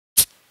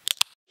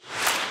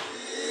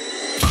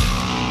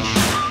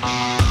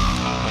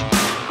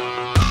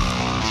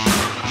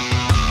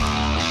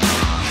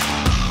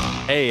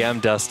Hey,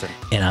 I'm Dustin.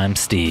 And I'm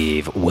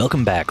Steve.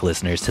 Welcome back,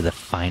 listeners, to the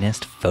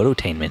finest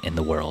phototainment in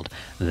the world.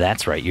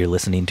 That's right, you're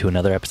listening to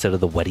another episode of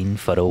the Wedding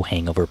Photo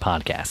Hangover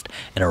podcast,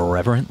 an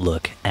irreverent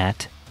look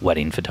at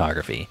wedding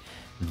photography.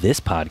 This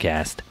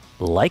podcast,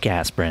 like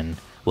aspirin,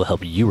 will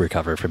help you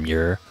recover from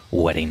your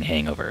wedding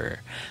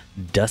hangover.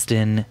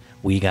 Dustin,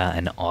 we got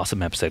an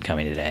awesome episode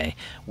coming today.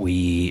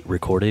 We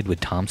recorded with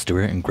Thom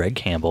Stewart and Greg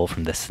Campbell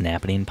from the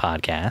Snappening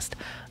podcast.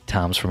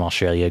 Tom's from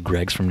Australia,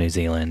 Greg's from New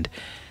Zealand.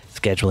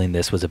 Scheduling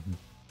this was a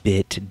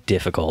bit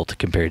difficult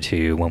compared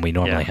to when we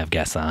normally have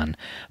guests on,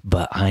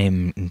 but I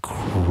am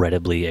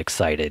incredibly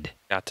excited.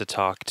 Got to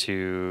talk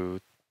to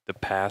the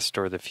past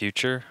or the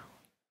future?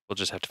 We'll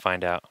just have to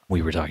find out.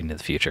 We were talking to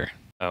the future.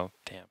 Oh,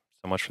 damn.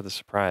 So much for the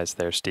surprise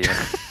there, Steven.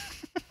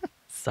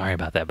 Sorry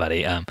about that,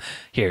 buddy.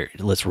 Here,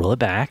 let's roll it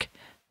back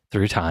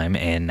through time,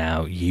 and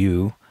now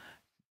you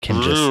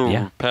can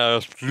just,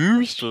 Past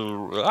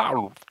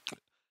future.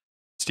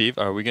 Steve,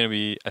 are we going to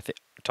be,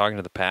 talking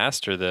to the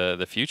past or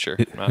the future?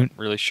 I'm not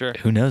really sure.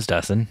 Who knows,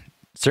 Dustin?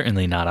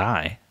 Certainly not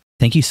I.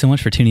 Thank you so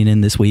much for tuning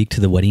in this week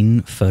to the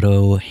Wedding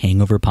Photo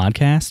Hangover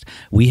podcast.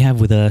 We have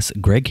with us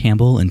Greg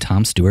Campbell and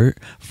Thom Stewart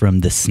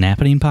from the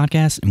Snappening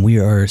podcast, and we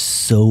are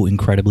so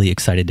incredibly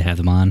excited to have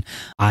them on.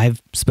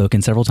 I've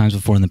spoken several times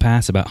before in the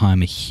past about how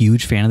I'm a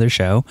huge fan of their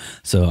show,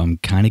 so I'm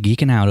kind of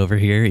geeking out over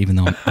here, even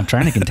though I'm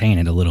trying to contain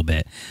it a little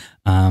bit.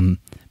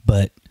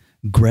 But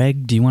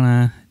Greg, do you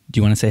want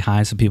to say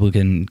hi so people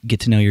can get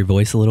to know your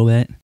voice a little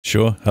bit?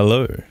 Sure.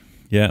 Hello.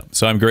 Yeah.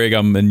 So I'm Greg.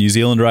 I'm in New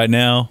Zealand right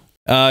now.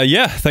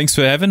 Thanks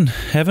for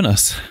having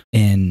us.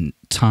 And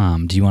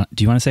Thom, do you want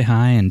to say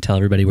hi and tell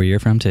everybody where you're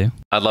from too?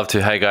 I'd love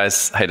to. Hey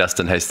guys. Hey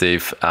Dustin. Hey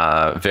Steve.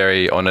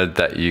 Very honored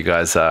that you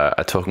guys are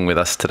talking with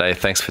us today.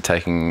 Thanks for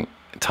taking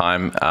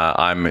time.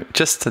 I'm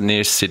just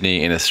near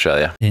Sydney in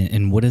Australia.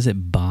 And what is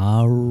it?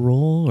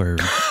 Barrel or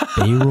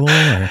Bayrol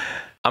or?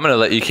 I'm going to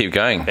let you keep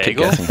going.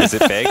 Bagel? Is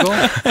it bagel?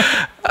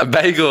 A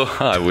bagel.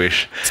 Oh, I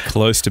wish. It's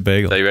close to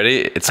bagel. Are you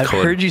ready? I've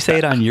heard you say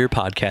it on your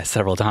podcast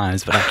several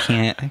times, but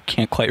I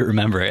can't quite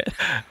remember it.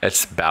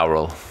 It's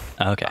bowel.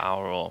 Okay.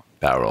 Bowel.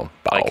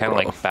 Like kind of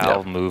like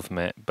bowel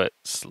movement, but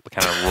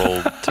kind of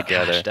rolled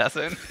together. Gosh,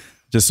 Dustin.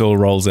 Just all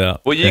rolls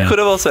out. Well, you could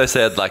have also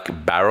said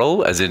like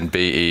barrel, as in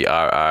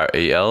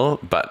Berrrel,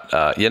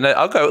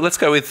 but let's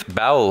go with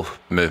bowel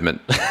movement.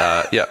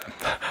 Yeah.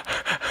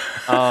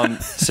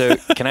 So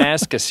can I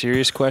ask a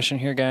serious question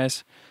here,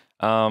 guys?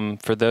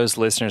 For those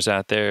listeners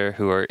out there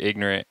who are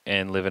ignorant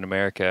and live in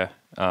America,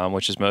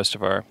 which is most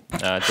of our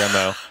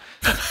demo,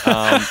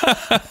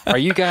 are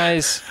you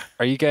guys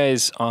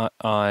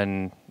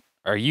on?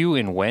 Are you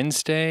in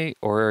Wednesday,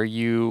 or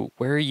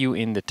where are you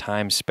in the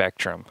time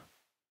spectrum?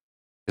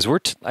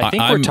 Because I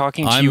think we're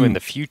talking to you in the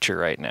future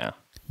right now.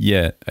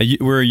 Yeah.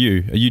 Where are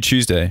you? Are you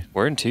Tuesday?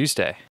 We're in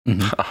Tuesday.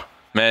 Mm-hmm. Oh,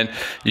 man,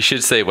 you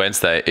should say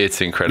Wednesday.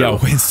 It's incredible.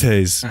 Yeah,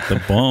 Wednesday's the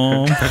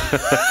bomb.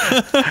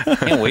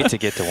 Can't wait to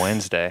get to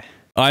Wednesday.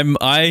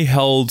 I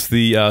held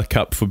the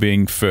cup for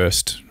being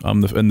first.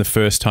 I'm in the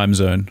first time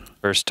zone.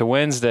 First to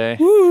Wednesday.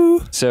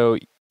 Woo! So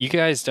you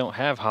guys don't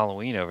have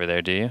Halloween over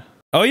there, do you?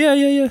 Oh yeah.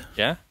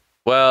 Yeah.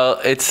 Well,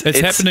 it's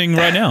happening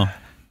right now.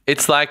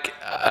 It's like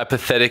a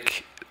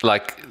pathetic,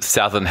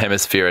 Southern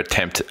Hemisphere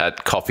attempt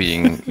at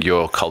copying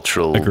your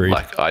cultural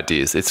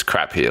ideas. It's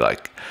crap here,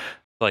 like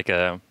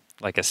a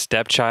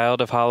stepchild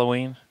of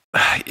Halloween.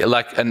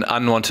 Like an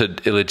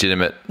unwanted,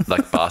 illegitimate,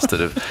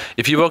 bastard.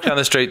 If you walk down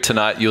the street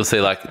tonight, you'll see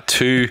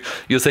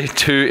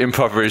two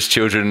impoverished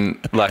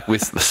children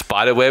with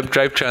spider web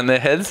draped around their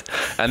heads,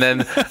 and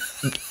then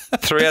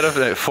 4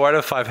 out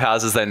of 5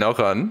 houses they knock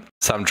on,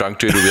 some drunk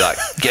dude will be like,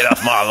 "Get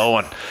off my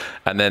lawn,"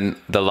 and then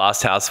the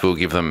last house will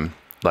give them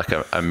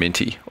a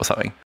minty or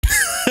something.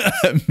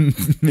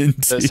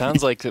 Minty. So it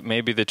sounds like that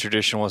maybe the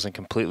tradition wasn't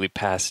completely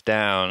passed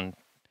down.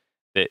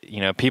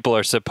 That people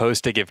are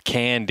supposed to give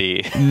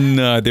candy.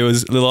 No, there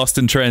was lost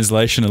in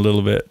translation a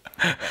little bit.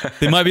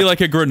 There might be a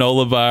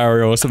granola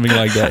bar or something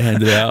like that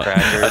handed out.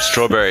 A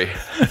strawberry.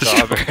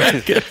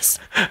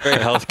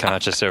 Very health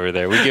conscious over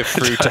there. We give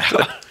fruit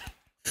out.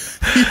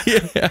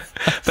 Yeah.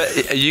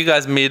 But you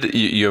guys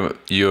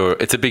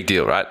it's a big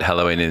deal, right?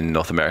 Halloween in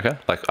North America?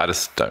 I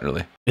just don't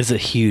really. It's a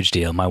huge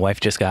deal. My wife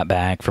just got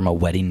back from a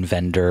wedding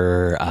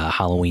vendor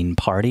Halloween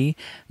party.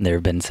 And there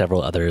have been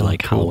several other cool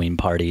Halloween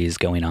parties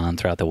going on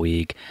throughout the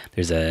week.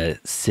 There's a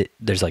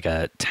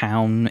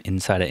town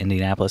inside of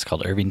Indianapolis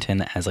called Irvington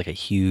that has a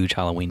huge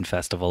Halloween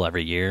festival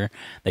every year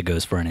that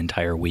goes for an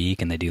entire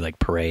week, and they do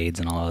parades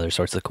and all other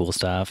sorts of cool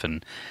stuff.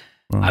 And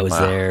I was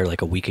there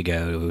a week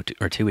ago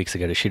or 2 weeks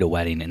ago to shoot a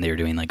wedding, and they were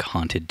doing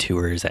haunted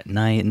tours at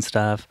night and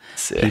stuff.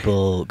 Sick.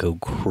 People go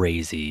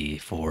crazy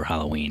for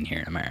Halloween here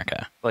in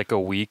America. Like a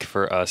week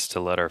for us to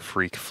let our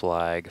freak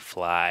flag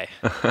fly.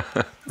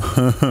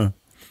 That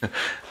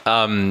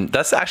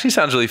actually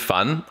sounds really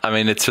fun. I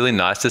mean, it's really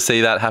nice to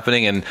see that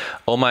happening, and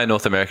all my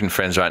North American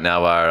friends right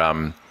now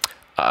are,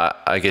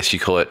 I guess you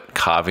call it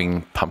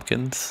carving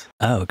pumpkins.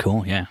 Oh,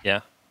 cool. Yeah.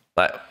 Yeah.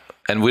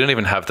 And we don't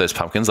even have those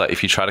pumpkins.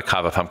 If you try to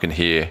carve a pumpkin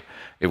here,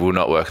 it will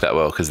not work that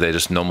well because they're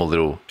just normal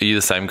little. Are you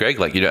the same, Greg?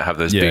 You don't have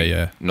those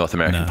big North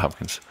American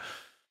pumpkins.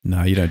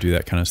 No, you don't do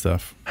that kind of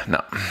stuff.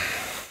 No.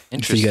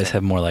 So you guys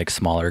have more like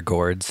smaller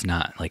gourds,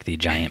 not like the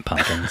giant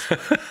pumpkins.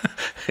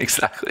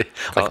 Exactly.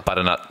 Like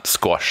butternut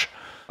squash.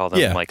 Call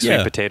them like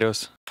sweet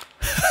potatoes.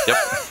 Yep.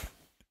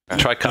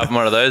 Try carving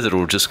one of those,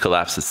 it'll just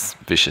collapse. It's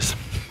vicious.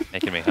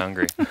 Making me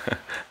hungry.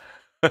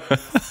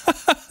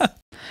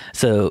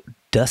 So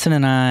Dustin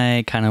and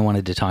I kind of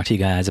wanted to talk to you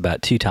guys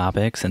about 2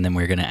 topics, and then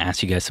we're going to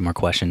ask you guys some more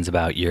questions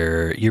about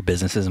your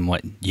businesses and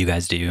what you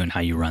guys do and how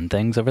you run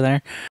things over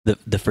there.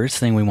 The first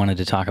thing we wanted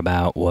to talk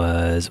about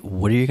was,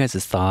 what are you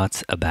guys'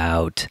 thoughts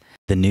about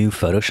the new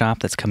Photoshop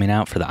that's coming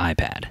out for the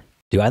iPad?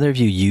 Do either of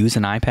you use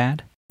an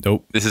iPad?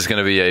 Nope. This is going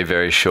to be a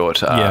very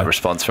short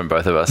response from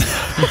both of us.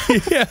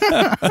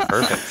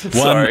 Perfect.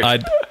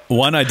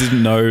 One, I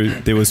didn't know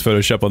there was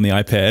Photoshop on the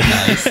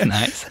iPad.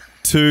 Nice.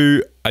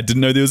 2, I didn't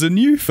know there was a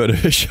new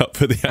Photoshop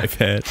for the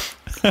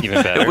iPad.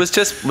 Even better. It was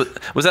just,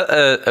 was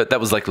that, that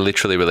was like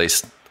literally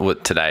released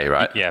today,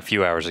 right? Yeah, a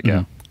few hours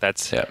ago.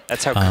 That's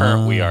how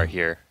current we are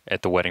here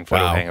at the Wedding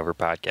Photo Hangover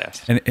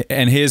podcast.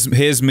 And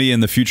here's me in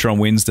the future on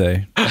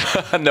Wednesday.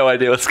 No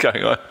idea what's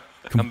going on.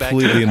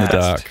 Completely in the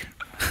dark.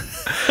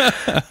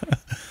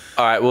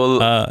 All right,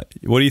 well...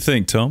 what do you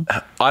think, Tom?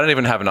 I don't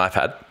even have an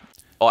iPad.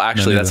 Oh,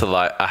 actually, that's a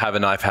lie. I have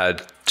an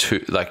iPad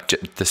 2, like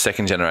the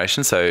second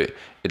generation, so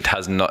it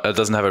doesn't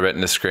have a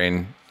Retina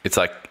screen. It's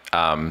like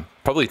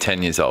probably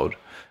 10 years old. It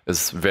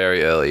was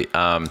very early.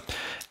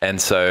 And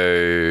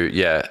so,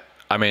 yeah,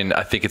 I mean,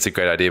 I think it's a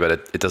great idea, but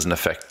it doesn't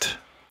affect...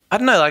 I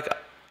don't know, like,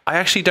 I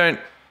actually don't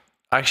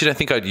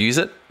think I'd use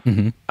it.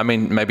 Mm-hmm. I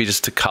mean, maybe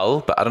just to cull,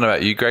 but I don't know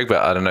about you, Greg,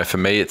 but I don't know. For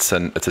me, it's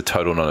a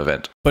total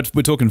non-event. But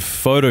we're talking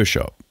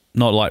Photoshop,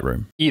 not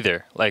Lightroom.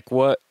 Either.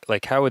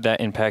 How would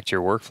that impact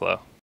your workflow?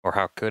 Or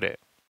how could it?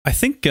 I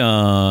think,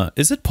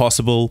 is it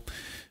possible?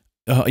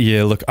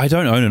 Yeah, look, I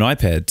don't own an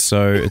iPad,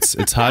 so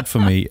it's hard for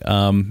me.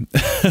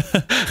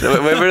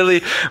 We're really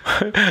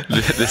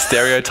the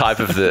stereotype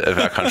of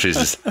our country is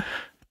just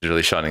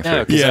really shining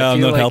through. Yeah,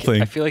 I'm not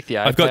helping. I feel like the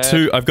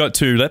iPad... I've got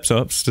two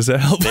laptops. Does that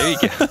help? There you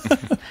go.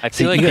 I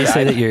feel like you guys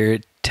say that you're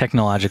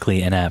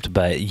technologically inept,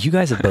 but you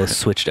guys have both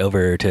switched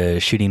over to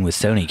shooting with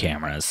Sony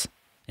cameras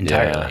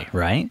entirely,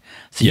 right?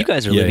 So you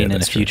guys are living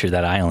in a future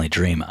that I only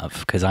dream of,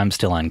 because I'm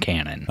still on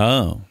Canon.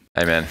 Oh.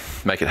 Hey man,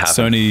 make it happen.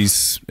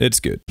 Sony's, it's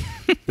good.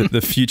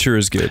 The future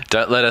is good.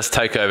 Don't let us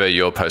take over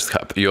your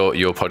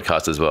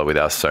podcast as well with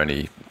our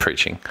Sony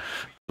preaching.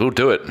 We'll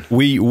do it.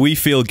 We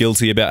feel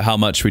guilty about how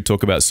much we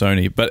talk about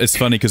Sony, but it's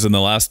funny because in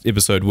the last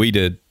episode we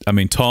did, I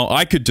mean, Tom,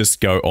 I could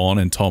just go on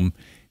and Tom,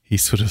 he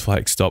sort of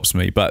like stops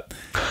me, but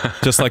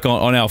just like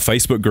on our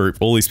Facebook group,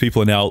 all these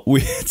people are now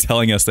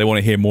telling us they want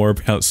to hear more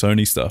about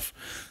Sony stuff.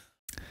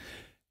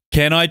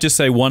 Can I just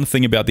say one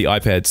thing about the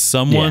iPad?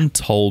 Someone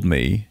told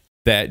me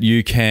that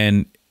you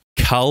can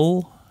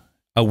cull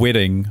a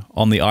wedding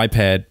on the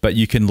iPad, but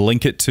you can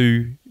link it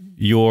to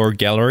your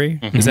gallery.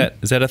 Mm-hmm.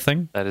 Is that a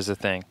thing? That is a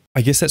thing.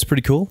 I guess that's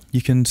pretty cool.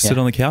 You can sit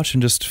on the couch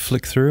and just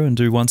flick through and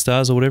do 1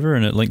 stars or whatever,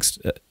 and it links.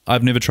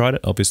 I've never tried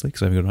it, obviously,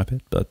 because I haven't got an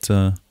iPad, but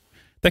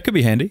that could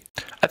be handy.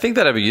 I think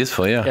that'd be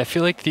useful. Yeah. I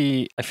feel like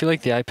the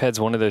iPad's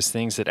one of those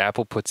things that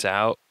Apple puts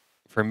out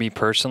for me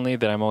personally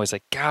that I'm always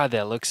like, God,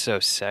 that looks so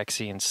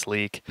sexy and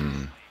sleek,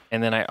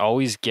 and then I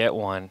always get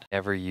one,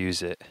 never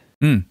use it.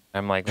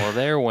 I'm like, well,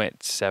 there went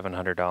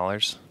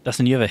 $700.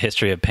 Dustin, you have a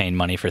history of paying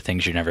money for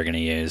things you're never going to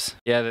use.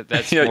 Yeah,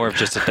 that's more of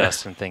just a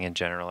Dustin thing in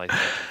general, I think.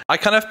 I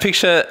kind of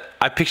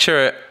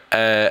picture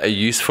a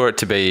use for it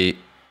to be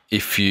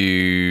if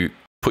you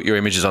put your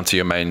images onto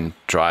your main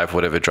drive,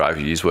 whatever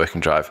drive you use, working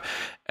drive,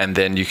 and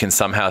then you can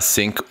somehow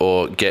sync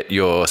or get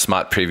your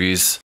smart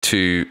previews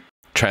to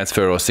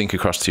transfer or sync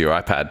across to your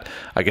iPad.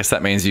 I guess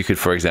that means you could,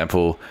 for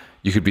example,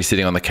 you could be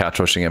sitting on the couch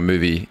watching a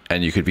movie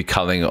and you could be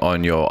culling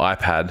on your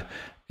iPad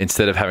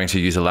instead of having to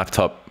use a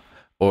laptop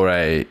or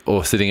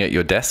sitting at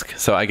your desk.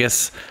 So I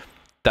guess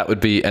that would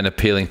be an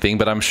appealing thing,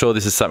 but I'm sure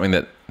this is something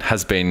that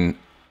has been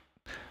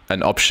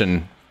an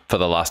option for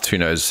the last who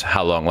knows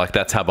how long. Like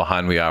that's how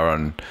behind we are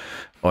on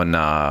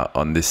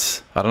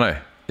this. I don't know.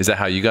 Is that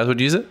how you guys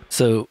would use it?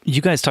 So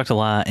you guys talked a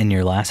lot in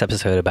your last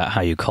episode about how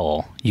you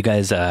cull. You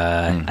guys,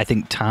 I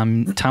think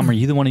Tom, are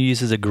you the one who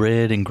uses a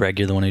grid, and Greg,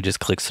 you're the one who just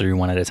clicks through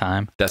one at a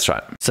time? That's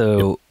right.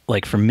 So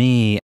like for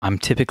me, I'm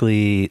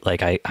typically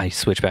like I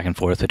switch back and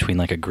forth between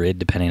like a grid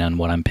depending on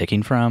what I'm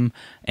picking from,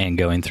 and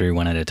going through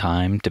one at a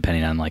time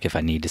depending on like if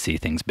I need to see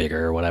things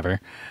bigger or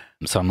whatever.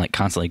 So I'm like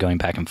constantly going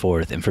back and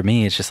forth. And for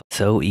me, it's just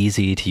so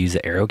easy to use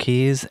the arrow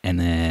keys. And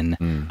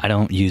then I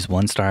don't use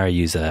 1 star, I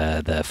use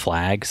the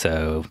flag.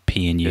 So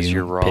P and U,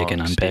 pick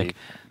and unpick.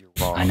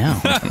 You're wrong. I know.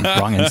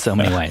 I'm wrong in so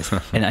many ways.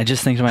 And I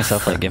just think to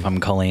myself, like if I'm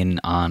culling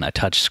on a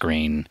touch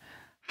screen,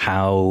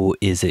 how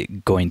is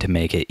it going to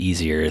make it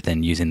easier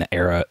than using the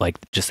arrow, like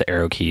just the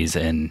arrow keys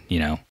and,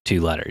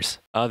 2 letters?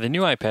 The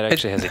new iPad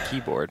actually has a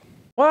keyboard.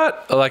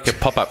 What? Like a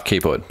pop-up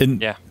keyboard?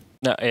 Yeah.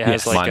 No, it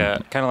has like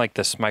a kind of like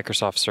this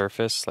Microsoft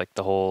Surface, like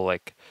the whole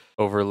like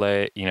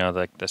overlay,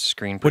 like the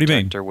screen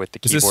protector with the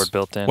keyboard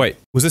built in. Wait,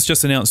 was this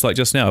just announced like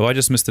just now? Have I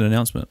just missed an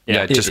announcement?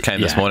 Yeah, it just came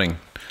this morning.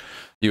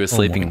 You were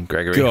sleeping,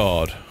 Gregory.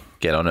 God.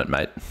 Get on it,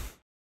 mate.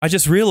 I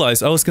just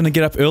realized I was going to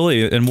get up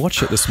early and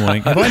watch it this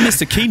morning. Have I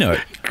missed a keynote?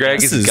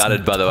 Greg is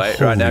gutted, by the way.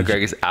 Right now,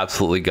 Greg is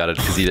absolutely gutted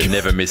because he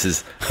never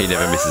misses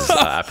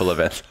Apple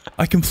events.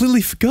 I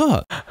completely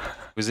forgot. It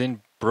was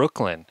in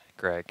Brooklyn,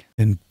 Greg.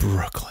 In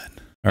Brooklyn.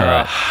 All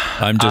right.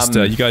 I'm just,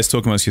 you guys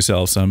talk amongst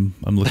yourselves. I'm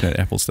looking at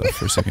Apple stuff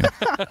for a second.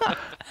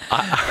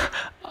 I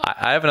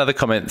have another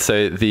comment.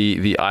 So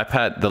the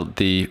iPad,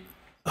 the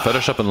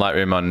Photoshop and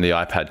Lightroom on the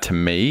iPad to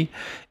me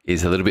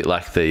is a little bit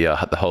like the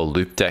whole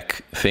loop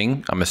deck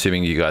thing. I'm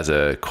assuming you guys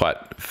are quite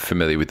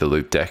familiar with the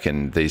loop deck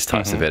and these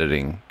types of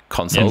editing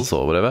consoles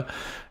or whatever.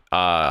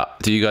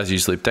 Do you guys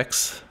use loop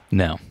decks?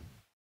 No.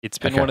 It's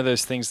been one of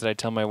those things that I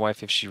tell my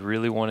wife if she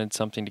really wanted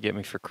something to get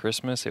me for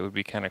Christmas, it would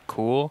be kind of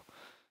cool.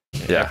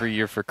 Yeah. Every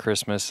year for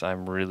Christmas,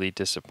 I'm really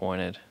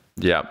disappointed.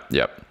 Yep.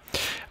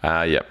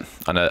 I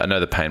know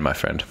the pain, my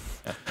friend.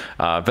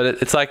 Yeah. But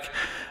it's like,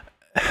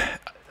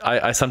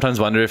 I sometimes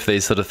wonder if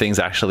these sort of things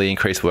actually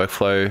increase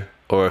workflow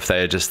or if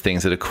they are just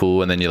things that are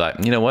cool. And then you're like,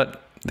 you know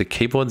what? The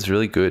keyboard's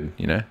really good,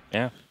 you know?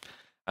 Yeah.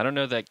 I don't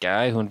know that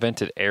guy who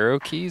invented arrow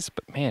keys,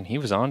 but man, he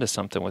was onto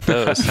something with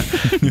those.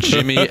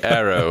 Jimmy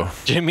Arrow.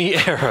 Jimmy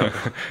Arrow.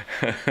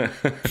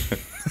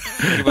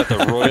 Think about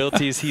the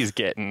royalties he's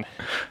getting.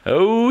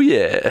 Oh,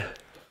 yeah.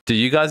 Do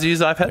you guys use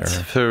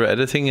iPads for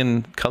editing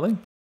and culling?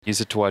 Use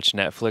it to watch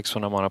Netflix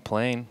when I'm on a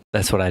plane.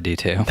 That's what I do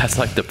too. That's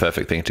like the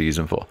perfect thing to use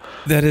them for.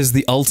 That is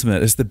the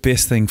ultimate. It's the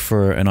best thing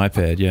for an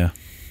iPad, yeah.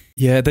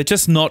 Yeah, they're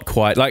just not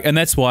quite like, and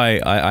that's why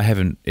I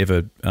haven't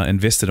ever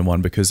invested in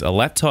one, because a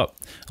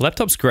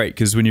laptop's great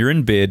because when you're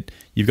in bed,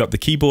 you've got the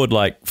keyboard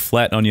like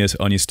flat on your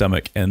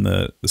stomach and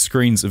the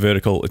screen's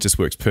vertical. It just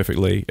works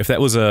perfectly. If that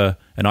was an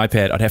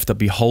iPad, I'd have to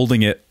be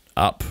holding it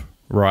up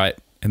right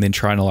and then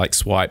trying to like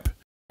swipe.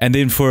 And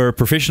then for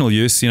professional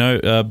use, you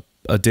know,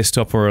 a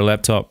desktop or a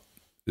laptop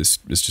is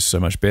just so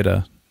much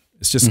better.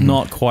 It's just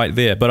not quite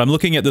there. But I'm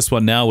looking at this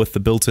one now with the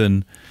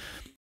built-in.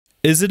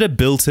 Is it a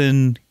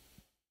built-in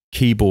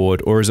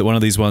keyboard, or is it one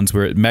of these ones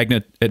where it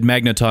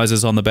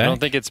magnetizes on the back? I don't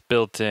think it's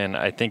built in.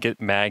 I think it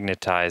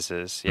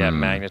magnetizes. Yeah, it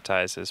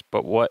magnetizes.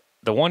 But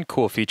the one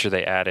cool feature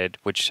they added,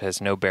 which has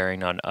no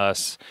bearing on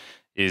us,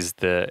 is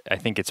I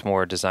think it's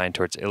more designed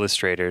towards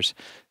illustrators,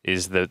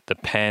 is the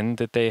pen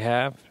that they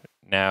have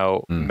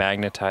now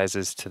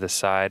magnetizes to the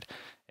side.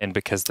 And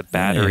because the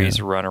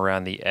batteries run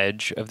around the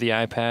edge of the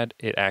iPad,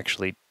 it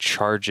actually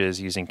charges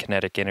using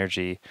kinetic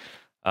energy,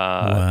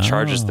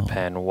 charges the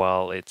pen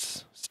while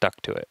it's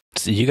stuck to it.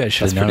 So you guys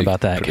should have known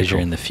about that because you're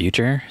in the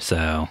future.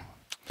 So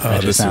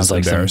that just sounds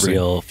like some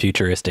real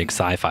futuristic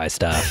sci-fi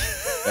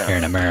stuff here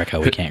in America.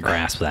 We can't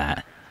grasp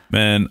that.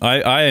 Man,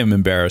 I am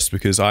embarrassed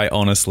because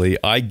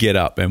I get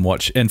up and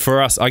watch. And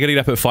for us, I get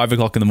up at 5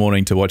 o'clock in the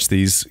morning to watch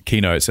these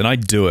keynotes, and I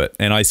do it.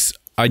 And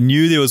I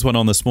knew there was one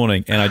on this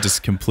morning, and I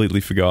just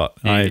completely forgot.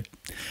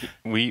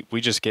 We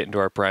just get into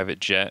our private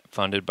jet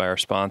funded by our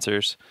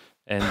sponsors,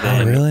 and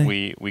then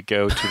we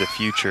go to the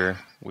future.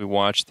 We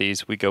watch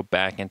these. We go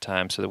back in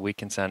time so that we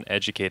can sound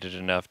educated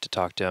enough to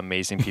talk to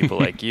amazing people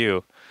like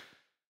you.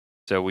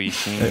 So we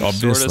seem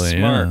sort of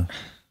smart. Yeah.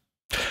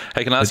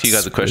 Hey, can I ask you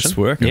guys a question? It's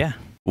working. Yeah.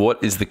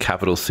 What is the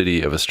capital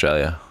city of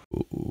Australia?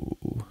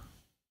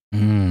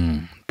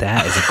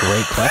 That is a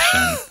great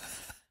question.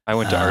 I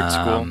went to art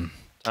school.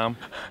 Tom?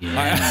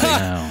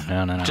 Yeah, no.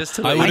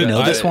 I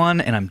know this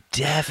one, and I'm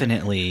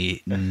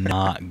definitely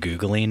not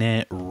Googling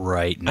it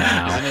right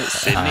now. Isn't it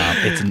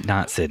Sydney? It's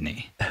not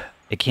Sydney.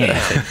 It can't be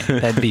Sydney.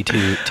 That'd be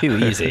too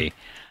easy.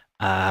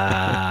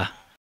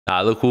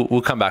 Look,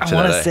 we'll come back to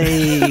that. I want to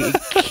say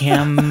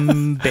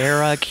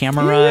Canberra,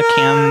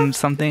 Cam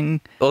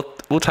something.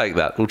 We'll take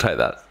that. We'll take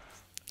that.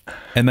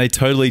 And they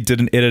totally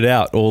didn't edit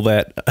out all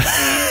that.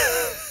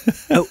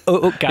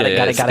 Got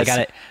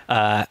it.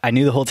 I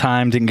knew the whole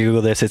time, didn't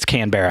Google this. It's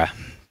Canberra.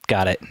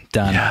 Got it.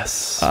 Done.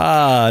 Yes.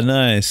 Ah,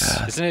 nice.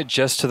 Isn't it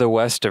just to the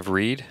west of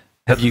Reed?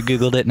 Have you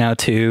Googled it now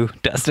too,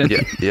 Dustin?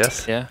 Yeah.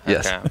 Yes. Yeah?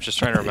 Yes. Okay. I'm just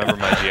trying to remember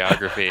my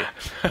geography.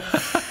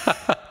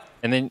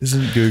 And then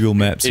Isn't Google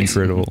Maps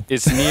incredible?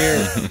 It's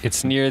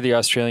near the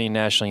Australian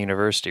National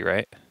University,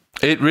 right?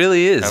 It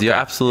really is. Okay. You're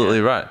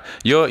absolutely right.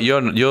 Your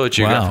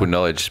geographical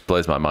knowledge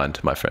blows my mind,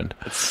 my friend.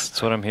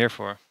 That's what I'm here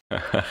for.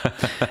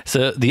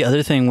 So the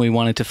other thing we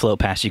wanted to float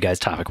past you guys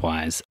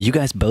topic-wise, you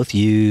guys both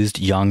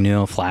used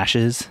Yongnuo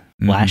Flashes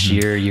last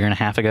year and a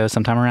half ago,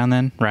 sometime around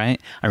then,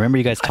 right? I remember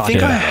you guys talking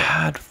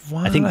about it.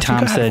 I think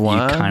Tom said you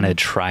kind of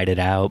tried it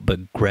out,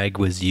 but Greg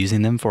was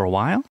using them for a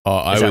while. Oh,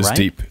 I was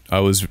deep. I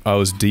was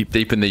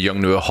deep in the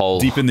Yongnuo hole.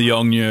 Deep in the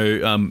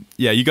Yongnuo.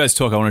 Yeah, you guys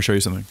talk. I want to show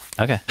you something.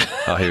 Okay.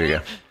 Oh, here we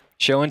go.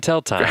 Show and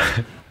tell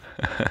time.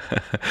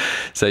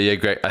 So yeah,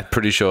 Greg, I'm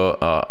pretty sure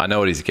I know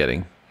what he's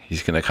getting.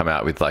 He's going to come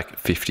out with like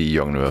 50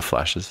 Yongnuo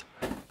Flashes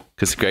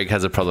because Greg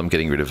has a problem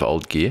getting rid of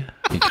old gear.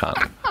 He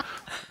can't.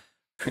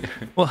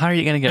 Well, how are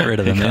you going to get rid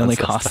of them? They only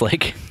cost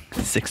like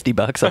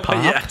 $60 a pop.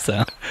 Yeah.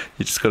 So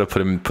you just got to put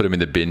them in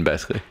the bin,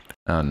 basically.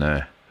 Oh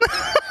no.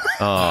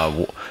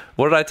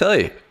 What did I tell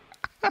you?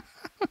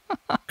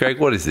 Greg,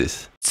 what is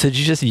this? So did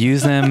you just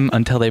use them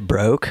until they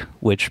broke,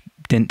 which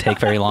didn't take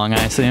very long,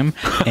 I assume?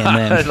 And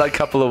then like a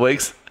couple of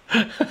weeks.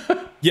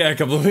 Yeah, a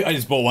couple of. I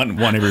just bought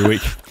one every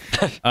week.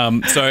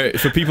 So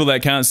for people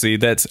that can't see,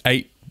 that's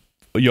 8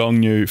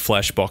 Yongnuo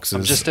Flash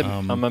boxes.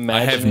 I'm imagining. I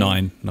have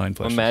nine flashes.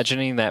 I'm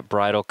imagining that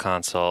bridal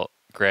consult,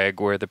 Greg,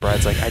 where the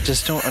bride's like, "I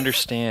just don't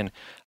understand.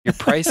 Your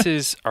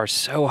prices are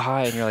so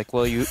high," and you're like,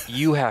 "Well,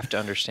 you have to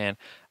understand.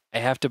 I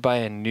have to buy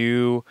a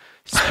new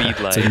speed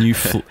light. It's a new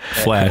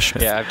flash.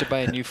 Yeah, I have to buy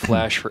a new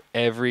flash for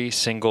every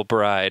single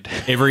bride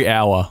Every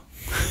hour.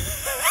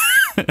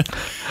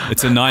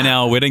 It's a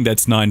 9-hour wedding.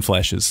 That's 9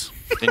 flashes.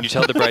 And you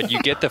tell the bride,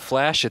 you get the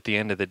flash at the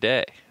end of the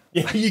day.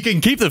 Yeah, you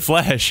can keep the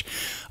flash.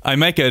 I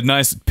make a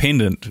nice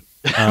pendant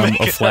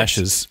of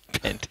flashes.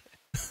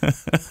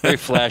 Very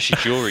flashy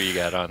jewelry you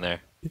got on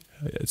there.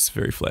 It's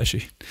very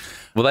flashy.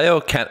 Well,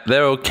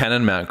 they're all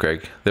Canon mount,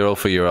 Greg. They're all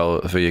for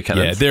your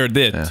Canons. Yeah,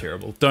 they're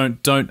terrible.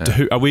 Don't.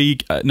 Who, are we?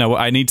 No,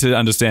 I need to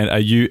understand. Are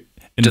you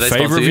in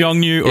favor of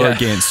Yongnuo or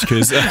against?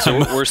 Because so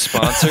we're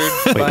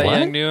sponsored by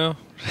Yongnuo.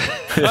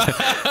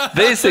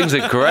 These things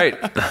are great.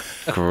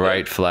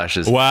 Great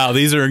flashes. Wow,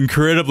 these are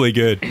incredibly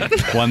good.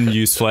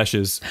 One-use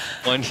flashes.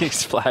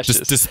 One-use flashes.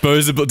 Just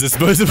disposable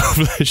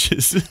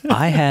flashes.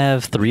 I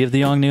have 3 of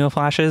the Yongnuo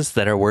Flashes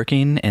that are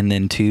working, and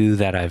then 2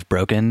 that I've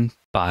broken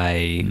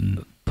by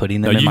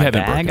putting them in my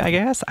bag, I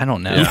guess. I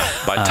don't know. Yeah,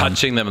 by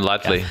touching them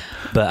lightly. Yeah.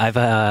 But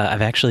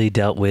I've actually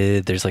dealt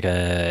with, there's like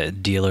a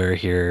dealer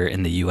here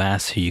in the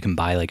US who you can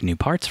buy like new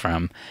parts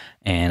from.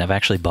 And I've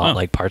actually bought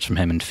like parts from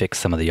him and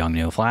fixed some of the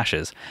Yongnuo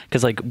Flashes.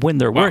 Because like when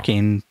they're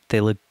working, they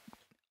look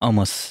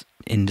almost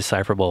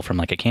indecipherable from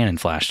like a Canon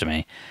flash to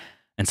me.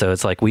 And so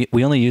it's like we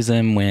only use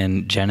them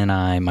when Jen and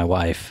I, my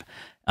wife,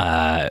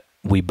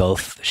 we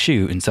both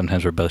shoot, and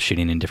sometimes we're both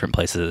shooting in different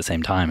places at the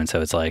same time. And so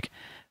it's like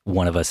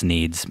one of us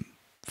needs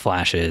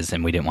flashes,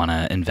 and we didn't want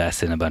to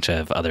invest in a bunch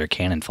of other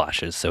Canon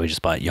flashes, so we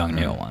just bought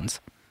Yongnuo ones.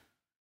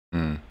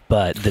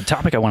 But the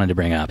topic I wanted to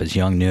bring up is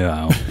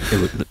Yongnuo.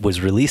 It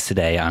was released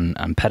today on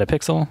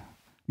Petapixel.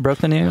 Broke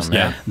the news.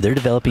 Yeah, they're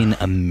developing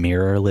a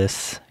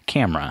mirrorless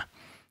camera,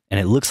 and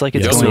it looks like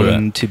it's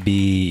going to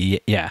be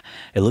it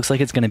looks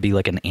like it's going to be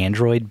like an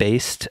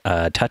Android-based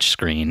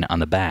touchscreen on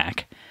the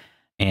back,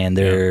 and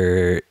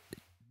they're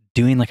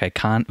doing like a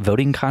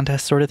voting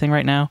contest sort of thing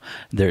right now.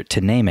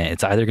 To name it,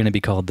 it's either going to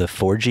be called the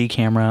 4G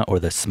camera or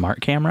the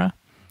smart camera,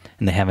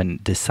 and they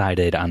haven't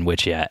decided on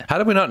which yet. How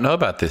did we not know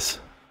about this?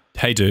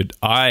 Hey, dude,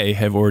 I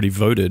have already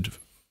voted.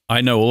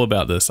 I know all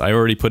about this. I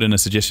already put in a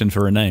suggestion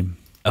for a name.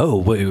 Oh,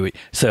 wait.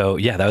 So,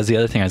 yeah, that was the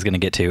other thing I was going to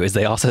get to, is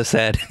they also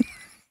said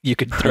you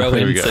could throw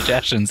in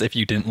suggestions if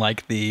you didn't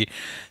like the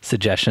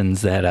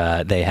suggestions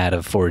that they had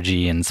of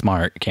 4G and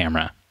smart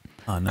camera.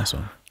 Oh, nice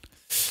one.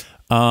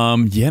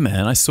 Yeah,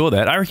 man, I saw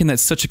that. I reckon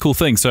that's such a cool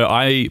thing. So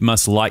I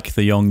must like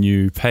the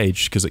Yongnuo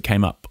page because it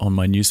came up on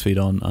my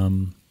newsfeed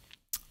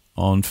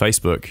on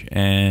Facebook.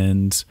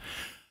 And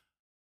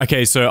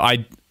okay, so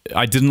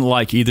I didn't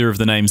like either of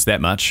the names that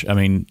much. I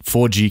mean,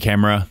 4G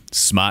camera,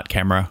 smart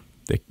camera,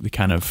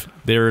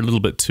 they're a little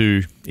bit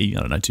too, I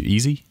don't know, too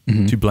easy,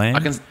 too bland.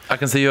 I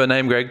can see your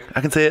name, Greg.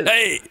 I can see it.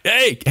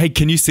 Hey,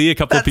 can you see a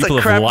couple of people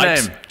have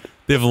liked? Name.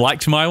 They've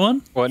liked my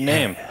one. What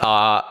name?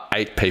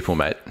 8 people,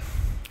 mate.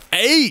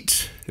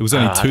 8. It was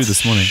only 2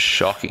 this morning.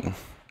 Shocking.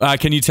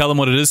 Can you tell them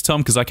what it is, Tom?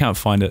 Because I can't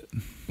find it.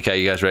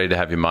 Okay, you guys ready to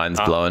have your minds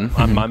blown?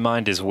 My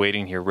mind is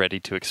waiting here, ready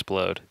to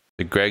explode.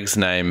 Greg's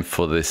name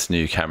for this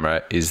new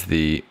camera is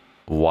the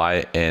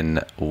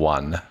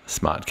YN1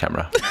 smart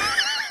camera.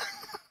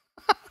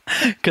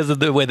 Because of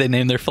the way they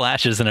name their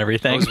flashes and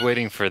everything. I was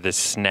waiting for the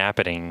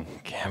Snappening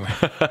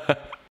camera.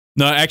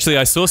 No, actually,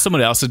 I saw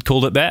someone else had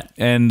called it that,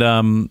 and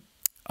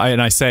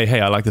I say, hey,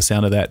 I like the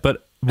sound of that.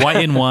 But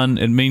YN1,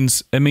 it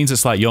means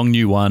it's like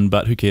Yongnuo 1,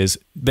 but who cares?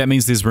 That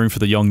means there's room for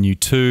the Yongnuo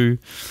 2.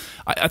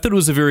 I thought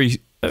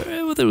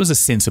it was a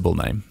sensible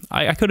name.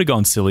 I could have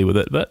gone silly with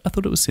it, but I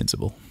thought it was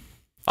sensible.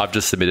 I've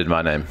just submitted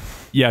my name.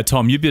 Yeah,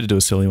 Tom, you better do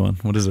a silly one.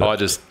 What is it? Oh, I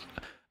just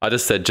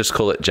said, just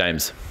call it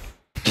James.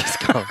 Just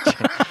call it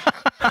James.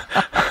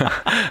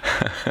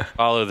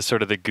 Follow the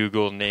sort of the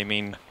Google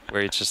naming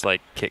where it's just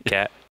like Kit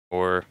Kat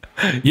or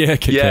Kit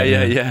Kat.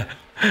 Yeah.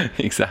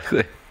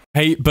 Exactly.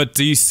 Hey, but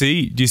do you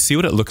see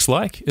what it looks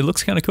like? It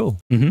looks kind of cool.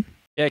 Yeah,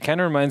 it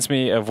kind of reminds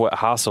me of what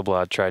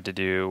Hasselblad tried to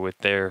do with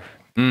their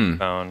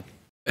phone.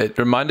 It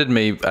reminded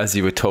me as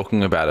you were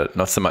talking about it,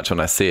 not so much when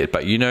I see it,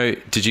 but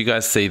did you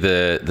guys see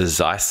the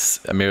Zeiss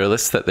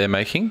mirrorless that they're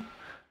making?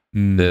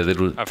 The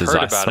little I've the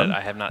heard Zeiss about one? it. I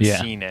have not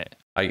seen it.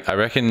 I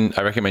reckon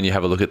when you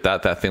have a look at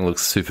that thing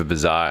looks super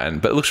bizarre,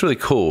 but it looks really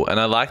cool. And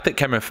I like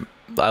that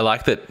I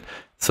like that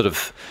sort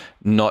of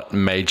not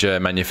major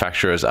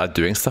manufacturers are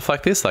doing stuff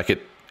like this. Like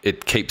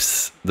it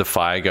keeps the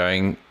fire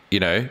going,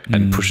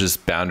 and pushes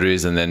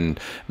boundaries, and then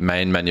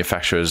main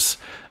manufacturers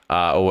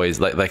are always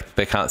like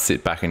they can't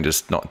sit back and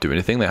just not do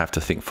anything. They have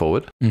to think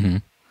forward.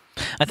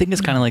 I think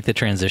it's kind of like the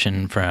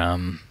transition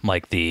from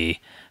like the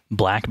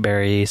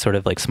BlackBerry sort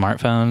of like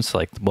smartphones,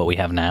 like what we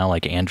have now,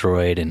 like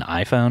Android and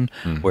iPhone,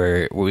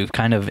 where we've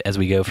kind of, as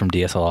we go from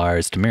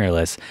DSLRs to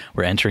mirrorless,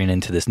 we're entering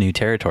into this new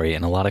territory.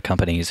 And a lot of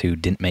companies who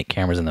didn't make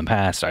cameras in the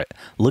past are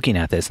looking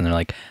at this and they're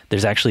like,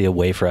 there's actually a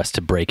way for us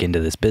to break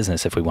into this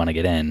business if we want to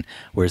get in.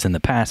 Whereas in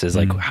the past is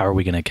like, how are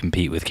we going to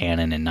compete with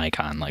Canon and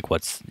Nikon? Like,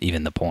 what's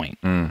even the point?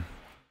 Yeah,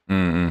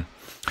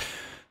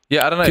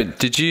 I don't know.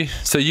 Do you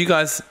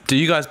guys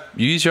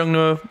use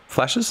Yongnuo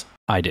Flashes?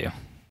 I do.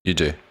 You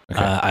do.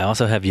 Okay. I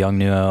also have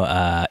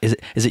Yongnuo. Is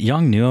it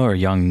Yongnuo or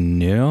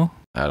Yongnuo?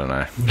 I don't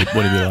know.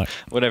 Whatever you like.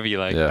 Whatever you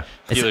like. Yeah.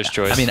 Dealer's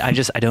choice. I mean, I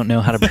don't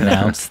know how to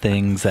pronounce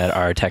things that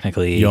are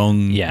technically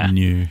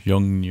Yongnuo.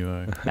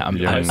 No, I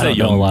don't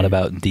know a lot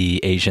about the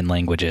Asian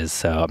languages,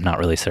 so I'm not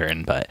really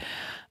certain. But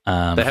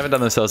they haven't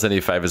done themselves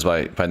any favors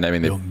by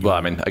naming their. Well,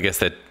 I mean, I guess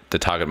that the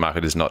target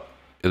market is not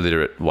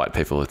illiterate white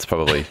people. It's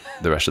probably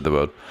the rest of the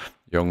world.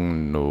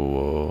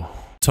 Yongnuo.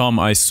 Tom,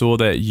 I saw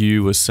that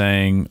you were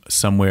saying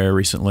somewhere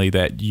recently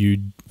that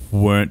you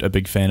weren't a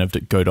big fan of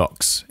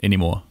Godox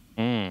anymore.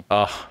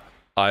 Oh,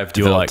 I've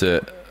developed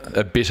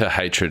a bitter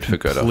hatred for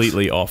Godox.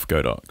 Completely off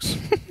Godox.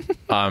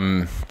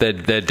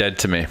 They're dead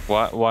to me.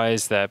 Why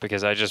is that?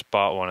 Because I just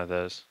bought one of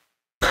those.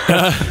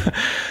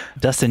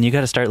 Dustin, you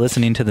got to start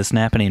listening to the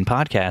Snappening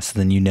podcast,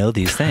 then you know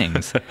these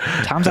things.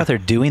 Tom's out there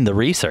doing the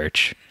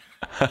research.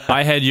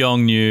 I had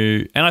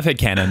Yongnuo, and I've had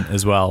Canon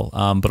as well.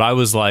 But I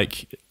was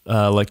like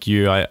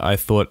you, I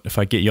thought if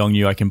I get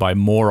Yongnuo, I can buy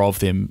more of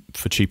them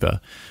for cheaper.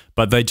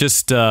 But they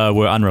just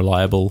were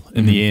unreliable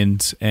in the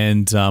end.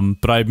 And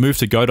but I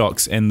moved to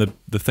Godox, and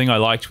the thing I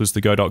liked was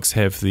the Godox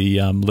have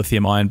the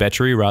lithium-ion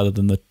battery rather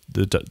than the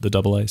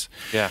AA's.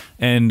 Yeah.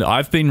 And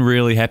I've been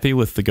really happy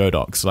with the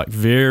Godox, like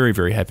very,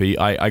 very happy.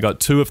 I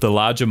got two of the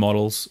larger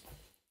models.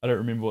 I don't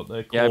remember what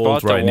they're called Yeah, I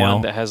bought the right now.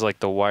 one that has like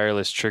the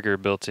wireless trigger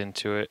built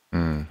into it.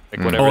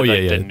 Like whatever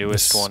the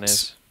newest one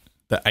is.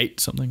 The 8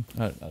 something?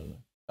 I don't know.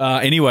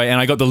 Anyway,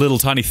 and I got the little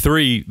tiny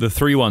 3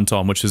 one,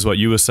 Tom, which is what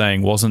you were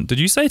saying wasn't. Did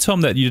you say,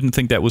 Tom, that you didn't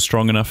think that was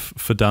strong enough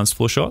for dance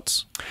floor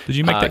shots? Did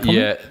you make that comment?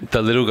 Yeah,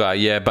 the little guy,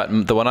 yeah,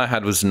 but the one I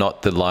had was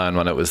not the Lion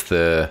one, it was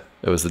the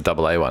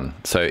AA one.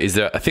 So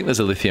I think there's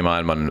a lithium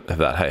ion one of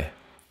that, hey?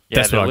 Yeah,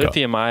 That's the what I got.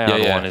 lithium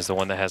ion one is the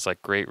one that has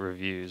like great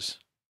reviews.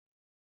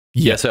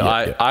 Yeah, so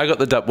I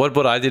got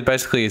what I did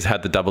basically is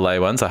had the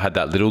AA ones. I had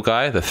that little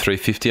guy, the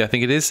 350, I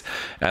think it is,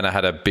 and I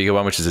had a bigger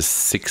one, which is a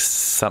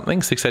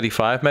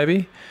 685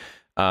 maybe.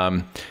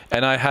 And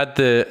I had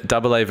the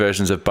AA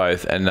versions of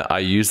both, and I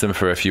used them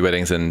for a few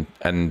weddings, and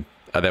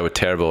they were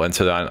terrible. And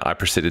so then I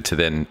proceeded to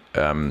then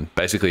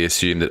basically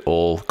assume that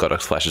all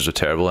Godox flashes were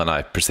terrible, and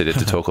I proceeded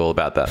to talk all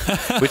about that,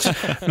 which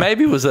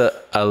maybe was a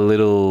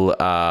little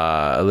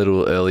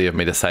early of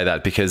me to say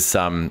that, because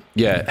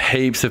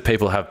heaps of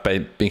people have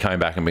been coming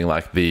back and being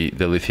like the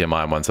lithium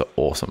ion ones are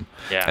awesome.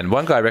 Yeah. And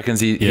one guy reckons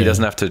he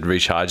doesn't have to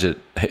recharge it.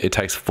 It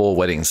takes 4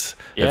 weddings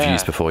of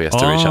use before he has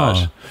to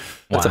recharge.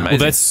 That's amazing.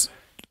 Well,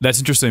 that's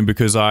interesting,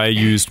 because I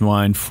used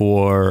mine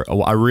for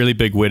a really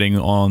big wedding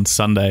on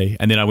Sunday,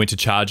 and then I went to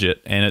charge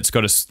it, and it's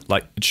got it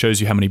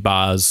shows you how many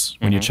bars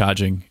when you're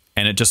charging,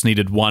 and it just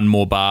needed 1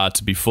 more bar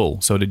to be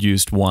full, so it had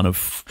used 1 of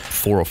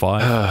 4 or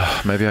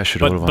 5. Maybe I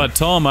should order one. But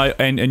Tom,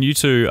 and you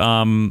two,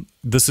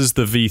 this is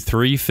the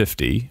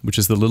V350, which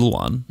is the little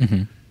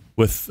one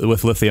with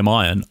lithium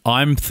ion.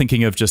 I'm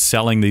thinking of just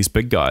selling these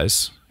big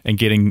guys and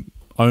getting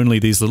only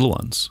these little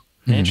ones.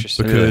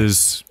 Interesting.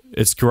 Because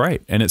it's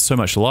great, and it's so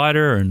much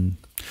lighter. And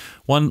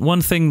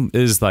one thing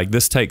is, like,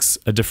 this takes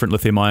a different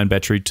lithium ion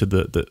battery to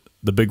the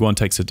big one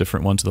takes a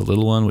different one to the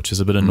little one, which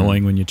is a bit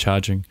annoying when you're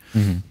charging.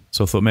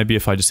 So I thought maybe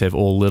if I just have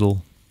all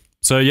little.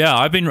 So yeah,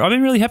 I've been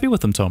really happy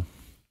with them, Tom.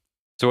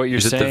 So what you're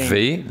saying? Is it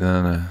the V?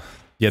 No.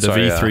 Yeah,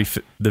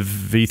 the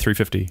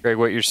V350. Greg,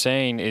 what you're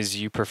saying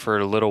is you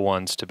prefer little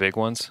ones to big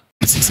ones?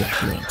 That's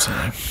exactly what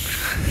I'm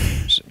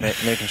saying. Just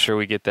making sure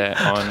we get that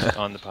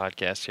on the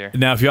podcast here.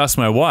 Now, if you ask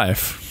my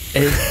wife,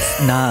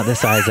 it's not the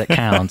size that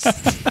counts.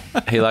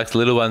 He likes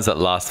little ones that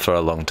last for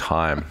a long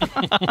time.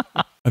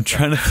 I'm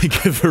trying to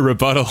think of a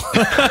rebuttal.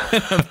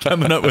 I'm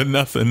coming up with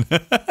nothing.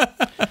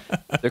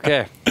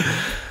 Okay.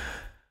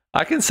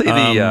 I can see the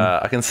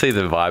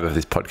vibe of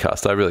this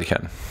podcast. I really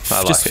can.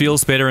 It just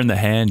feels better in the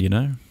hand, you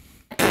know?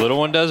 The little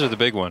one does, or the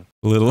big one?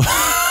 Little.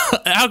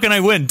 How can I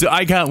win?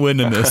 I can't win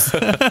in this.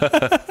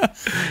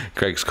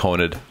 Greg's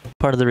cornered.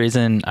 Part of the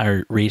reason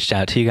I reached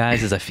out to you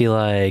guys is I feel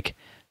like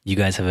you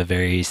guys have a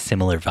very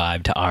similar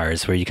vibe to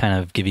ours, where you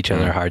kind of give each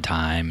other a hard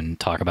time and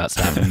talk about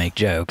stuff and make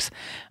jokes.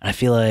 And I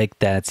feel like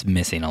that's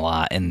missing a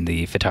lot in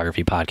the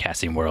photography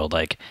podcasting world,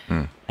 like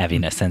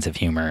having a sense of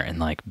humor and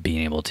like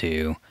being able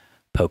to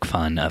poke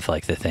fun of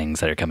like the things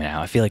that are coming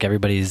out. I feel like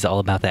everybody's all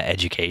about that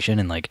education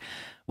and like,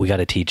 we got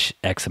to teach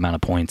X amount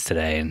of points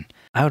today. And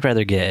I would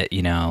rather get,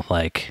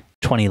 like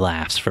 20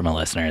 laughs from a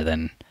listener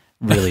than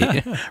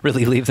really,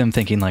 really leave them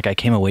thinking like I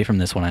came away from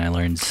this one and I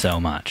learned so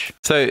much.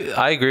 So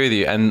I agree with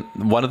you. And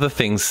one of the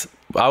things,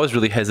 I was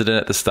really hesitant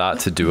at the start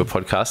to do a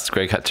podcast.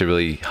 Greg had to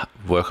really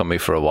work on me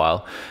for a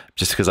while,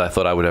 just because I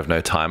thought I would have no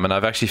time. And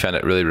I've actually found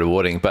it really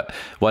rewarding. But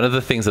one of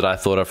the things that I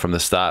thought of from the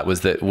start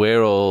was that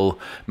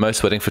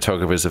most wedding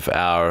photographers of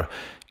our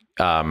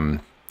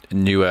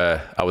newer,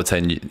 I would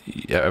say,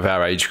 of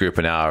our age group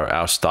and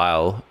our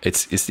style,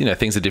 it's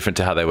things are different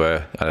to how they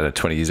were, I don't know,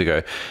 20 years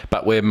ago,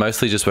 but we're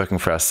mostly just working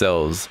for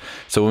ourselves.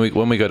 So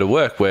when we go to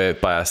work, we're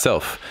by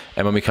ourselves,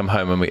 and when we come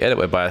home and we edit,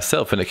 we're by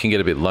ourselves, and it can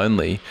get a bit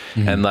lonely.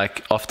 And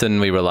like often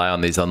we rely on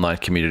these online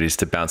communities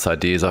to bounce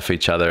ideas off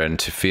each other and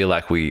to feel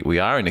like we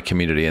are in a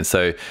community. And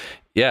so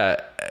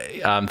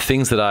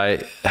things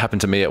that happen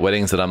to me at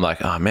weddings that I'm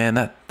like, oh man,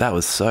 that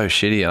was so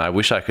shitty, and I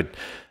wish I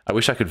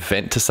could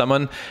vent to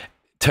someone.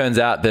 Turns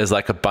out there's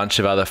like a bunch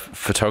of other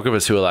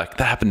photographers who are like,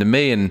 that happened to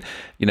me, and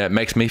it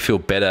makes me feel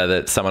better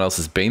that someone else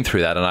has been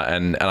through that,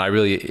 and I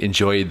really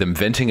enjoy them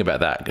venting about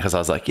that, because I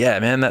was like, yeah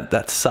man,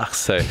 that sucks.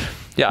 So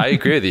yeah, I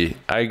agree with you.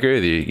 I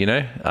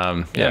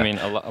mean,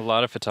 a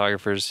lot of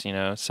photographers,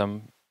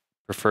 some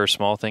prefer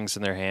small things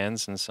in their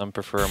hands, and some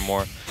prefer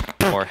more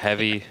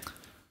heavy,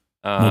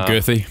 more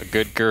girthy, a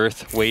good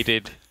girth,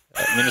 weighted.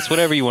 I mean, it's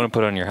whatever you want to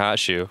put on your hot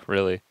shoe,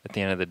 really, at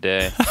the end of the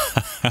day.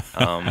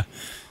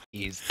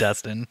 Jeez,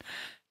 Dustin.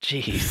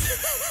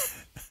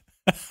 Jeez.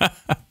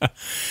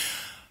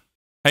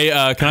 Hey,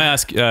 can I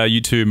ask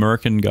you two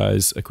American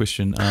guys a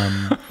question?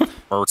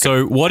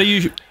 So what are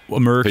you,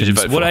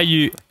 Americans, what are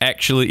you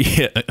actually,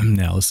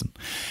 now listen.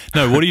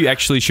 No, what are you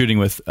actually shooting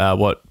with?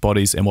 What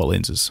bodies and what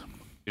lenses?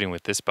 Shooting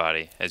with this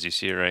body, as you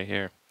see it right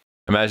here.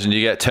 Imagine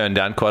you get turned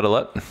down quite a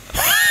lot.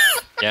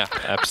 Yeah,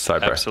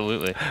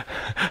 absolutely.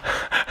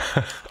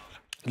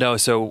 No,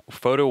 so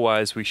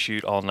photo-wise, we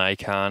shoot all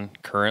Nikon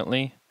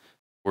currently.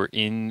 We're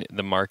in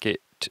the market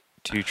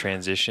to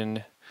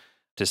transition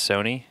to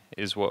Sony,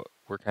 is what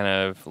we're kind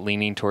of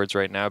leaning towards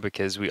right now,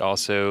 because we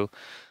also,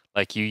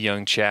 like you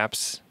young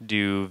chaps,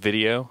 do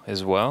video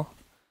as well.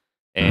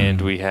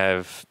 And we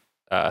have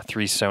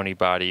 3 Sony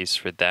bodies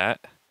for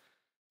that.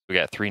 We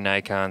got 3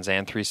 Nikons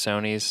and 3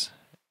 Sonys.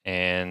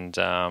 And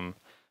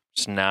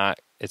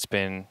it's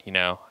been,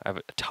 I have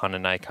a ton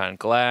of Nikon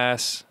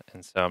glass,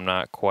 and so I'm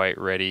not quite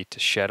ready to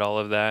shed all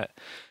of that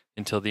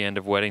until the end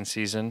of wedding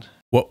season.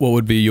 What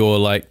would be your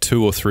like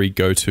 2 or 3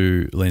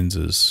 go-to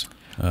lenses,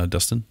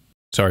 Dustin?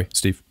 Sorry,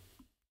 Steve.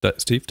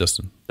 Steve,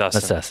 Dustin.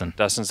 That's Dustin.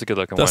 Dustin's the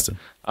good-looking Dustin.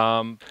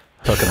 one.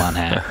 Pokemon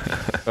hat.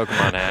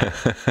 Pokemon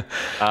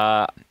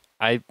hat.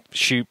 I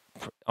shoot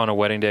on a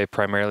wedding day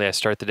primarily. I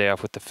start the day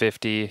off with the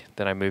 50,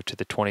 then I move to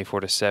the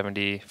 24 to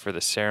 70 for the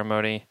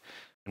ceremony,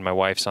 and my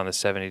wife's on the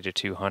 70 to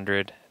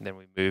 200. And then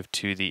we move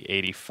to the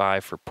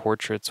 85 for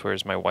portraits,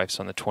 whereas my wife's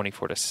on the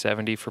 24 to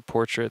 70 for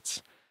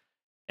portraits.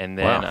 And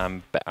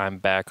then I'm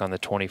back on the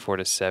 24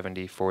 to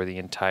 70 for the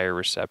entire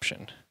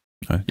reception.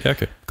 Yeah,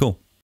 okay, cool.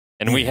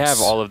 And we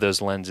have all of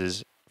those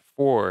lenses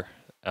for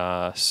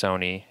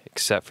Sony,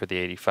 except for the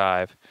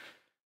 85.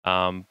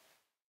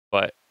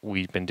 But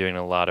we've been doing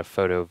a lot of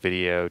photo,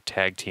 video,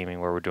 tag teaming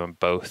where we're doing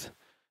both.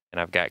 And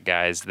I've got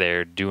guys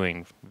there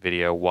doing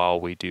video while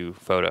we do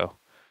photo.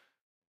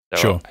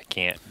 So sure. I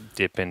can't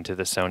dip into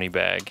the Sony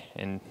bag.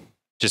 And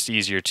just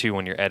easier, too,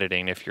 when you're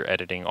editing, if you're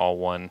editing all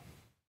one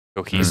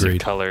cohesive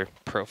color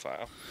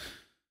profile.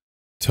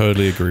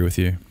 Totally agree with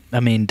you. I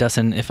mean,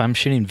 Dustin, if I'm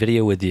shooting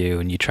video with you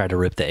and you try to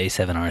rip the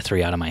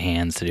A7R3 out of my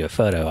hands to do a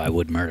photo, I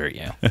would murder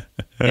you.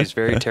 He's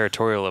very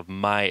territorial of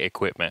my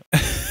equipment.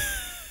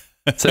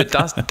 So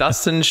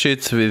Dustin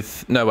shoots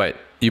with... No, wait.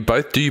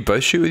 Do you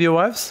both shoot with your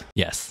wives?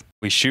 Yes.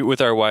 We shoot with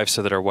our wives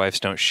so that our wives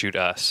don't shoot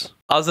us.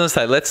 I was going to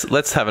say,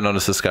 let's have an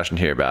honest discussion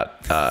here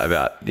about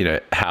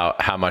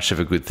how much of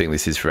a good thing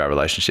this is for our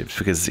relationships,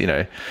 because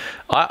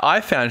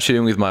I found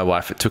shooting with my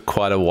wife, it took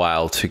quite a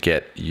while to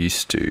get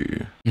used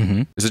to.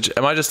 Mm-hmm.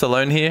 Am I just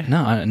alone here?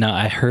 No.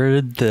 I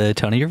heard the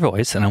tone of your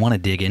voice, and I want to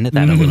dig into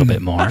that a little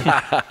bit more.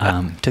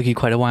 Took you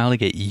quite a while to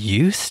get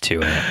used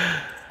to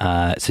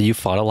it. So you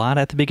fought a lot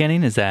at the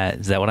beginning. Is that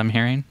what I'm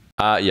hearing?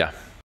 Yeah.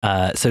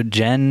 So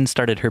Jen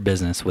started her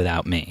business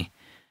without me.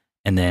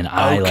 And then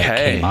I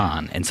came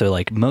on. And so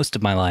like most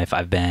of my life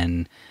I've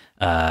been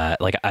I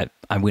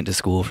went to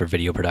school for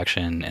video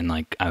production, and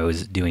like I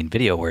was doing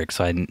video work,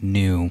 so I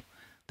knew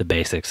the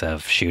basics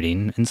of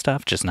shooting and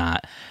stuff, just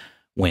not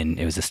when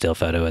it was a still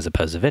photo as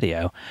opposed to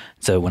video.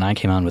 So when I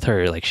came on with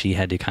her, like she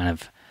had to kind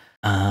of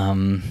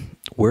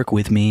work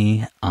with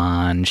me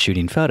on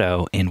shooting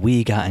photo, and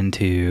we got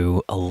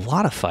into a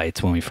lot of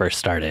fights when we first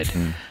started.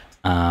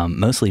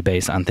 Mostly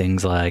based on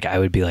things like I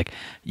would be like,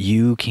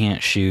 you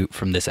can't shoot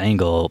from this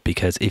angle,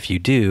 because if you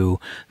do,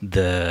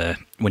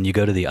 when you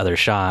go to the other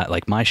shot,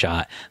 like my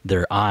shot,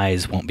 their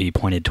eyes won't be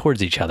pointed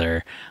towards each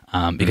other,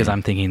 because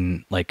I'm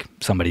thinking like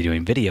somebody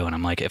doing video, and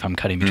I'm like, if I'm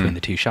cutting between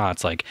the two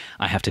shots, like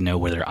I have to know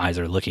where their eyes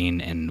are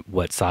looking and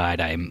what side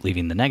I'm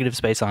leaving the negative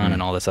space on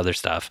and all this other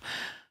stuff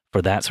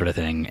for that sort of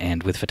thing.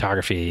 And with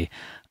photography,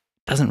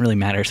 doesn't really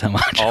matter so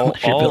much. All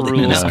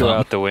rules go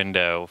out the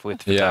window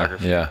with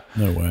photography. Yeah.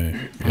 No way.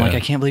 I'm like,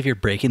 I can't believe you're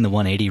breaking the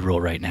 180 rule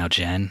right now,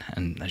 Jen.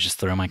 And I just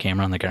throw my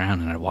camera on the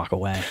ground and I walk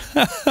away.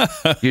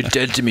 You're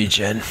dead to me,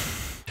 Jen.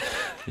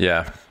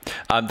 Yeah.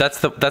 That's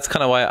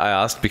kind of why I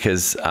asked,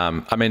 because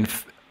I mean,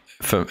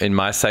 in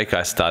my sake,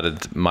 I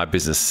started my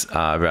business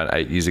around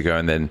 8 years ago,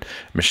 and then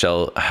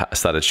Michelle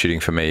started shooting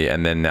for me,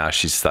 and then now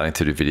she's starting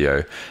to do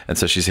video, and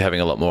so she's having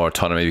a lot more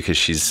autonomy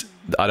because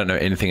I don't know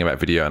anything about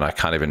video, and I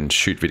can't even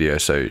shoot video,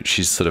 so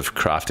she's sort of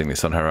crafting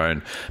this on her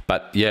own.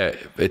 But yeah,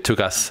 it took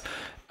us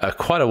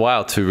quite a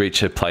while to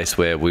reach a place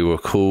where we were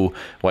cool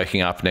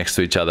waking up next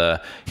to each other,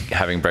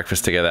 having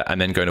breakfast together, and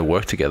then going to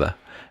work together,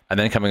 and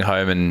then coming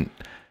home. And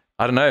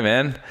I don't know,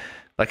 man,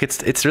 like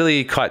it's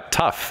really quite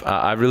tough.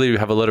 I really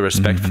have a lot of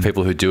respect for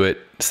people who do it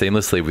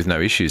seamlessly with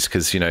no issues,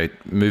 because, you know,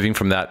 moving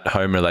from that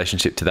home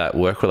relationship to that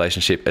work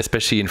relationship,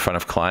 especially in front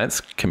of clients,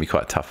 can be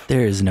quite tough.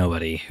 There is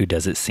nobody who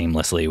does it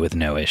seamlessly with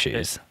no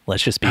issues.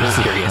 Let's just be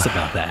serious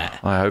about that.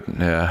 I hope,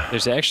 yeah.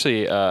 There's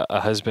actually a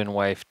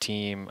husband-wife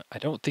team. I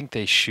don't think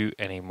they shoot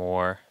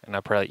anymore, and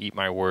I'll probably eat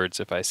my words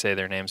if I say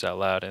their names out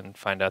loud and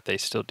find out they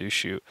still do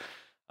shoot.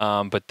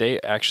 But they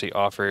actually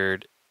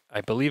offered, I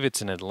believe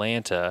it's in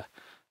Atlanta,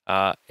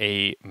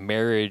 a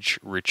marriage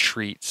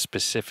retreat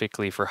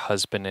specifically for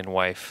husband and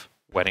wife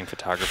wedding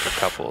photographer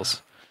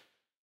couples.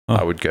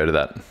 I would go to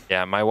that.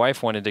 Yeah, my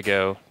wife wanted to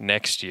go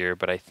next year,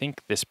 but I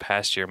think this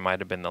past year might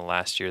have been the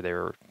last year they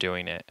were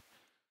doing it.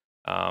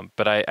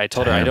 But I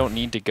told her I don't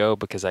need to go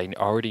because I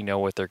already know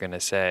what they're going to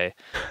say,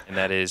 and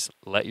that is,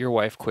 let your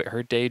wife quit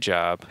her day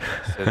job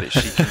so that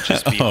she can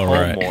just be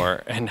home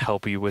more and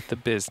help you with the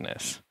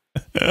business.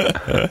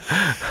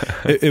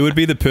 It would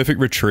be the perfect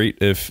retreat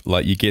if,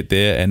 like, you get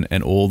there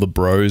and all the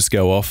bros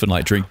go off and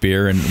like drink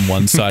beer in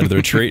one side of the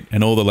retreat,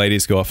 and all the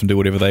ladies go off and do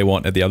whatever they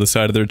want at the other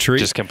side of the retreat.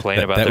 Just complain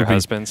about their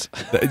husbands.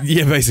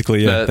 Yeah,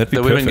 basically, yeah. That'd be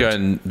the perfect. women go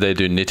and they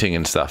do knitting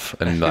and stuff,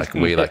 and like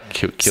we like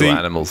kill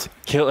animals.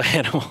 Kill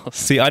animals.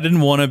 See, I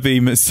didn't want to be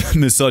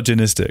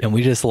misogynistic. And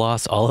we just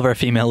lost all of our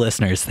female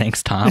listeners.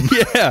 Thanks, Tom.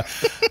 Yeah.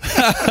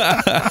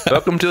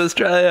 Welcome to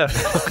Australia.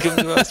 Welcome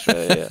to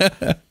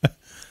Australia.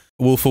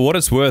 Well, for what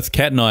it's worth,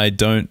 Kat and I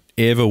don't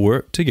ever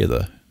work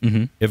together,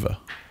 ever.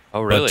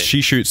 Oh, really? But she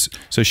shoots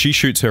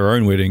her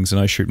own weddings, and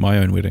I shoot my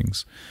own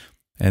weddings.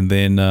 And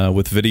then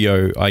with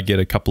video, I get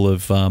a couple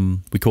of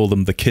we call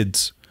them the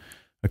kids,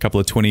 a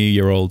couple of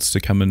 20-year-olds to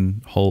come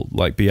and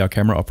be our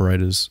camera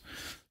operators.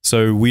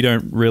 So we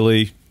don't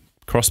really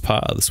cross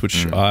paths.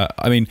 Which I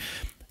mean,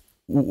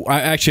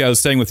 I was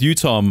staying with you,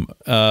 Tom.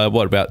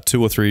 About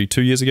 2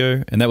 years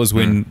ago, and that was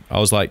when I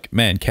was like,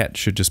 man, Kat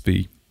should just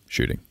be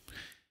shooting.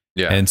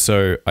 Yeah. And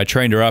so I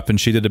trained her up,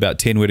 and she did about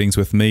 10 weddings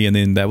with me, and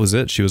then that was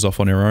it. She was off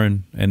on her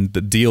own. And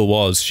the deal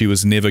was she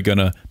was never going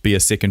to be a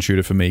second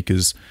shooter for me,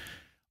 because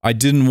I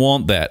didn't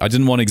want that. I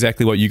didn't want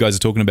exactly what you guys are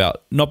talking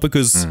about. Not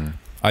because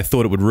I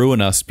thought it would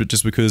ruin us, but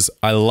just because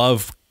I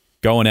love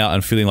going out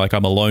and feeling like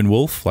I'm a lone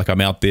wolf, like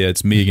I'm out there,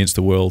 it's me against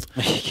the world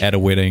at a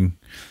wedding.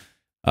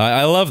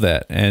 I love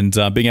that. And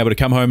being able to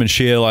come home and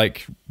share,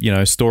 like, you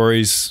know,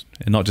 stories,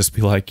 and not just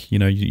be like, you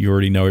know, you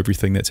already know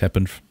everything that's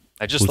happened.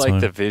 I just like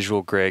the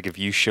visual, Greg, of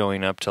you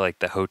showing up to like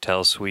the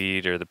hotel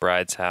suite or the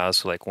bride's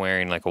house, like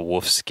wearing like a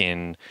wolf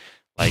skin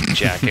like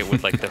jacket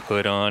with like the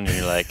hood on, and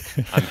you're like,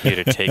 I'm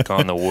here to take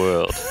on the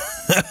world.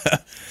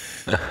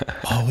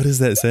 Oh, what is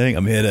that saying?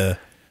 I'm here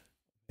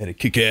to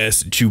kick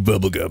ass and chew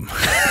bubble gum.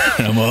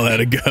 I'm all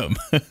out of gum.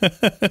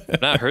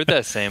 I've not heard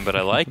that saying, but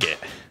I like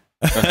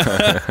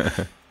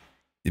it.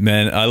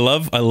 Man, I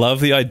love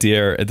the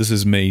idea, and this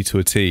is me to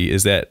a T,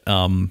 is that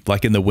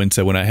like in the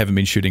winter when I haven't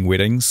been shooting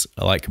weddings,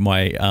 like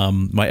my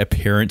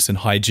appearance and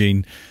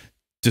hygiene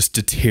just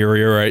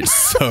deteriorates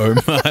so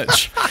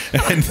much.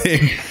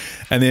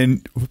 And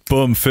then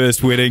boom,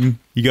 first wedding,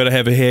 you got to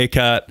have a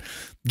haircut,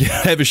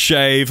 have a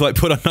shave, like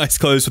put on nice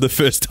clothes for the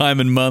first time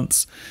in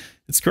months.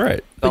 It's great.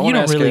 But you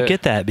don't really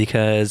get that,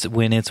 because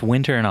when it's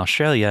winter in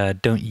Australia,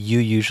 don't you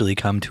usually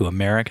come to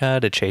America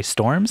to chase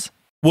storms?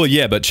 Well,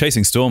 yeah, but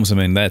chasing storms, I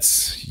mean,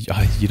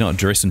 you're not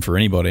dressing for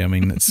anybody. I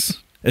mean,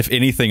 if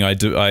anything, I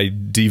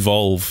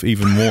devolve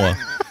even more.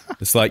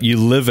 It's like you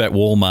live at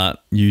Walmart,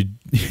 you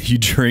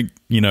drink,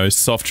 you know,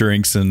 soft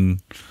drinks,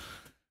 and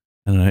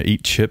I don't know,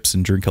 eat chips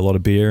and drink a lot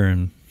of beer.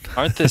 And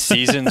aren't the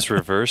seasons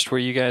reversed where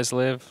you guys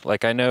live?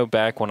 Like, I know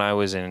back when I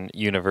was in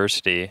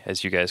university,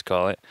 as you guys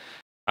call it,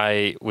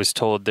 I was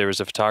told there was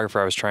a photographer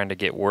I was trying to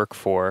get work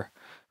for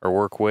or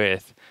work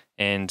with.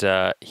 And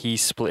he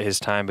split his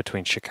time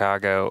between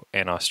Chicago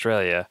and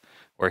Australia,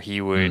 where he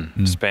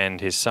would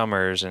spend his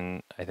summers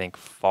and I think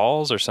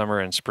falls or summer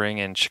and spring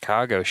in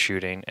Chicago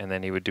shooting, and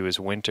then he would do his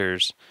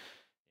winters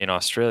in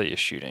Australia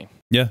shooting.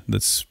 Yeah,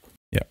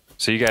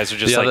 So you guys are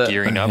just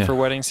gearing up for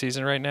wedding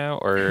season right now,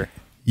 or?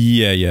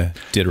 Yeah,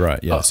 dead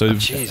right. Yeah, so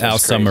our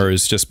summer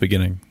is just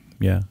beginning.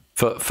 Yeah.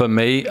 For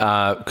me,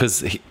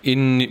 because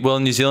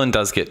New Zealand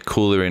does get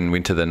cooler in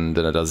winter than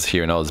it does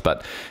here in Oz,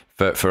 but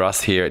for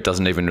us here, it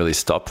doesn't even really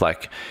stop.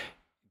 Like,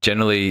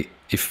 generally,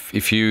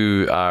 if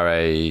you're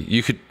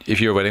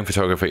a wedding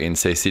photographer in,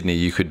 say, Sydney,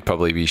 you could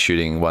probably be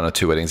shooting 1 or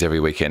 2 weddings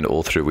every weekend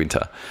all through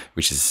winter,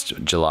 which is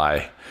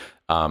July.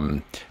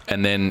 And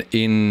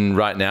then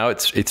right now,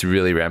 it's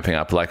really ramping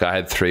up. Like, I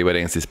had 3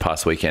 weddings this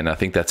past weekend. I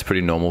think that's pretty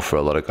normal for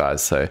a lot of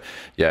guys. So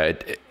yeah,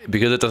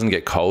 because it doesn't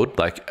get cold,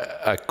 like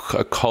a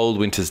cold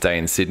winter's day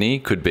in Sydney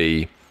could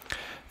be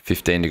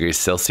 15 degrees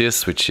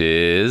Celsius, which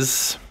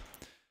is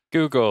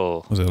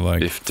Google. Was it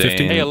like 15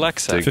 50? Hey,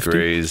 Alexa.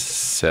 degrees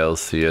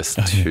Celsius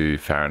to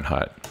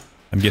Fahrenheit.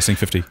 I'm guessing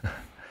 50.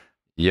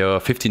 You're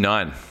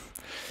 59.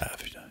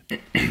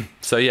 59.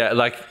 So yeah,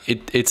 like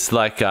it's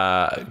like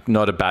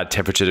not a bad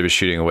temperature to be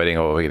shooting a wedding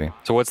or a wedding.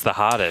 So what's the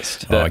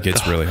hottest? Oh, it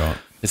gets really hot.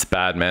 It's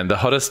bad, man. The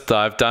hottest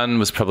I've done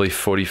was probably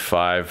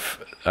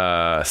 45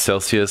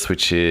 Celsius,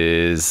 which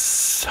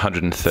is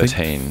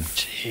 113.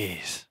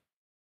 Jeez.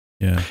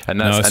 Yeah. And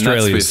that's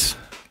Australia's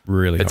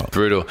really it's hot.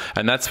 brutal.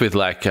 And that's with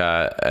like,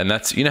 and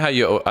that's, you know how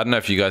I don't know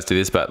if you guys do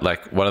this, but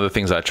like one of the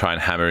things I try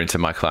and hammer into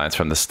my clients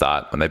from the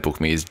start when they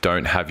book me is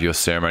don't have your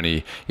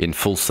ceremony in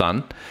full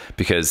sun,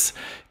 because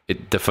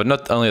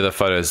not only are the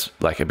photos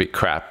like a bit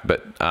crap,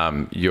 but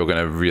you're going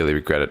to really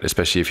regret it,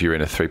 especially if you're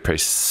in a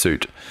 3-piece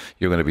suit.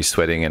 You're going to be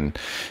sweating. And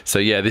so,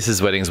 yeah, this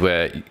is weddings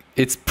where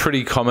it's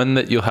pretty common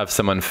that you'll have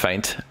someone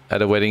faint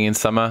at a wedding in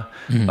summer.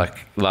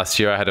 Like last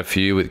year, I had a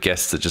few with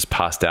guests that just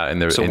passed out in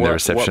the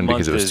reception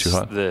because it was too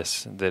hot.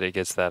 That it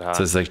gets that hot?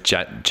 So it's like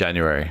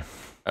January.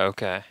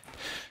 Okay.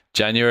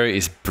 January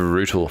is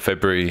brutal.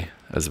 February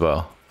as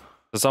well.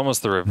 It's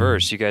almost the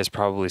reverse. You guys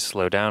probably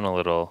slow down a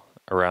little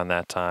around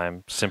that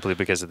time simply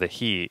because of the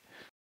heat,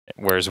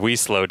 whereas we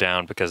slow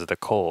down because of the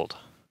cold.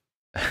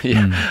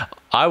 Yeah.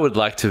 I would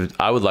like to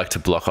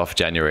block off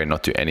January and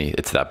not do any.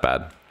 It's that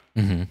bad.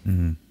 Yeah.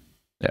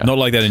 Not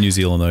like that in New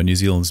Zealand though. New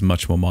Zealand's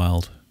much more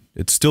mild.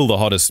 It's still the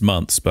hottest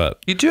months,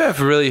 but You do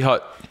have really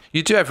hot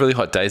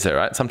days though,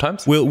 right?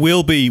 Sometimes.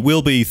 we'll be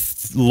low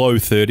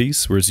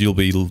 30s, whereas you'll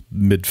be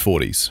mid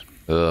 40s.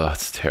 Ugh,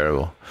 it's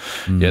terrible.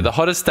 Yeah, the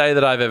hottest day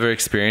that I've ever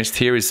experienced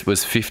here was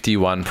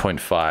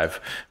 51.5,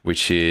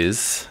 which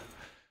is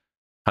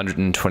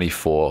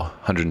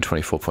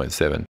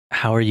 124.7.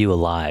 How are you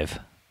alive?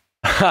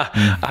 You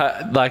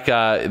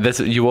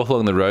walk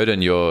along the road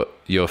and your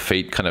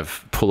feet kind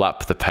of pull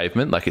up the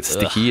pavement, like it's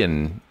sticky.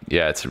 And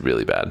yeah, it's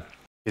really bad.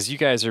 Because you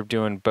guys are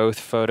doing both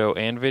photo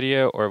and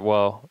video, or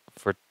well,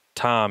 for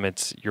Thom,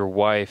 it's your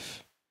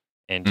wife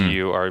and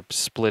you are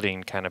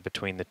splitting kind of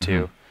between the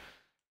two.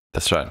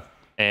 That's right.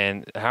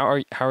 And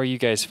how are you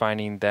guys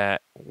finding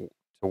that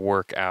to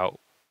work out?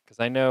 Because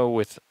I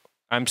know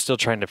I'm still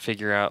trying to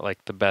figure out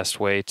like the best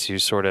way to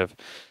sort of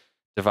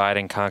divide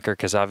and conquer,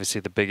 because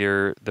obviously the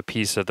bigger the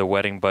piece of the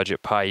wedding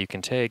budget pie you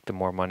can take, the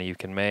more money you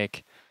can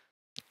make.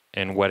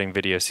 And wedding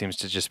video seems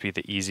to just be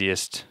the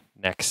easiest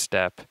next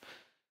step.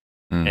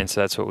 And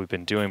so that's what we've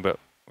been doing, but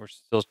we're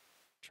still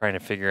trying to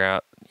figure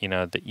out,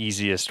 the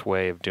easiest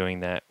way of doing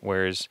that.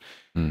 Whereas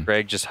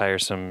Greg just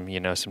hires some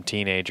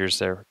teenagers,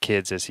 they're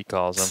kids as he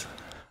calls them.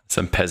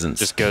 Some peasants.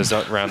 Just goes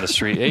out around the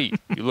street. Hey,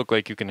 you look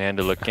like you can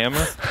handle a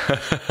camera.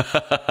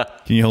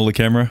 Can you hold the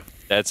camera?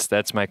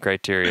 That's my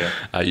criteria.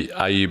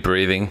 Are you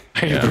breathing?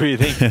 Are you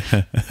breathing?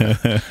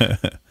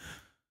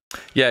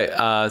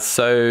 Yeah.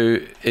 So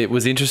it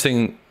was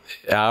interesting.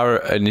 Our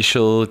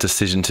initial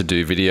decision to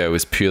do video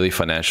was purely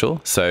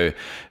financial. So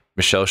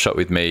Michelle shot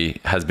with me,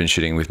 has been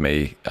shooting with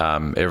me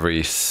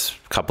every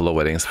couple of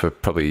weddings for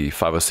probably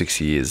 5 or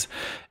 6 years.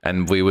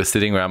 And we were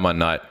sitting around one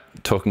night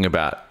talking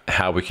about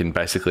how we can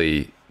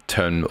basically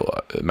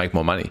make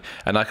more money.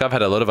 And like I've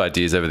had a lot of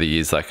ideas over the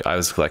years. Like I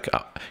was like,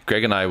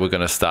 Greg and I were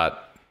going to start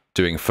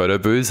doing photo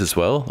booths as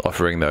well,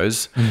 offering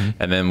those.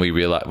 And then we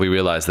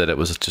realized that it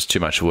was just too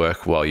much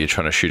work while you're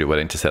trying to shoot a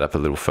wedding to set up a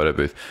little photo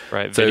booth.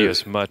 Right. Video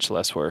is much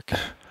less work.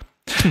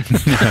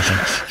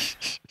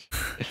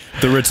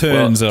 The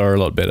returns are a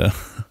lot better.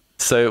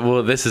 So,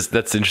 well,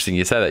 that's interesting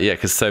you say that. Yeah.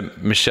 Cause so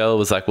Michelle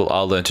was like, well,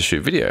 I'll learn to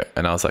shoot video.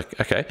 And I was like,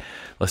 okay,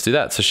 let's do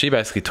that. So she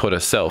basically taught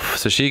herself.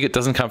 So she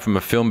doesn't come from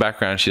a film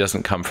background. She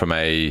doesn't come from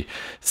a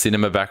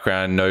cinema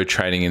background, no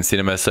training in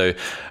cinema. So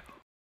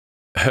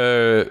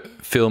her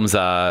films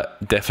are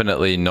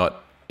definitely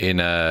not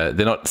they're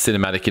not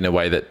cinematic in a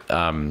way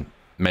that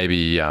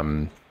maybe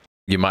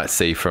you might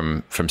see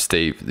from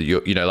Steve.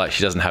 Like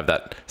she doesn't have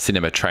that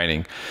cinema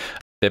training.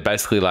 They're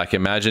basically like,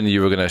 imagine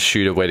you were going to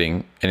shoot a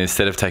wedding and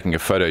instead of taking a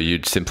photo,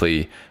 you'd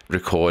simply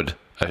record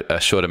a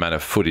short amount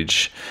of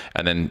footage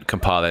and then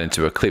compile that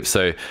into a clip.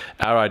 So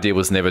our idea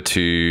was never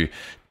to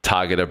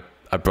target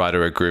a bride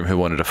or a groom who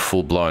wanted a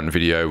full-blown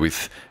video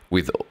with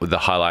the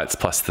highlights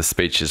plus the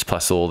speeches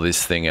plus all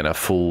this thing and a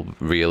full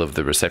reel of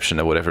the reception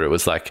or whatever. It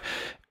was like,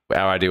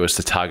 our idea was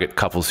to target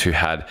couples who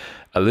had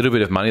a little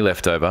bit of money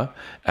left over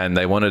and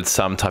they wanted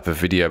some type of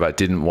video but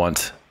didn't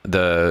want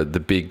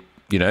the big,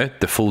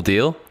 the full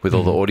deal with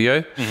all the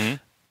audio.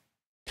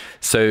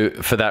 So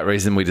for that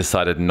reason, we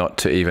decided not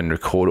to even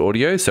record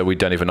audio. So we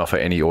don't even offer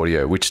any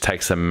audio, which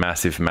takes a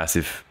massive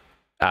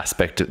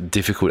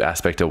difficult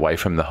aspect away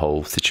from the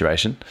whole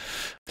situation.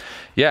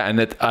 Yeah,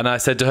 and I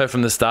said to her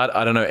from the start,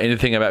 I don't know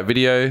anything about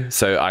video,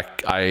 so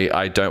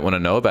I don't want to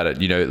know about it.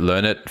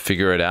 Learn it,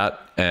 figure it out,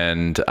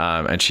 and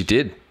she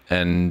did,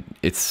 and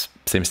it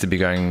seems to be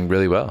going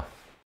really well.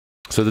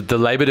 So the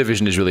labor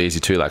division is really easy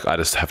too. Like I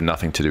just have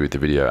nothing to do with the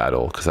video at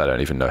all because I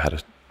don't even know how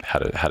to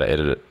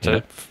edit it.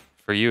 So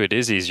for you, it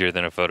is easier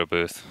than a photo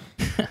booth.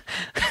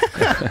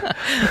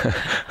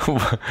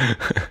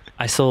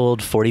 I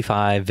sold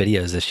 45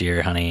 videos this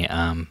year, honey.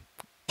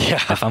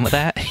 have fun with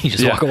that. You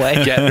just walk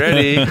away. Get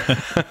ready.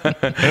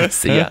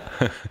 See ya.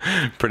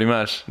 Pretty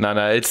much. No,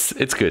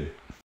 it's good.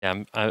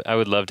 Yeah, I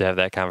would love to have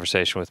that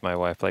conversation with my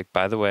wife. Like,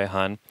 by the way,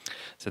 hon,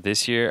 so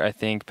this year, I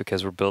think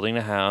because we're building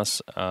a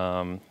house,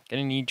 going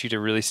to need you to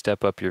really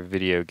step up your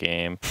video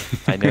game.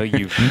 I know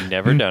you've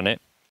never done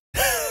it,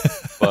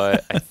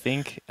 but I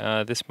think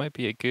this might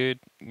be a good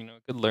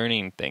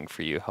learning thing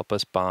for you. Help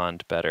us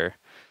bond better.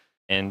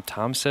 And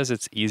Thom says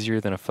it's easier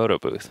than a photo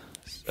booth.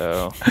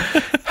 So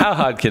how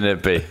hard can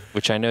it be?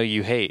 Which I know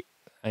you hate.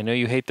 I know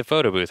you hate the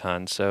photo booth,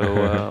 hon.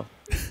 So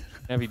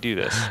have you do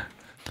this.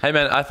 Hey,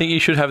 man, I think you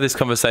should have this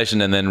conversation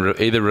and then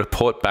either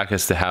report back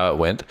as to how it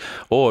went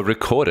or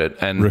record it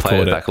and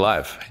play it back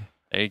live.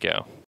 There you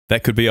go.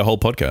 That could be a whole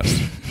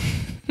podcast.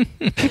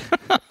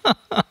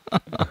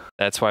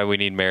 That's why we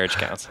need marriage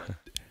counseling.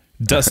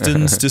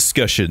 Dustin's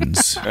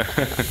discussions.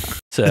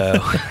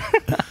 So,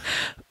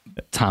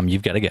 Thom,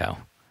 you've got to go.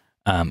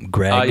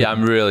 Greg. Oh, yeah,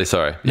 I'm really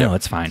sorry. No,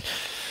 it's fine.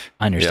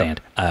 I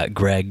understand.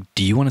 Greg,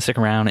 do you want to stick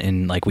around?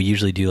 And like we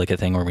usually do, like a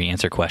thing where we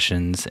answer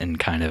questions and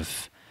kind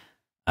of,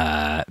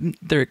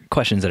 there are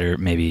questions that are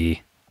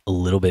maybe a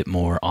little bit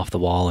more off the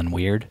wall and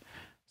weird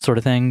sort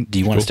of thing. Do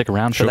you want to stick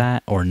around for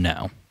that or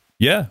no?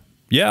 Yeah.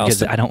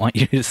 Because I don't want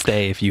you to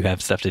stay if you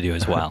have stuff to do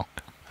as well.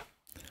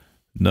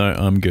 No,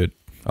 I'm good.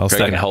 I'll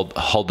stay and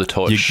hold the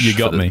torch. You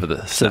got me.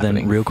 So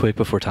then real quick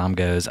before Thom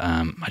goes,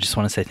 I just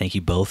want to say thank you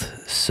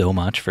both so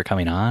much for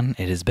coming on.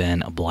 It has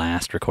been a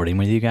blast recording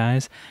with you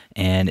guys,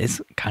 and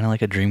it's kind of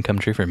like a dream come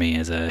true for me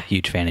as a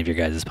huge fan of your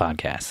guys'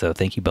 podcast. So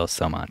thank you both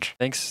so much.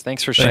 Thanks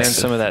for sharing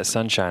some of that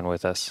sunshine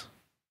with us.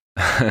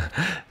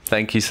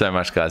 Thank you so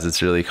much, guys.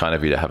 It's really kind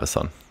of you to have us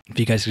on. If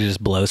you guys could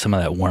just blow some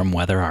of that warm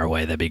weather our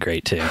way, that'd be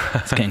great too.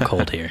 It's getting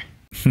cold here.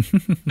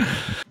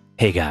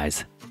 Hey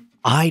guys.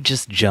 I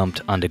just jumped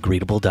onto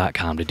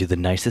Greetable.com to do the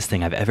nicest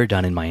thing I've ever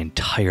done in my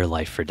entire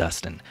life for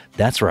Dustin.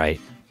 That's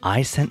right,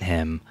 I sent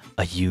him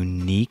a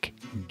unique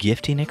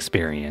gifting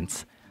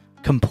experience,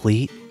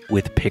 complete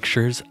with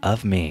pictures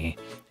of me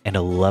and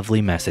a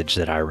lovely message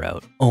that I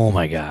wrote. Oh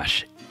my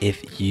gosh,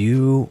 if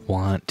you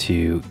want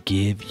to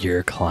give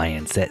your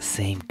clients that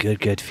same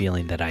good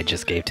feeling that I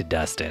just gave to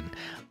Dustin,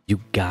 you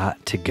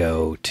got to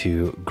go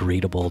to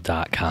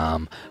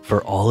Greetable.com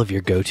for all of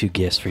your go-to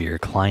gifts for your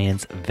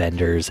clients,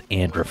 vendors,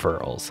 and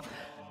referrals.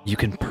 You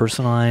can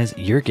personalize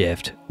your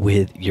gift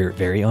with your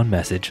very own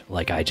message,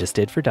 like I just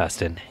did for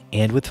Dustin,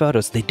 and with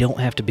photos. They don't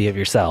have to be of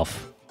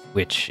yourself,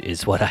 which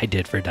is what I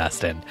did for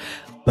Dustin.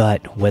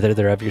 But whether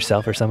they're of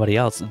yourself or somebody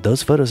else,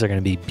 those photos are going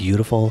to be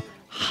beautiful,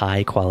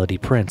 high-quality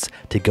prints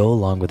to go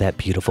along with that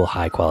beautiful,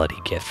 high-quality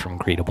gift from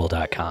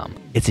Greetable.com.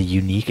 It's a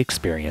unique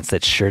experience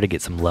that's sure to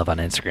get some love on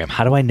Instagram.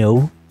 How do I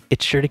know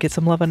it's sure to get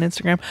some love on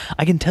Instagram?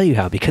 I can tell you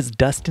how, because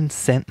Dustin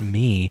sent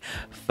me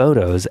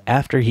photos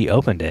after he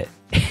opened it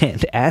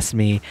and asked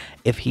me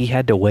if he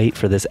had to wait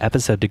for this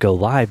episode to go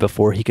live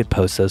before he could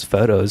post those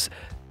photos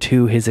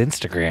to his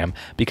Instagram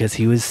because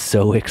he was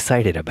so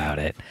excited about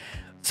it.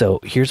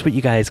 So here's what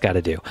you guys got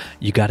to do.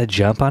 You got to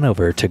jump on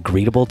over to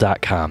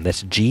Greetable.com.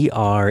 That's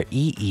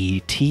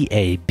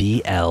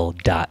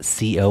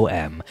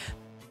Greetabl.com.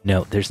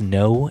 No, there's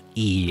no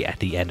E at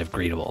the end of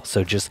Greetable.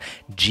 So just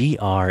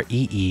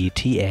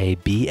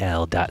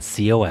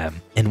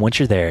Greetabl.com. And once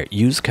you're there,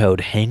 use code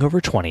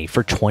Hangover20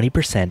 for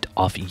 20%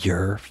 off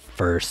your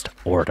first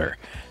order.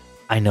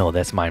 I know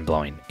that's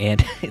mind-blowing,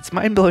 and it's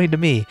mind-blowing to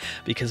me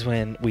because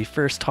when we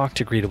first talked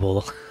to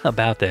Greetable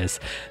about this,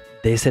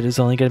 they said it was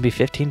only going to be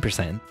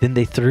 15%. Then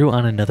they threw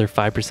on another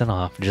 5%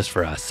 off just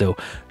for us. So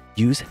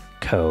use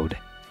code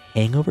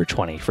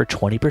Hangover20 for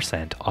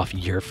 20% off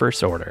your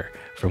first order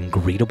from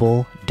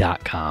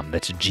Greetable.com.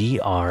 That's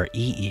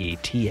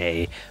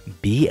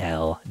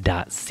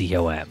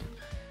Greetabl.com.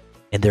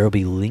 And there will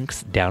be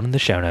links down in the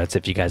show notes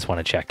if you guys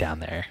want to check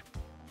down there.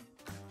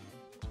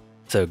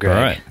 So,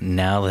 Greg,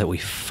 now that we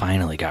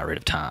finally got rid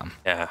of Thom.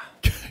 Yeah.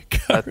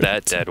 Got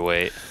that dead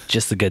weight.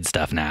 Just the good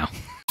stuff now.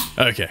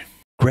 Okay.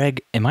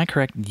 Greg, am I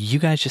correct? You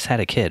guys just had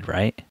a kid,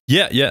 right?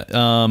 Yeah.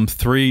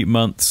 3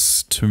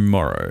 months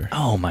tomorrow.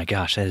 Oh my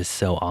gosh, that is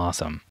so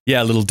awesome.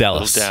 Yeah, little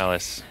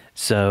Dallas.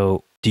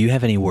 So, do you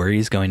have any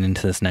worries going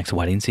into this next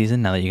wedding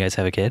season now that you guys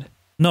have a kid?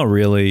 Not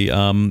really.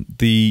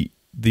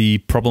 The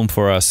problem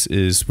for us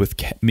is with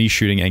me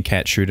shooting and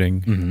Kat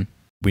shooting. Mm-hmm.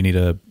 We need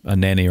a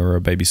nanny or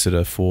a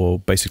babysitter for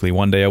basically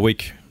 1 day a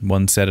week,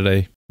 one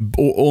Saturday.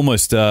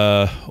 Almost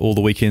all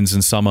the weekends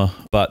in summer,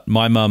 but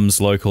my mum's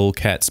local,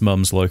 Kat's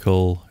mum's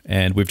local,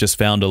 and we've just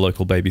found a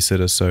local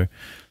babysitter, so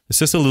it's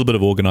just a little bit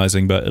of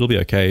organizing, but it'll be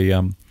okay.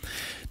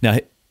 Now,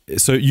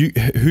 so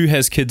who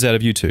has kids out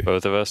of you two?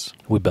 Both of us.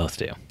 We both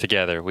do.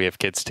 Together. We have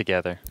kids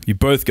together. You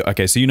both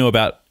okay, so you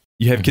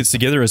have kids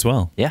together as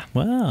well? Yeah.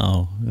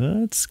 Wow.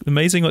 That's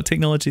amazing what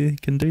technology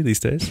can do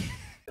these days.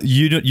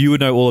 You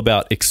would know all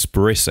about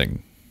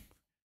expressing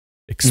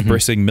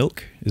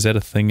milk. Is that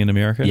a thing in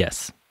America?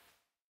 Yes.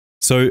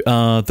 So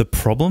the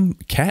problem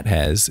Kat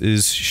has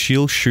is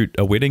she'll shoot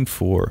a wedding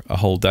for a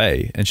whole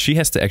day and she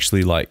has to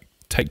actually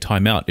take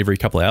time out every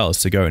couple of hours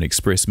to go and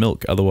express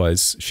milk.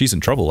 Otherwise she's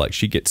in trouble.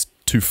 She gets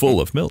too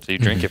full of milk. So you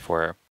drink it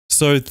for her.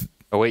 So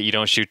Oh wait, you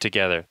don't shoot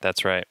together.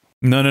 That's right.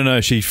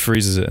 no. She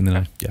freezes it and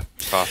then yeah.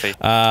 Coffee.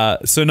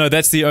 So no,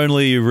 that's the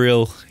only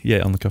real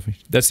on the coffee.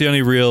 That's the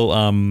only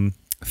real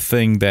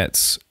thing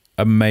that's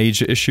a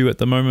major issue at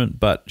the moment.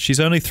 But she's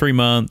only 3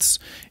 months.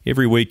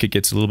 Every week it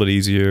gets a little bit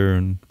easier,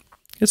 and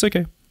it's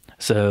okay.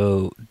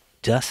 So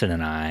Dustin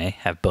and I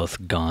have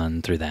both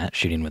gone through that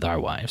shooting with our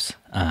wives.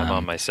 I'm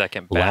on my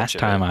second batch. Last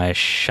time I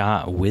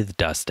shot with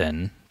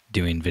Dustin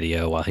doing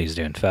video while he was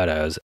doing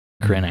photos,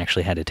 Corinne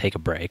actually had to take a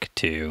break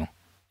to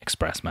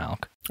express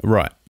milk.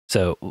 Right.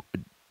 So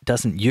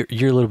Dustin, you're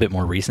a little bit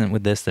more recent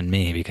with this than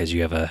me because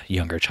you have a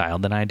younger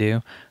child than I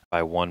do.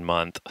 By 1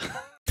 month.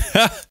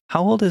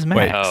 How old is Max?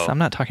 Wait. Oh. I'm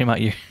not talking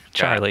about you,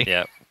 Charlie.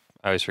 Yep.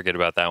 I always forget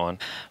about that one.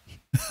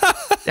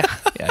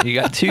 Yeah, you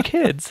got 2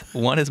 kids.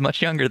 One is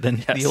much younger than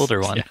the older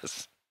one.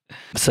 Yes.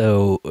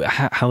 So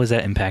how has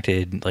that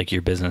impacted like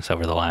your business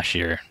over the last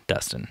year,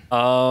 Dustin?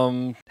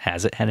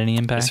 Has it had any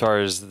impact? As far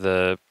as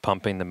the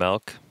pumping the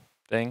milk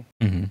thing,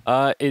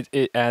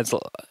 it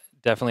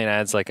definitely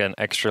adds like an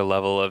extra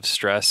level of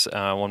stress.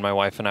 When my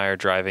wife and I are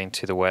driving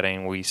to the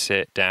wedding, we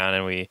sit down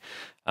and we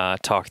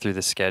talk through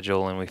the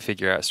schedule and we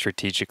figure out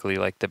strategically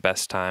like the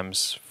best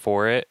times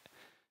for it.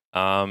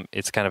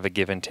 It's kind of a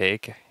give and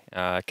take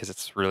because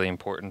it's really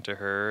important to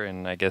her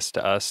and I guess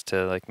to us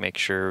to like make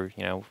sure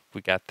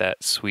we got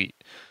that sweet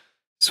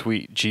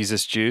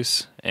Jesus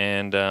juice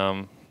and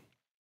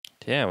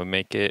we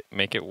make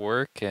it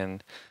work.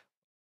 And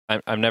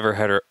I've never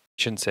had her.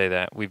 Shouldn't say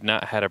that. We've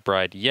not had a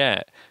bride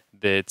yet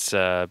that's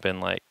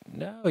been like,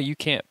 no, you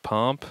can't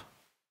pump.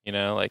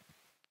 Like,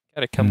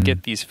 gotta come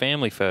get these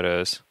family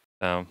photos.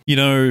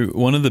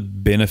 One of the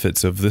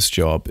benefits of this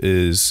job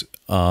is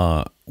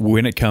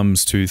when it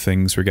comes to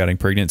things regarding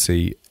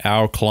pregnancy,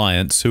 our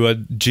clients, who are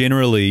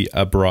generally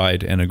a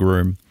bride and a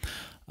groom,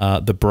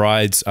 the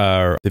brides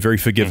they're very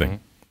forgiving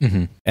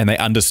and they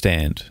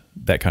understand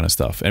that kind of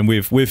stuff. And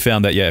we've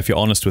found that, if you're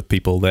honest with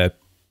people, that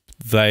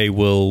they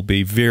will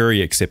be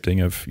very accepting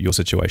of your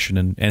situation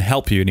and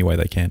help you any way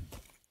they can.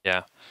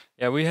 Yeah,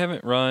 we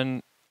haven't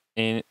run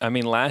in. I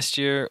mean, last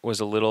year was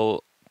a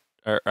little.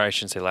 Or I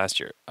shouldn't say last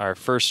year. Our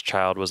first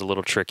child was a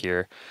little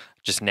trickier,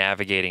 just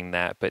navigating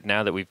that. But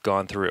now that we've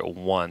gone through it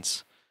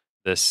once,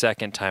 the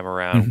second time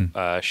around,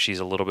 she's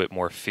a little bit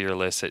more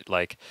fearless at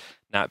like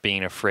not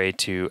being afraid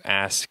to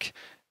ask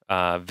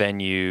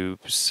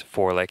venues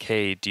for like,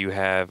 hey, do you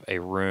have a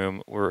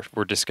room?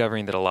 We're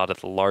discovering that a lot of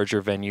the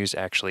larger venues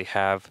actually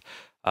have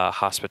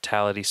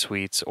hospitality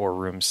suites or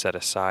rooms set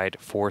aside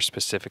for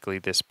specifically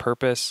this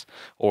purpose,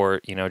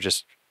 or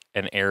just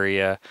an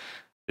area.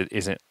 It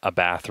isn't a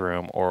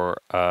bathroom or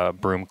a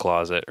broom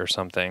closet or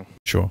something.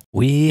 Sure.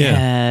 We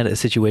had a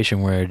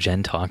situation where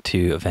Jen talked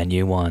to a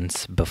venue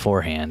once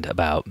beforehand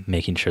about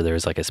making sure there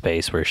was like a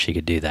space where she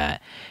could do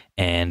that.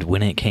 And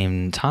when it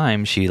came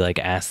time, she like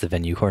asked the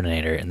venue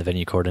coordinator, and the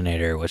venue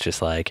coordinator was just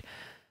like,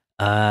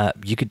 I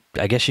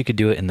guess you could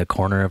do it in the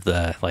corner of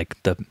the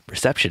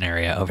reception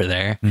area over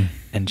there.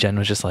 And Jen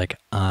was just like,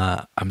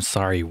 I'm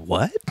sorry,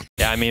 what?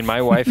 Yeah, I mean,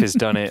 my wife has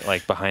done it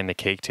like behind the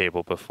cake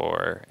table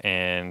before,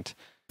 and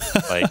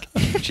like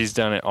she's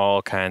done it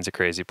all kinds of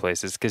crazy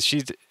places because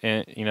she's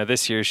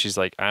this year she's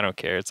like, I don't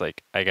care, it's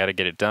like I got to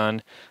get it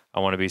done, I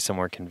want to be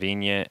somewhere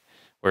convenient.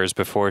 Whereas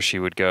before she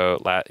would go,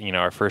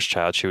 our first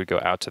child, she would go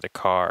out to the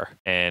car,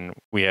 and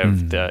we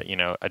have the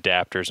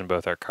adapters in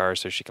both our cars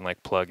so she can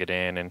like plug it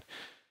in and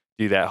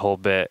do that whole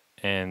bit.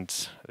 And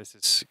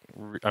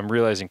I'm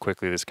realizing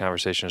quickly this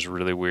conversation is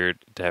really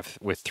weird to have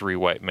with 3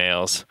 white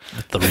males,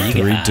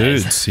 3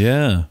 dudes.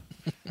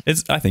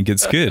 I think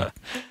it's good.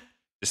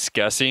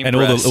 Discussing, and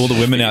all the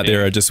women out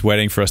there are just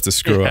waiting for us to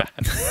screw up.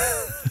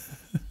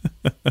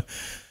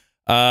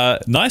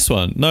 Nice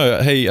one.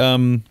 No, hey,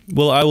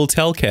 well, I will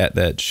tell Kat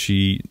that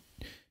she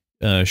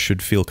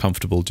should feel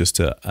comfortable just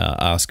to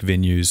ask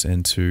venues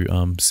and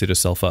to set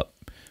herself up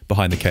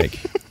behind the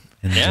cake.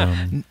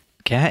 And,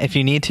 Kat, if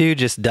you need to,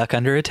 just duck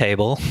under a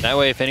table. That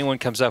way, if anyone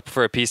comes up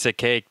for a piece of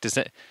cake,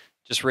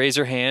 just raise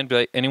your hand, be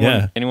like,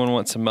 anyone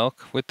want some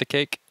milk with the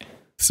cake?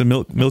 Some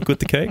milk with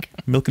the cake?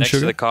 Milk and Next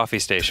sugar? Next to the coffee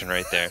station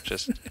right there.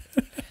 Just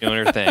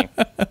doing her thing.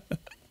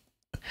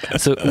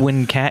 So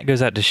when Kat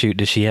goes out to shoot,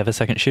 does she have a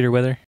second shooter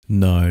with her?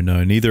 No.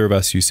 Neither of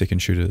us use second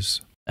shooters.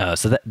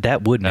 So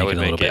that would make it a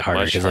little bit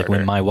harder. Because like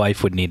when my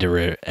wife would need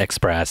to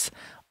express,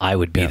 I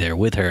would be there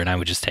with her and I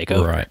would just take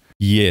over. Right.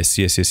 Yes.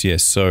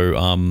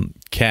 So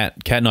Kat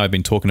and I have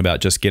been talking about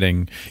just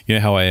getting,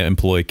 how I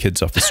employ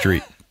kids off the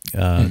street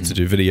to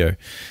do video.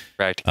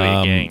 Practically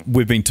a gang.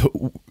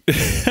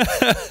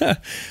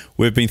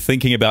 We've been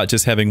thinking about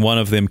just having one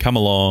of them come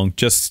along,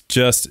 just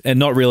and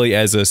not really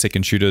as a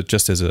second shooter,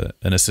 just as an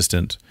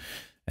assistant.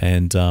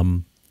 And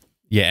and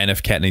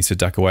if Kat needs to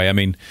duck away, I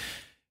mean,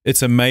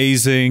 it's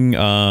amazing.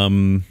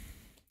 We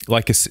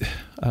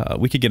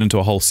could get into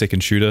a whole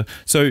second shooter.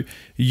 So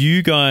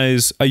you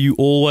guys, are you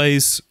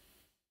always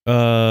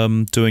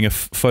doing a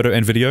photo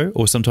and video,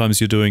 or sometimes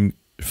you're doing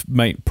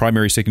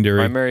primary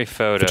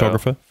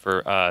photographer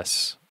for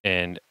us?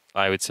 And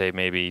I would say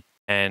maybe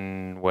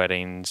 10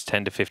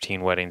 to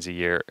 15 weddings a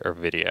year are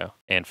video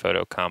and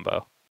photo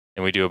combo.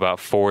 And we do about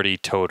 40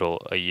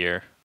 total a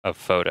year of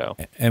photo.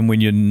 And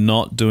when you're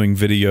not doing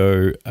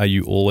video, are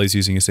you always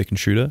using a second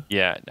shooter?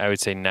 Yeah, I would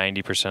say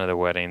 90% of the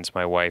weddings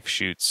my wife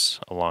shoots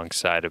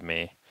alongside of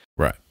me.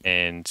 Right.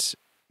 And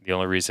the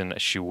only reason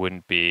she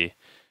wouldn't be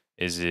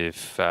is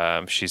if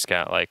she's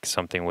got like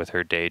something with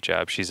her day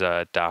job. She's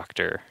a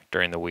doctor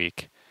during the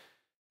week.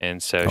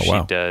 And so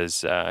she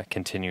does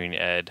continuing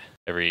ed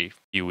every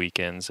few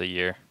weekends a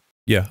year.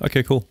 Yeah.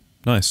 Okay, cool.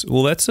 Nice.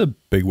 Well, that's a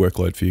big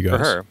workload for you guys.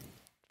 For her.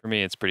 For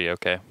me, it's pretty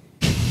okay.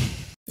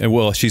 And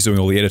well, she's doing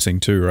all the editing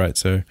too, right?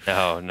 So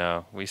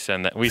no, we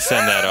send that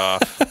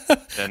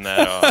off. Send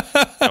that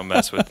off. Don't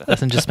mess with that.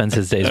 Dustin just spends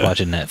his days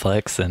watching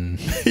Netflix and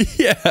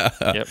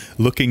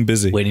looking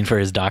busy, waiting for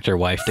his doctor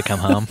wife to come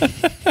home.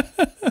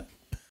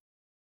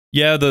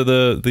 Yeah,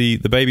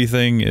 the baby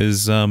thing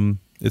is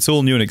it's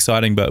all new and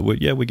exciting, but we're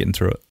getting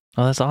through it.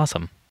 Oh, that's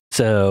awesome.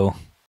 So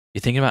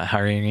you're thinking about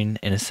hiring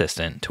an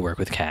assistant to work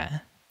with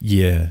Kat?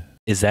 Yeah.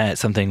 Is that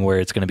something where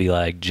it's going to be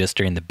like just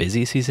during the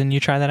busy season you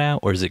try that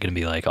out, or is it going to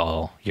be like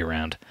all year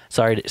round?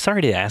 Sorry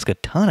to ask a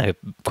ton of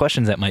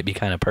questions that might be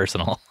kind of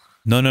personal.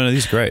 No,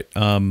 these are great.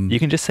 You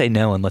can just say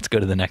no and let's go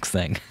to the next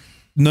thing.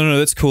 No,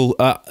 that's cool.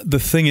 The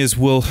thing is,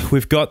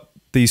 we've got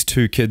these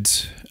two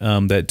kids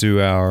that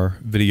do our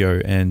video,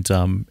 and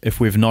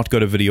if we've not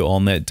got a video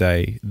on that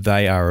day,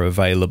 they are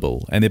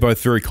available, and they're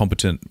both very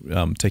competent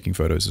taking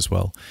photos as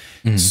well.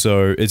 Mm-hmm.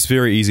 So it's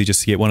very easy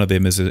just to get one of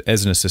them as an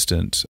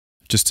assistant,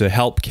 just to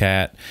help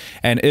Kat.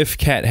 And if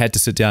Kat had to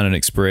sit down and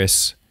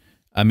express,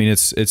 I mean,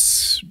 this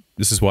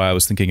is why I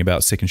was thinking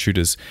about second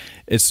shooters.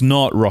 It's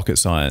not rocket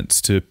science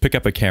to pick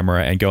up a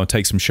camera and go and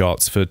take some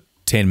shots for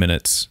 10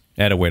 minutes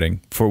at a wedding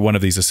for one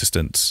of these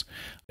assistants.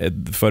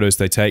 The photos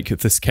they take,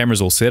 if this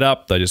camera's all set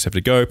up, they just have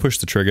to go, push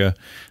the trigger.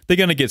 They're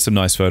going to get some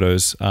nice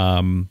photos.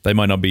 They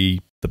might not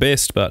be the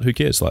best, but who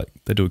cares? Like,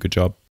 they do a good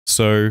job.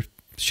 So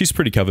she's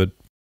pretty covered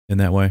in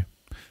that way.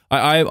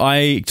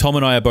 Tom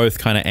and I are both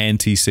kind of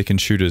anti second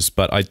shooters,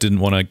 but I don't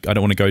want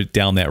to go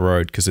down that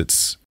road because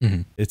it's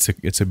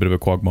a bit of a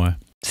quagmire.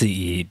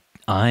 See,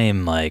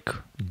 I'm like,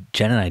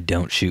 Jen and I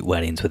don't shoot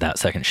weddings without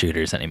second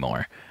shooters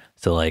anymore.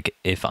 So like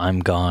if I'm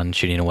gone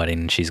shooting a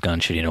wedding, she's gone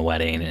shooting a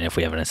wedding, and if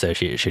we have an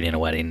associate shooting a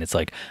wedding, it's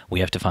like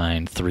we have to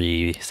find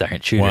 3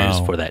 second shooters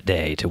for that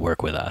day to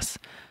work with us.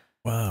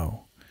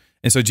 Wow.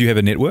 And so do you have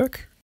a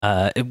network?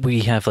 We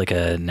have like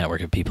a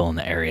network of people in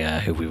the area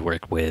who we've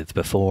worked with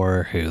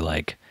before, who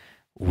like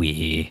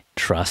we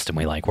trust and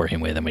we like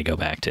working with and we go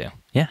back to.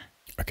 Yeah.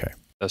 Okay.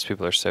 Those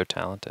people are so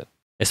talented.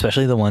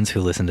 Especially the ones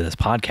who listen to this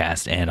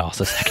podcast and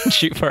also second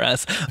shoot for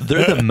us.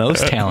 They're the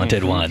most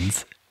talented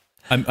ones.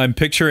 I'm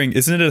picturing,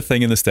 isn't it a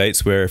thing in the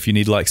States where if you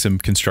need like some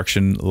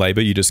construction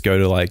labor, you just go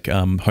to like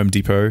Home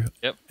Depot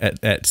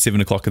at 7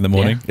 o'clock in the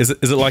morning? Yeah.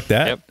 Is it like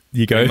that? Yep.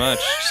 You go? Pretty much.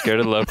 Just go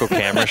to the local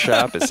camera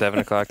shop at 7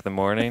 o'clock in the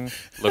morning,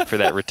 look for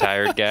that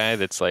retired guy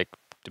that's like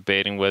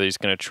debating whether he's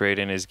going to trade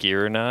in his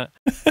gear or not.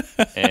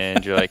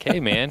 And you're like, hey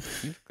man,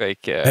 you look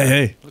like,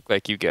 hey. Look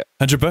like you got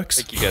 $100.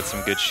 Like you got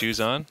some good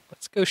shoes on.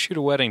 Let's go shoot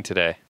a wedding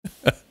today.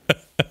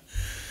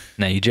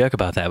 Now you joke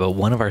about that, but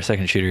one of our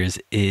second shooters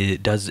is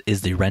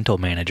the rental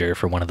manager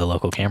for one of the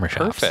local camera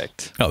shops.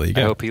 Perfect. Oh, there you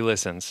go. I hope he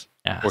listens.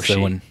 Yeah. Or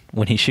so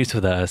when he shoots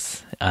with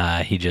us,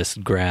 he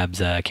just grabs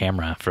a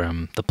camera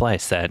from the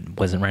place that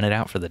wasn't rented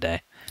out for the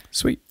day.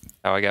 Sweet.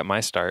 How I got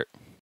my start.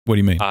 What do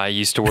you mean? I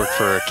used to work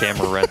for a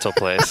camera rental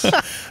place.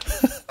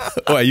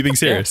 Oh, are you being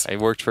serious? Yeah, I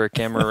worked for a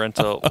camera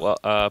rental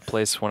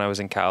place when I was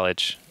in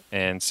college,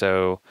 and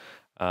so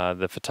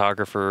the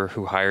photographer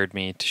who hired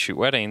me to shoot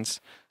weddings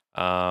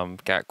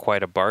got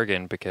quite a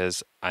bargain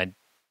because I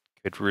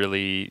could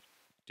really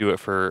do it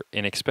for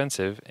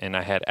inexpensive, and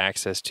I had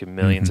access to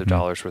millions of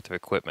dollars worth of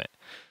equipment.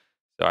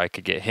 So I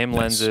could get him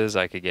lenses,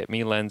 I could get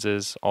me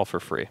lenses, all for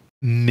free.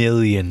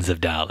 Millions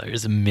of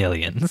dollars,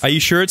 millions. Are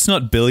you sure it's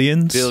not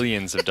billions?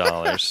 Billions of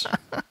dollars.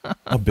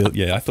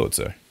 Yeah, I thought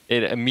so.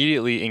 It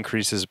immediately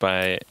increases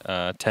by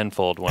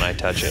tenfold when I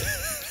touch it.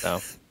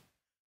 So.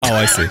 Oh,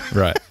 I see.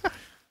 Right.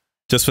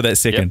 Just for that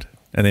second. Yep.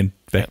 And then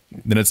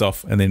then it's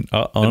off, and then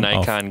on, the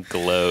Nikon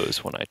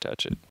glows when I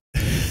touch it.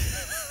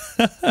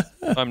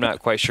 I'm not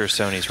quite sure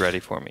Sony's ready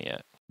for me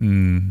yet.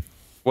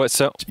 What?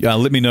 So? Yeah,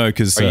 let me know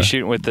because. Are you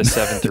shooting with the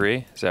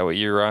 7.3? Is that what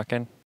you're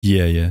rocking?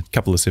 Yeah, a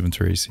couple of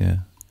 7.3s. Yeah,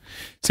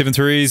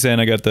 7.3s,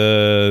 and I got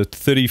the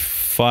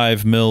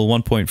 35mm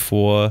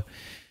 1.4,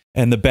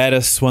 and the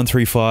Batis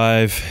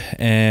 135,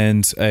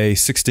 and a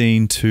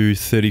 16 to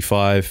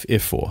 35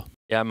 f4.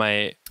 Yeah,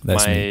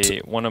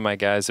 one of my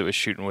guys that was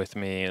shooting with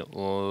me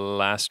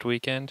last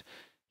weekend,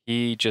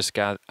 he just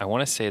got, I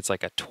want to say it's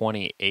like a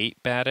 28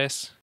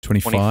 Batis.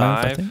 25,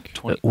 I think.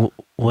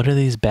 What are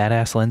these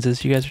badass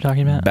lenses you guys are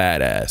talking about?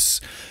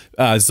 Badass.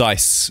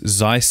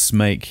 Zeiss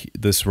make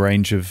this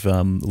range of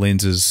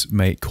lenses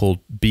called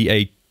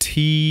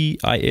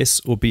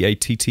BATIS or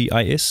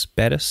BATTIS,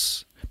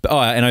 Batis. Oh,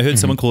 and I heard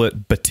someone call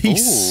it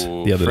Batiste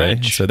the other day,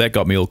 so that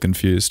got me all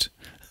confused.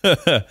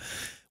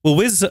 Well,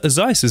 where's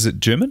Zeiss? Is it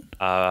German?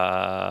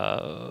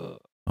 Oh,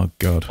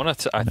 God.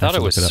 I thought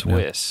it was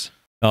Swiss.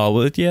 Oh,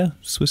 well, yeah.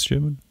 Swiss,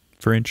 German,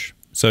 French.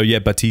 So, yeah,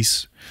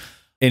 Batiste.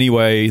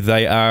 anyway,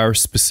 they are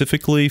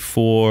specifically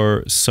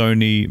for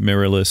Sony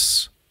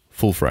mirrorless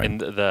full frame. And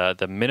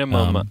the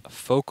minimum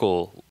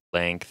focal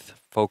length,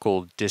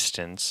 focal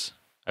distance,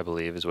 I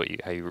believe is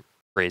how you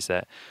phrase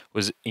that,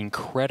 was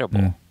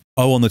incredible.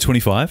 Oh, on the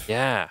 25?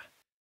 Yeah.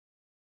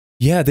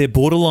 Yeah, they're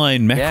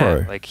borderline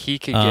macro. Yeah, like he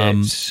could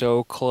get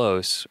so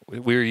close. We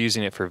were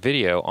using it for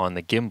video on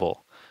the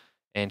gimbal,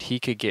 and he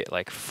could get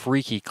like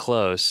freaky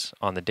close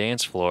on the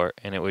dance floor,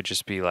 and it would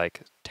just be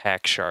like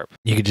tack sharp.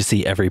 You could just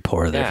see every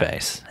pore of their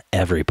face.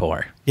 Every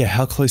pore. Yeah,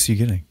 how close are you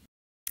getting?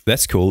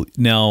 That's cool.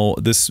 Now,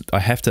 I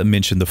have to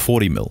mention the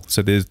 40 mil.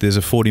 So there's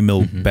a 40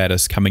 mil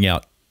Batis coming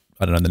out,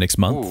 I don't know, the next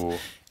month. Ooh.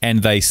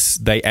 And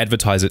they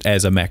advertise it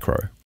as a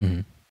macro.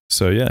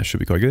 So yeah, it should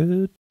be quite good.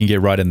 You can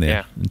get right in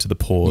there into the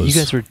pores.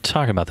 You guys were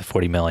talking about the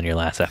 40 mil in your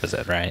last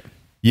episode, right?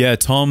 Yeah,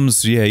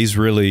 he's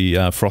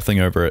really frothing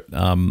over it.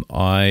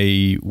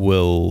 I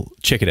will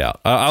check it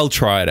out. I'll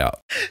try it out.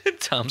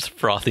 Tom's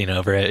frothing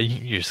over it.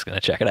 You're just going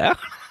to check it out.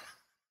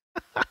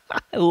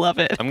 I love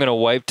it. I'm going to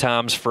wipe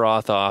Tom's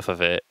froth off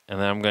of it,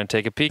 and then I'm going to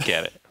take a peek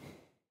at it.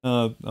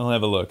 I'll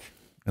have a look.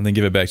 And then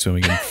give it back to him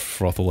again.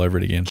 Froth all over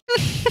it again.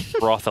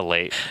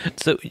 Frotholate.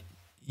 So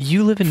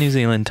you live in New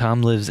Zealand,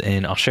 Tom lives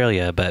in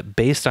Australia, but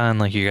based on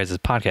like you guys'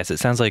 podcast, it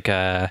sounds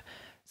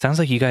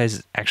like you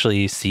guys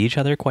actually see each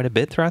other quite a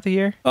bit throughout the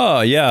year.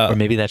 Oh yeah. Or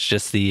maybe that's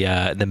just the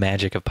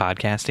magic of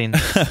podcasting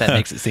that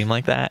makes it seem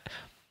like that.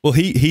 Well,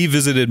 he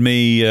visited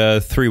me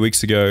 3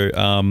 weeks ago,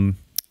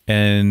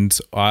 and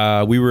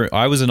I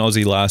was in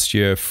Aussie last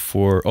year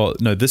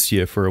this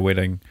year for a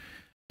wedding,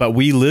 but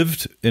we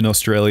lived in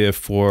Australia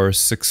for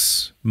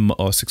 6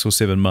 or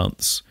 7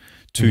 months.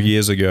 2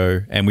 years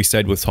ago, and we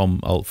stayed with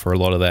Tom for a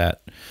lot of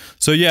that.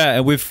 So yeah,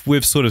 and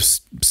we've sort of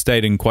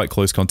stayed in quite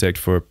close contact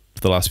for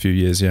the last few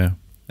years, yeah.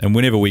 And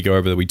whenever we go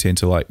over there, we tend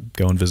to like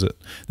go and visit.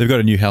 They've got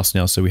a new house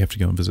now, so we have to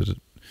go and visit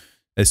it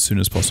as soon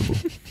as possible.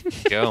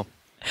 Go.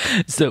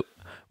 So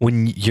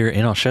when you're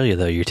in Australia,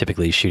 though, you're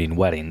typically shooting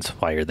weddings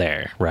while you're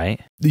there,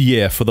 right?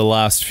 Yeah, for the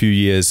last few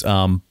years,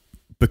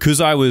 because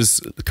I was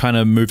kind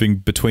of moving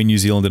between New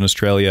Zealand and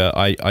Australia,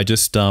 I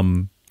just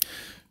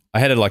I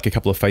had like a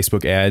couple of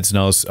Facebook ads, and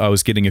I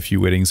was getting a few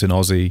weddings in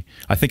Aussie.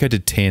 I think I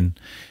did 10,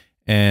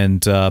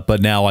 and but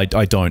now I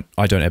don't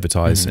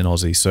advertise in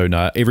Aussie. So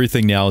no,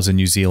 everything now is in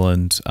New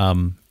Zealand.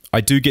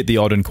 I do get the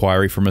odd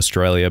inquiry from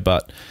Australia,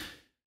 but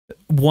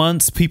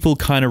once people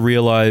kind of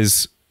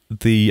realize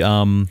the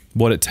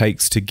what it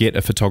takes to get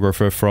a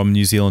photographer from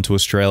New Zealand to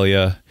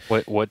Australia,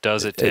 what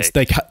does it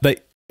take?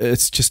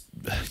 It's just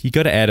you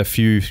got to add a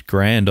few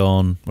grand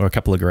on, or a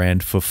couple of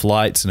grand for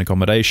flights and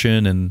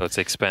accommodation, and So it's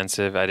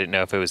expensive. I didn't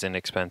know if it was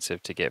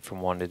inexpensive to get from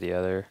one to the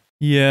other.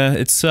 yeah,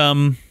 it's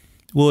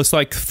it's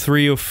like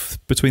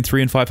between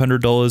 $300 and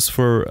 $500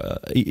 for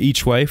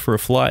each way for a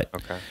flight.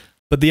 Okay.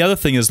 But the other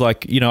thing is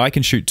like, I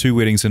can shoot 2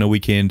 weddings in a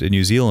weekend in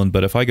New Zealand,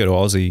 but if I go to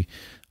Aussie,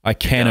 I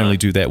can only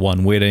do that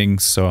one wedding,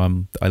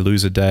 so I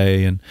lose a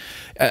day, and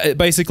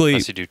basically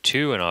Unless you do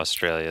 2 in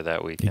Australia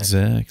that weekend.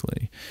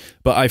 Exactly.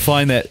 But I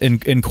find that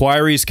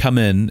inquiries come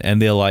in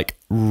and they're like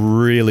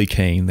really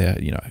keen. They're,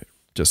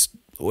 just,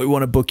 we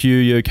want to book you,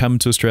 you come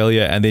to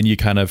Australia, and then you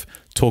kind of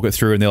talk it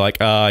through and they're like,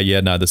 yeah,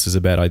 no, this is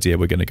a bad idea.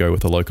 We're going to go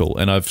with a local.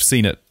 And I've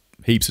seen it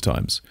heaps of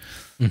times.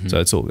 So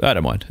it's all, I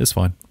don't mind. It's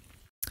fine.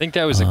 I think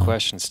that was a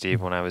question,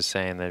 Steve, when I was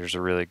saying there's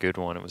a really good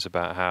one. It was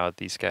about how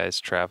these guys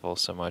travel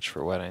so much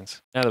for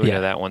weddings. Now that we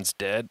know that one's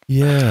dead.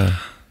 Yeah.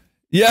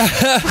 Yeah.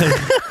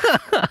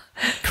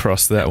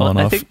 Cross that one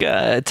off. I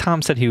think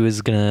Tom said he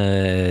was going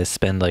to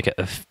spend like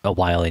a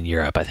while in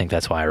Europe. I think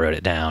that's why I wrote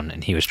it down.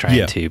 And he was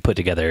trying to put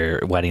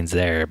together weddings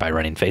there by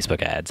running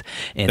Facebook ads.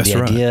 And the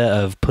idea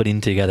of putting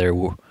together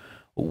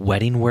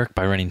wedding work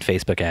by running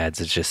Facebook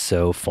ads is just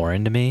so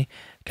foreign to me.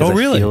 Because I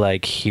feel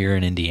like here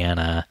in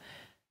Indiana,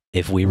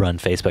 if we run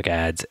Facebook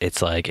ads,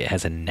 it's like it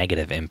has a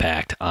negative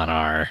impact on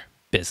our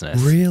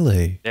business.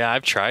 Really? Yeah,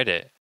 I've tried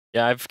it.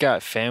 Yeah, I've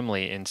got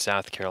family in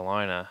South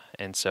Carolina,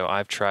 and so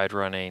I've tried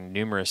running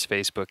numerous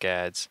Facebook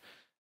ads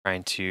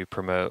trying to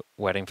promote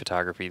wedding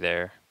photography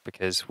there,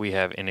 because we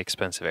have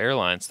inexpensive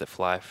airlines that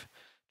fly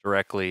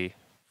directly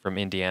from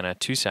Indiana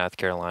to South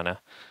Carolina.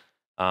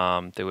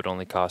 They would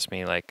only cost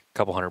me like a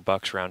couple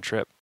 $100 round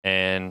trip,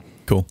 and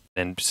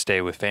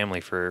stay with family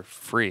for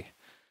free.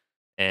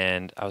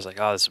 And I was like,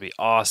 oh, this will be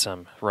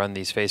awesome. Run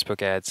these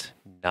Facebook ads.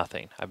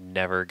 Nothing. I've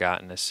never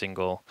gotten a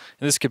single.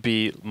 And this could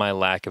be my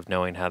lack of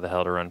knowing how the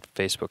hell to run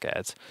Facebook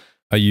ads.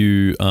 Are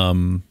you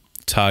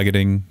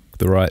targeting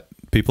the right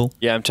people?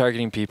 Yeah, I'm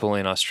targeting people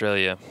in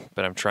Australia,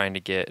 but I'm trying to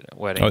get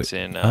weddings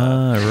in.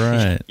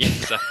 Right.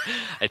 Yes,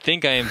 I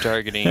think I am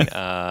targeting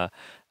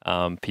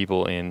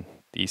people in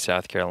the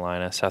South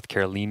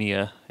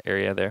Carolina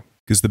area there.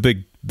 Because the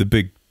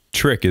big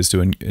trick is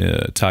to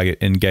target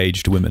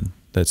engaged women.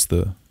 That's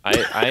the.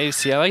 I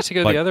see. I like to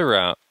go the other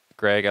route,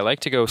 Greg. I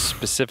like to go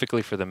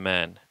specifically for the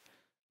men.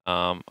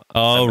 Go for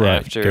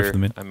the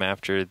men. I'm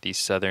after the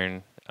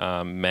Southern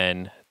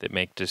men that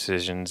make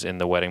decisions in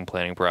the wedding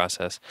planning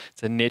process.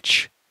 It's a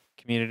niche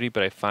community,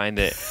 but I find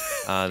that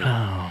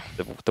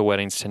the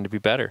weddings tend to be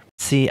better.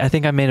 See, I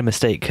think I made a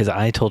mistake because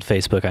I told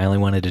Facebook I only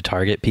wanted to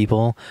target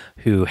people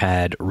who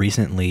had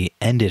recently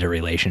ended a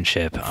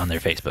relationship on their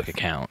Facebook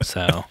account.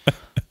 So,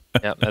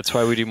 yeah, that's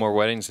why we do more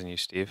weddings than you,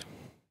 Steve.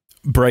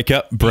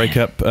 Breakup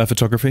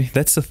photography.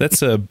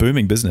 That's a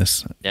booming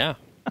business. Yeah.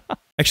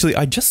 Actually,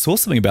 I just saw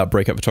something about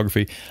breakup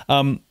photography.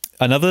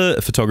 Another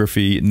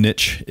photography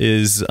niche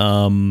is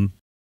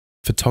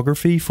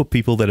photography for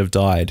people that have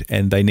died,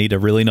 and they need a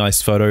really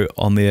nice photo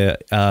on their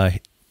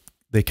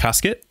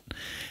casket.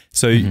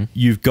 So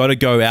you've got to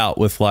go out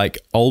with like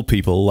old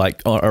people,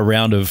 like a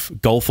round of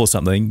golf or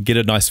something, get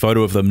a nice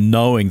photo of them,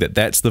 knowing that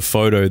that's the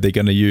photo they're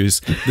going to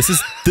use.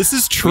 This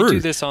is true. We do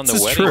this on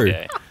the wedding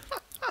day.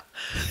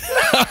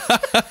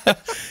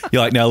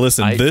 You're like, now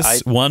listen,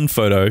 one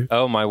photo.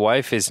 Oh, my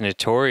wife is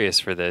notorious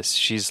for this.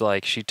 She's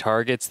like, she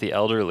targets the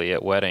elderly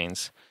at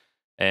weddings,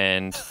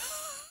 and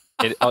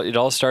it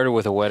all started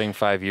with a wedding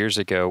 5 years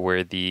ago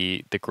where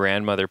the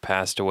grandmother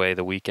passed away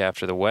the week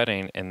after the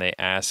wedding, and they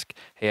ask,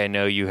 hey, I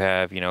know you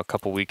have a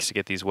couple weeks to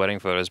get these wedding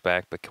photos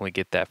back, but can we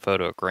get that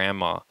photo of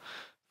grandma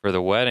for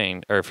the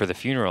wedding or for the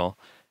funeral?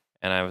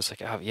 And I was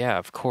like, oh yeah,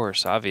 of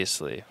course,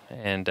 obviously.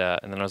 And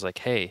then I was like,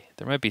 hey,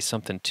 there might be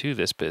something to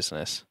this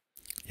business.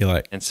 You're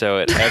like, and so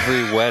at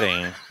every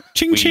wedding,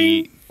 ching,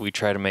 ching. We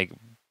try to make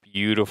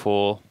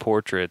beautiful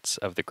portraits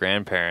of the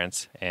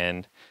grandparents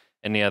and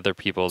any other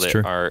people that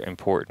are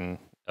important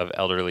of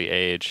elderly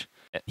age.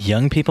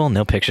 Young people,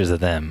 no pictures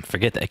of them.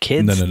 Forget that.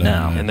 Kids,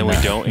 no. And then we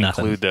don't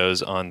include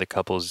those on the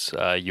couple's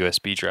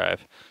USB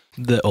drive.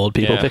 The old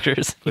people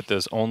pictures? Put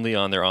those only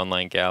on their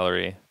online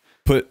gallery.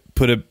 Put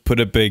a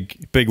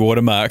big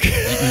watermark.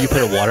 You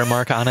put a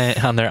watermark on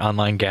it on their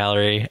online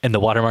gallery, and the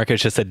watermark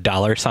is just a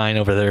 $sign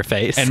over their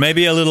face, and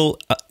maybe a little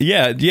a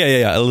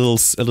little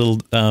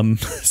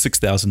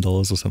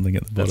 $6,000 or something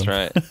at the bottom. That's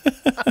right.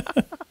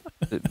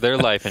 Their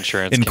life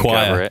insurance can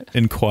cover it.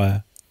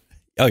 Inquire.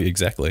 Oh,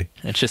 exactly.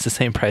 It's just the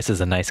same price as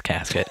a nice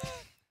casket.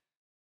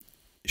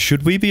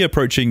 Should we be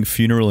approaching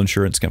funeral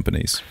insurance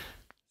companies?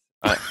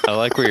 I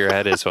like where your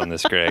head is on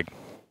this, Greg.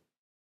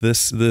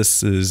 This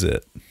is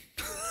it.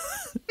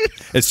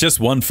 It's just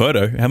one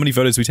photo. How many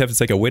photos do we have to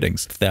take at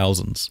weddings?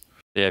 Thousands.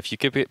 Yeah, if you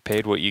could get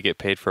paid what you get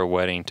paid for a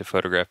wedding to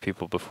photograph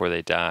people before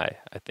they die,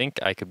 I think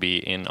I could be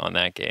in on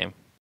that game.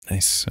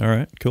 Nice. All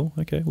right, cool.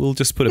 Okay, we'll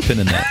just put a pin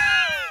in that.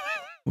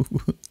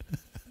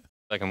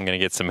 Like I'm going to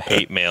get some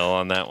hate mail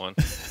on that one.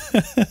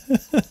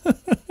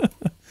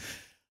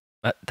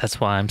 That's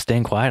why I'm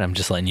staying quiet. I'm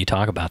just letting you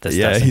talk about this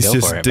stuff. Yeah, he's go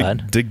just for it,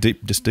 bud. Dig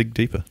deep. Just dig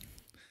deeper.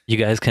 You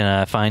guys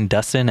can find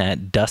Dustin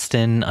at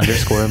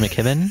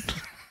Dustin_McKibben.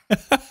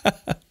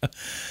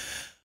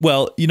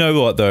 Well, you know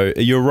what though?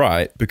 You're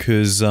right,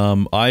 because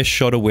I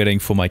shot a wedding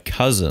for my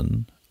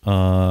cousin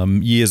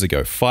years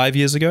ago, 5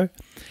 years ago.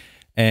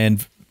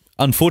 And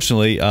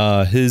unfortunately,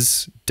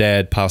 his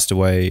dad passed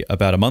away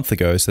about a month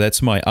ago. So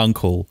that's my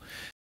uncle.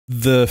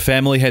 The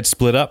family had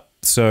split up.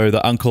 So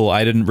the uncle,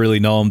 I didn't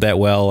really know him that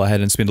well. I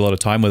hadn't spent a lot of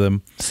time with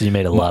him. So you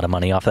made a lot of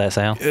money off that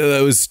sale?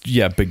 It was,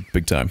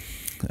 big time.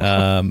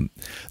 No,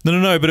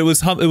 but it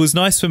was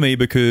nice for me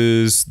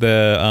because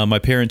my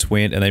parents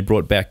went and they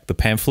brought back the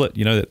pamphlet,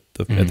 that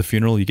at the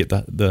funeral you get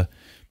the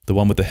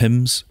one with the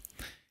hymns,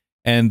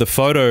 and the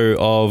photo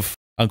of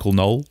Uncle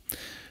Noel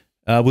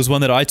was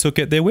one that I took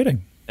at their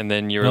wedding. And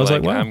then you were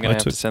like, wow, I'm going to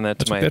have to send that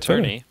to my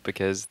attorney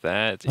because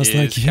that is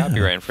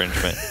copyright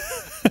infringement.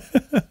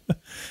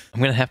 I'm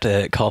going to have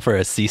to call for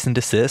a cease and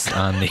desist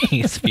on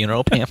these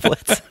funeral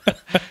pamphlets.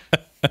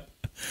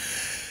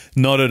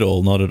 Not at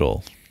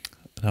all.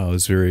 I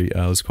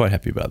was quite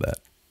happy about that.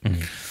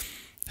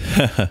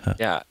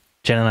 Yeah.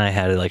 Jen and I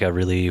had like a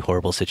really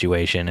horrible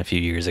situation a few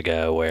years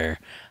ago where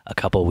a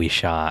couple we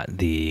shot,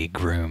 the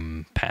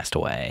groom passed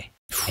away,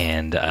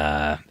 and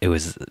it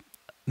was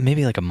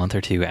maybe like a month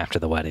or two after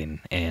the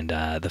wedding, and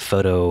the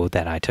photo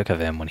that I took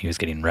of him when he was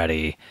getting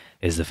ready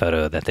is the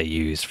photo that they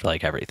used for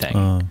like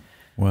everything.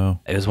 Wow.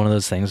 It was one of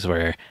those things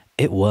where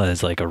it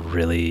was like a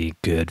really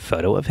good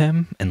photo of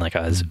him, and like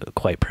I was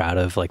quite proud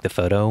of like the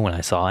photo when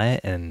I saw it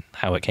and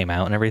how it came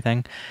out and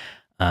everything.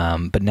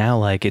 But now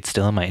like it's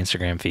still in my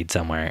Instagram feed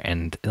somewhere,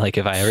 and like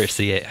if I ever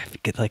see it, I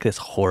get like this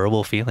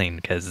horrible feeling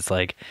because it's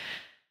like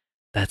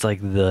that's like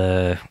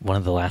one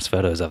of the last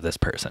photos of this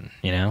person,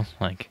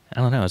 like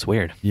I don't know, it's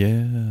weird.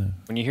 Yeah.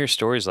 When you hear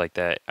stories like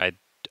that, I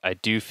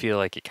do feel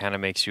like it kind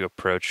of makes you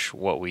approach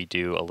what we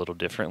do a little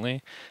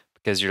differently.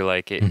 Because you're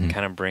like, it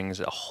kind of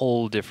brings a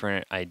whole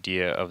different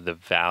idea of the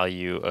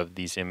value of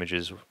these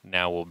images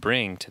now will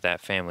bring to that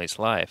family's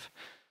life.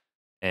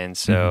 And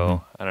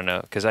so, I don't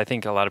know, because I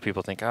think a lot of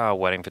people think, oh,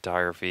 wedding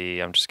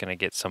photography, I'm just going to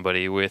get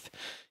somebody with,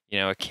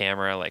 a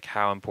camera. Like,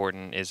 how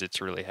important is it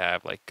to really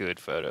have like good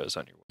photos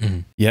on your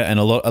wedding? Yeah, and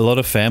a lot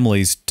of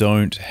families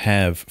don't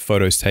have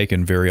photos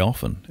taken very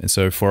often. And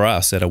so for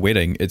us at a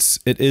wedding, it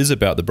is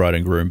about the bride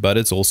and groom, but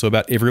it's also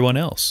about everyone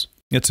else.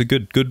 It's a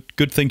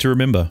good thing to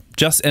remember.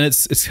 And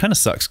it's kind of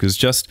sucks because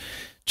just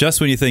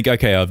when you think,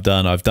 okay, I've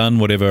done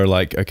whatever,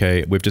 like,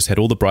 okay, we've just had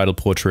all the bridal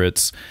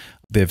portraits,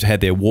 they've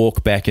had their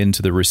walk back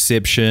into the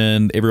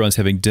reception. Everyone's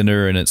having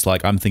dinner, and it's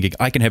like I'm thinking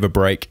I can have a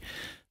break.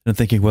 And I'm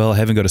thinking, well, I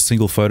haven't got a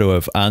single photo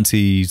of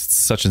auntie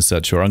such and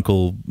such or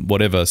uncle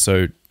whatever.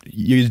 So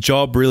your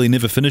job really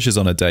never finishes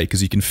on a day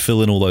because you can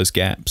fill in all those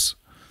gaps.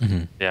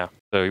 Mm-hmm. Yeah.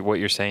 So what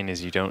you're saying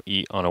is you don't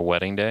eat on a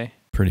wedding day?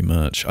 Pretty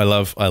much. I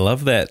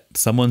love that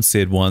someone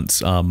said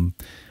once on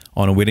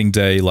a wedding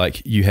day,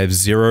 like you have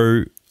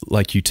zero,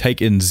 like you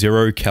take in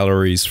 0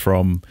 calories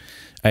from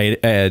 10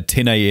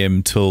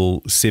 a.m.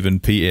 till 7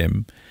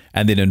 p.m.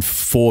 and then in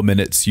 4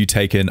 minutes you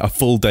take in a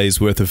full day's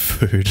worth of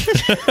food.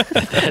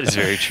 That is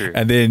very true.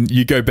 And then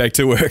you go back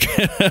to work.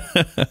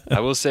 I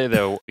will say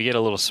though, we get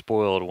a little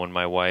spoiled when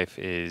my wife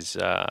is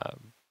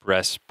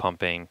breast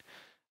pumping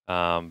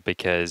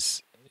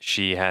because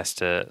she has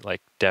to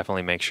like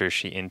definitely make sure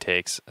she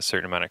intakes a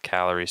certain amount of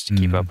calories to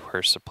keep up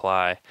her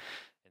supply.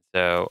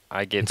 So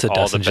I get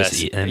all the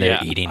best.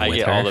 Eating I with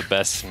get her. all the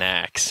best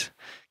snacks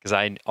because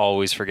I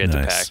always forget to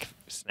pack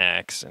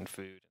snacks and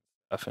food and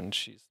stuff. And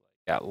she's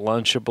got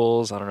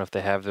Lunchables. I don't know if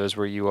they have those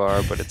where you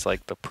are, but it's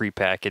like the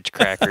prepackaged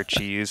cracker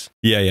cheese.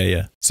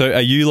 Yeah. So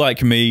are you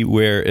like me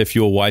where if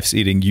your wife's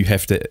eating, you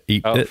have to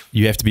eat it?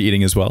 You have to be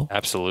eating as well?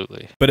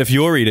 Absolutely. But if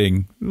you're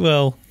eating,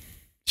 well,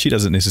 she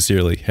doesn't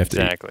necessarily have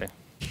to Exactly.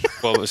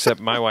 Well, except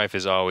my wife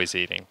is always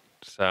eating.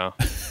 So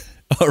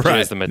All she right.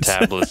 has the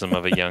metabolism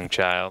of a young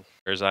child.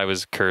 Whereas I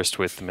was cursed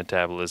with the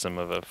metabolism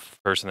of a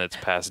person that's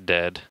past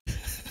dead.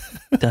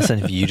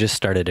 Dustin, if you just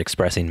started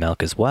expressing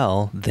milk as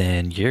well,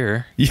 then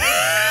your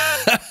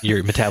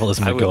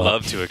metabolism I would would go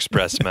love up. to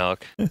express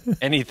milk.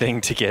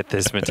 Anything to get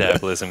this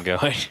metabolism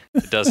going.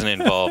 It doesn't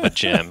involve a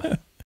gym.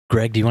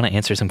 Greg, do you want to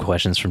answer some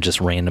questions from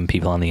just random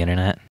people on the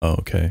internet? Oh,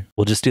 okay.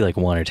 We'll just do like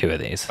 1 or 2 of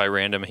these. By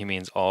random, he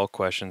means all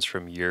questions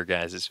from your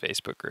guys'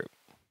 Facebook group.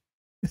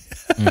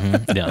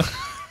 Mm-hmm. No.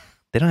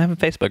 They don't have a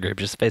Facebook group,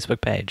 just a Facebook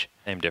page.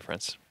 Same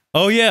difference.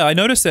 Oh, yeah. I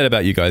noticed that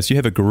about you guys. You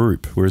have a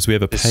group, whereas we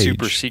have a The page.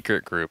 super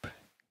secret group,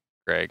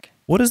 Greg.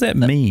 What does that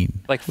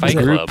mean? Like Fight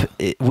Club.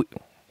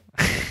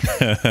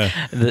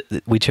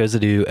 We chose to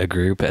do a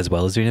group as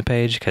well as doing a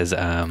page because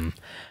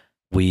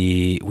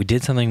we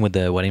did something with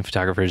the Wedding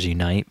Photographers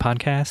Unite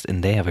podcast,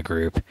 and they have a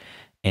group,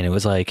 and it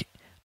was like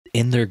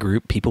in their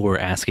group, people were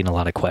asking a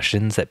lot of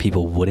questions that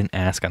people wouldn't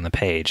ask on the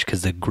page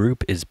because the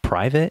group is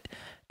private,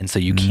 and so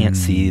you can't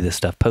see the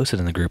stuff posted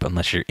in the group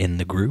unless you're in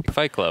the group.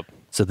 Fight Club.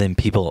 So then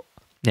people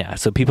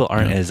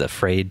aren't as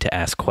afraid to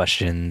ask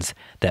questions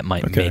that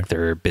might make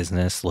their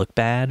business look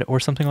bad or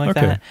something like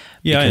that.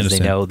 Yeah, I because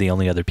understand. they know the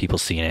only other people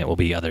seeing it will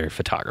be other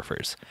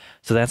photographers.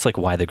 So that's like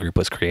why the group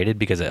was created,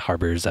 because it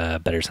harbors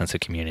a better sense of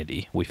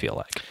community, we feel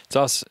like. It's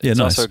also Yeah,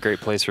 nice. also a great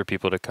place for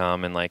people to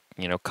come and like,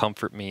 you know,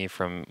 comfort me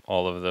from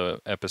all of the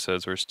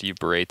episodes where Steve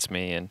berates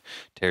me and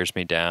tears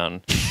me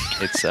down.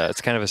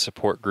 It's kind of a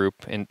support group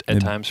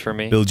at times for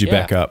me. Build you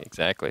back up.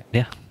 Exactly.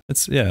 Yeah.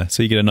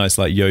 So you get a nice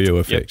like yo-yo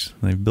effect.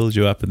 They build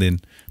you up and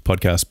then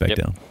podcast back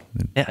down.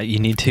 Yeah, you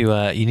need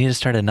to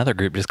start another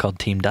group just called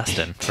Team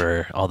Dustin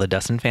for all the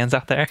Dustin fans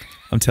out there.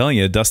 I'm telling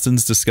you,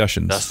 Dustin's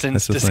Discussions.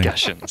 Dustin's That's the thing.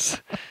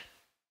 Discussions.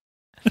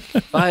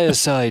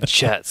 Fireside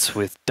chats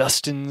with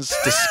Dustin's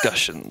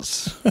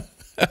Discussions.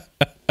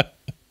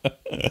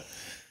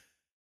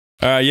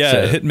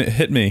 Yeah,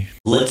 hit me.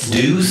 Let's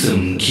do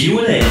some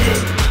Q&A.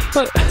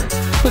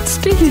 But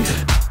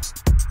Steve.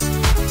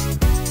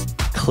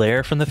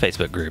 Claire from the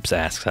Facebook groups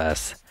asks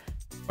us,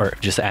 or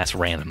just asks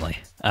randomly,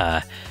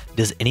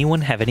 does anyone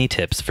have any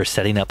tips for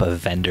setting up a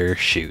vendor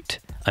shoot?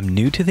 I'm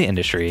new to the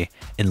industry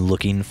and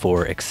looking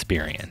for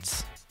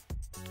experience.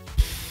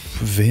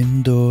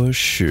 Vendor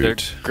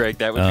shoot. Greg,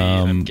 that would be.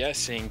 I'm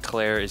guessing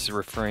Claire is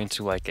referring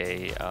to like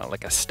a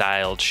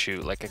styled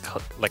shoot, like a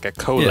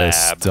collab. Yeah,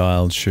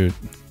 styled shoot.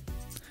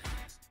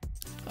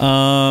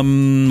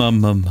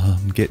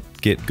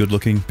 Get good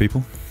looking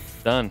people.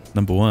 Done.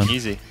 Number 1.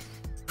 Easy.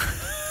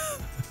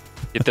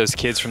 Get those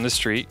kids from the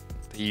street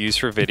that you use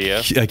for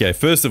video. Okay,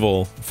 first of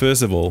all,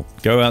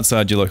 go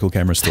outside your local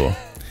camera store.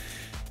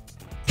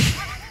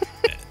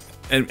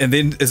 and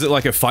then is it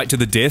like a fight to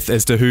the death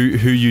as to who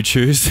you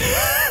choose?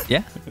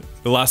 Yeah.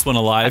 The last one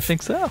alive. I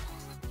think so.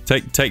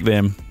 Take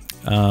them.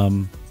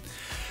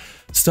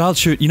 Styled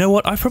shoot. You know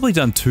what? I've probably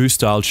done 2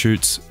 styled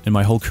shoots in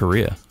my whole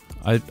career.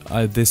 Have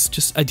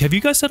you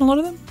guys done a lot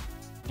of them?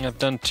 Yeah, I've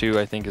done 2,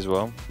 I think, as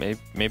well.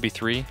 Maybe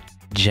 3.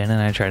 Jen and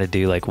I try to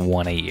do like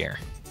 1 a year.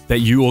 That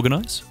you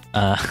organize?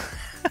 I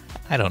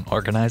don't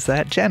organize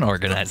that. Jen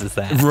organizes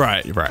that.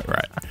 Right.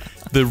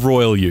 The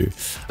royal you.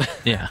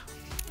 Yeah.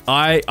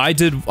 I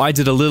did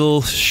a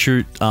little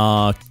shoot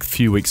a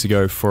few weeks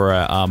ago for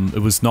it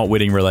was not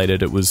wedding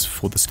related. It was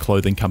for this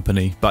clothing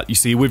company. But you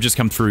see, we've just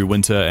come through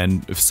winter,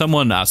 and if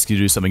someone asks you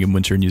to do something in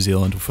winter in New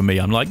Zealand, for me,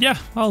 I'm like, yeah,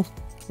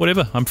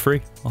 whatever. I'm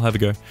free. I'll have a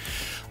go.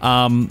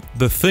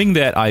 The thing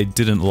that I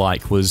didn't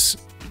like was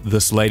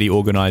this lady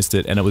organized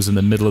it, and it was in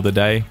the middle of the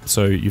day.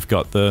 So you've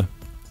got the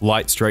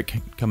light stroke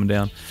coming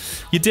down.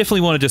 You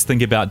definitely want to just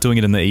think about doing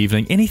it in the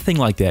evening. Anything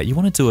like that, you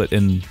want to do it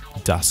in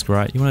dusk,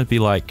 right? You want to be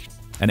like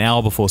an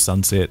hour before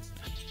sunset.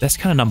 That's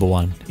kind of number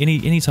 1.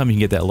 Anytime you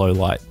can get that low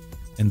light.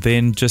 And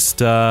then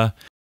just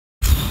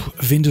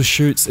vendor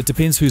shoots, it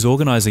depends who's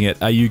organizing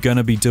it. Are you going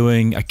to be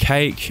doing a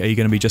cake? Are you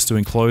going to be just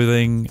doing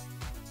clothing?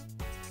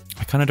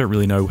 I kind of don't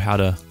really know how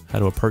to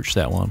approach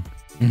that one.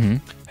 Mm-hmm.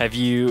 Have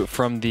you,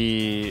 from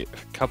the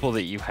couple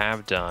that you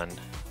have done,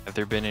 have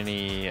there been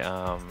any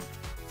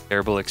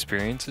terrible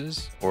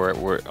experiences, or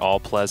were it all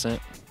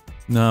pleasant?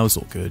 No, it was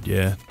all good.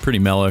 Yeah, pretty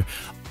mellow.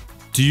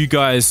 Do you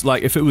guys,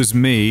 like, if it was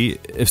me,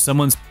 if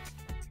someone's,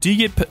 do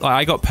you get,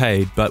 I got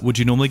paid, but would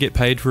you normally get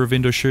paid for a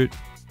vendor shoot?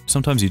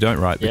 Sometimes you don't,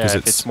 right? Because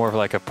it's more of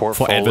like a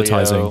portfolio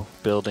advertising.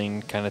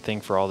 Building kind of thing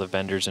for all the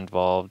vendors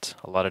involved.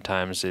 A lot of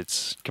times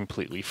it's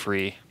completely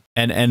free.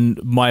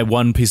 And my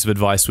one piece of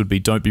advice would be,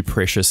 don't be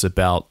precious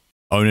about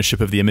ownership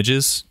of the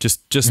images.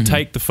 Just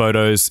take the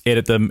photos,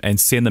 edit them, and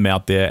send them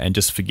out there, and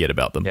just forget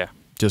about them. Yeah.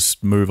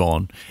 Just move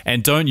on.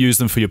 And don't use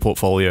them for your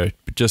portfolio.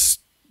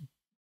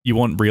 You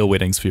want real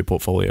weddings for your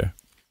portfolio.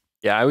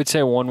 Yeah, I would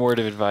say one word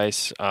of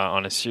advice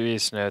on a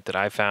serious note that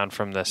I found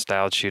from the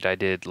styled shoot I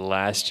did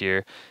last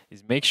year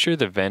is make sure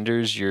the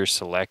vendors you're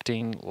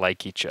selecting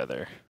like each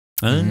other.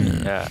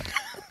 Yeah.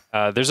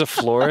 There's a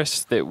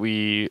florist that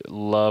we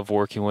love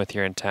working with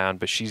here in town,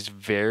 but she's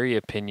very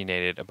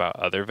opinionated about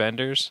other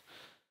vendors.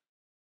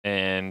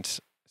 And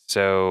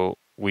so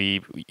we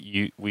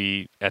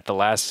at the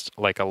last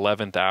like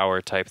 11th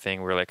hour type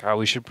thing, we're like, oh,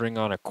 we should bring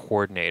on a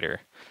coordinator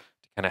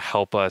to kind of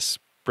help us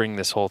bring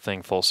this whole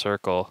thing full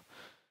circle.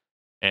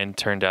 And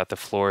turned out the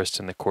florist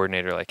and the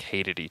coordinator like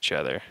hated each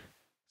other.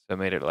 So it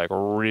made it like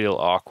real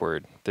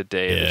awkward the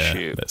day of the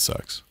shoot. That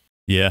sucks.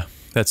 Yeah,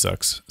 that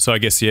sucks. So I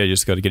guess, you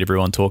just got to get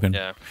everyone talking.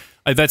 Yeah.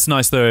 That's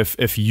nice though,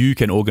 if you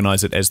can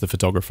organize it as the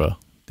photographer,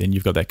 then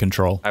you've got that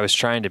control. I was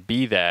trying to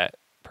be that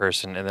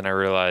person, and then I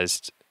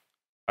realized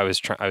I was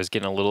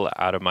getting a little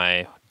out of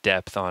my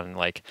depth on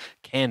like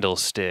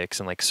candlesticks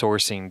and like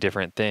sourcing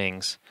different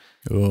things.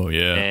 Oh,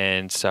 yeah.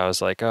 And so I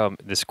was like, oh,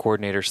 this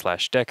coordinator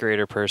 /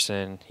 decorator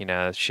person,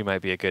 she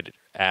might be a good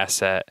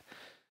asset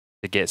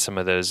to get some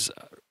of those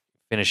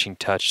finishing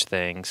touch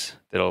things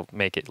that'll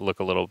make it look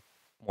a little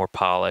more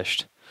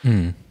polished.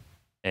 And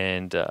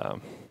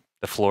the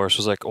florist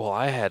was like, well,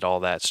 I had all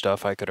that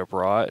stuff I could have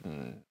brought,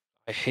 and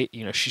I hate,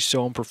 she's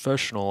so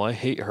unprofessional. I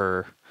hate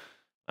her.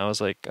 I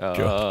was like,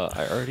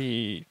 I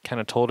already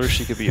kind of told her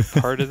she could be a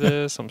part of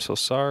this. I'm so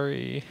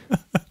sorry.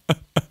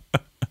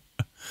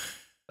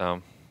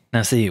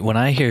 Now, see, when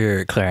I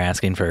hear Claire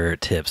asking for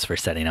tips for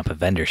setting up a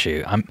vendor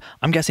shoot,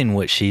 I'm guessing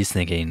what she's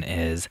thinking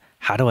is,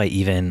 how do I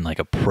even like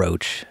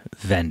approach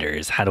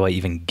vendors? How do I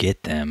even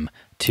get them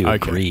to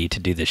agree to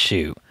do the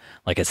shoot,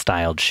 like a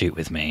styled shoot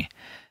with me?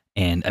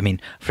 And I mean,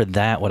 for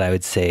that, what I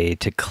would say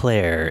to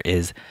Claire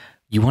is,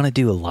 you want to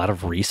do a lot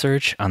of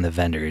research on the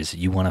vendors.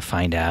 You want to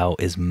find out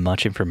as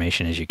much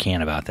information as you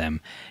can about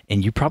them.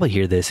 And you probably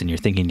hear this and you're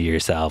thinking to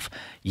yourself,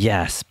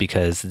 yes,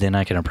 because then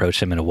I can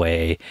approach them in a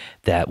way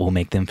that will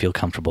make them feel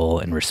comfortable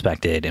and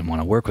respected and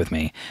want to work with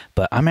me.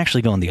 But I'm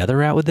actually going the other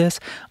route with this.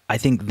 I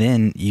think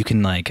then you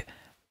can like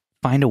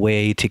find a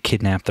way to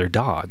kidnap their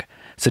dog.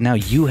 So now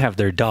you have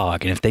their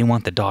dog, and if they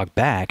want the dog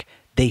back,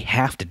 they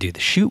have to do the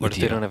shoot with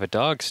you. What if they don't have a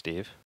dog,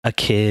 Steve? A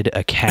kid,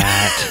 a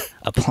cat,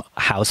 a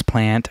house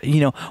plant,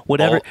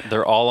 whatever.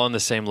 They're all on the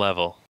same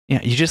level.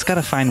 Yeah, you just got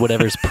to find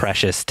whatever's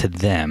precious to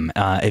them.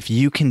 If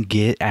you can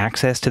get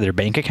access to their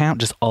bank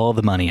account, just all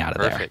the money out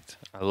of there. Perfect.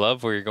 I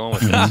love where you're going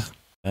with this.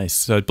 Nice.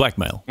 So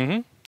blackmail.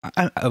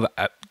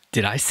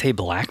 Did I say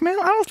blackmail?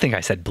 I don't think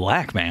I said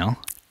blackmail.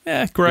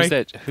 Yeah, great.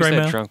 Who's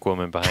that drunk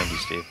woman behind you,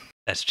 Steve?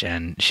 That's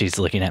Jen. She's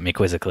looking at me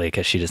quizzically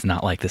because she does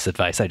not like this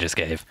advice I just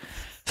gave.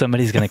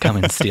 Somebody's going to come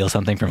and steal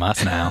something from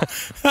us now.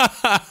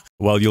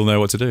 Well, you'll know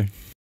what to do.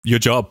 Your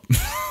job.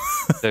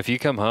 So if you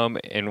come home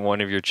and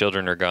one of your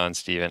children are gone,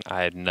 Steven,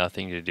 I had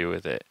nothing to do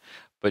with it.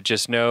 But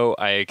just know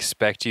I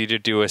expect you to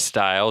do a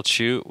styled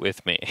shoot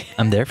with me.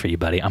 I'm there for you,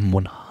 buddy. I'm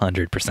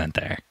 100%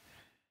 there.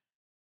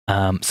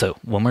 So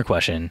one more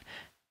question.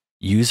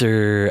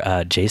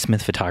 User J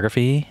Smith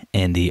Photography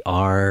in the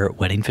R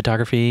Wedding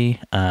Photography,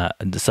 the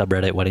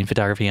subreddit Wedding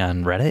Photography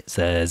on Reddit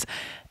says,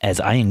 as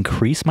I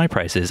increase my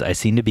prices, I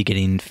seem to be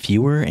getting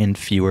fewer and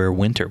fewer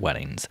winter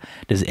weddings.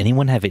 Does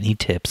anyone have any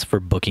tips for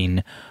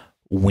booking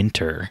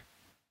winter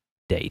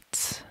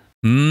dates?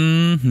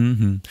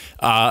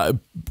 Well,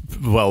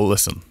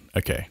 listen.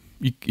 Okay.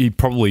 You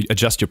probably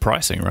adjust your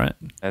pricing, right?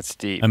 That's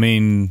deep. I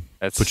mean,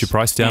 put your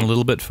price down a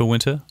little bit for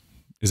winter.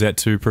 Is that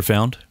too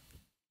profound?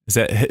 Is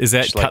that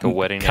just cutting, like a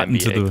wedding cutting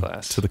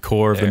MBA to the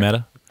core of the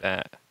matter?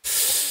 That.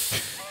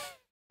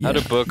 How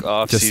to book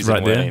off-season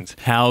right weddings.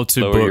 How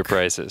to lower book your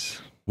prices.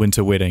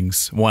 Winter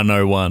weddings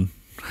 101.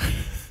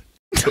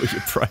 Lower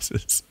your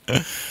prices.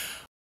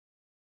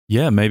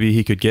 Yeah, maybe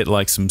he could get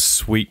like some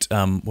sweet,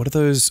 what are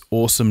those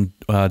awesome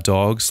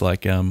dogs,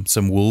 like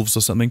some wolves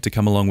or something to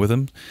come along with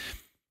him.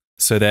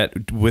 So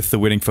that with the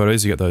wedding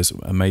photos, you got those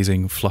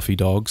amazing fluffy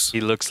dogs.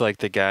 He looks like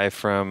the guy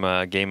from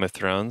Game of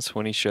Thrones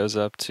when he shows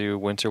up to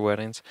winter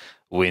weddings.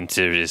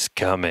 Winter is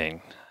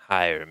coming.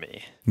 Hire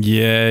me.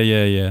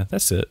 Yeah.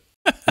 That's it.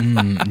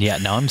 Yeah,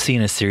 now I'm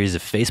seeing a series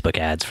of Facebook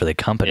ads for the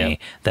company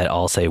that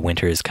all say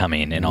winter is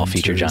coming and all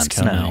feature Jon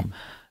Snow.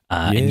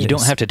 And you don't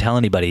Yes. have to tell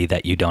anybody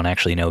that you don't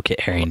actually know Kit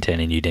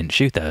Harington and you didn't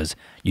shoot those.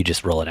 You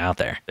just roll it out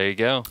there. There you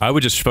go. I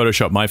would just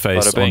Photoshop my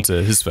face Bada bing.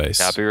 onto his face.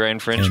 Copyright And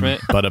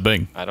infringement? bada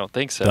bing. I don't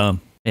think so.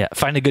 Done. Yeah,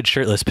 find a good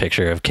shirtless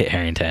picture of Kit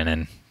Harington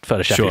and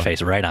Photoshop Sure. your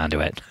face right onto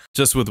it.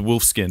 Just with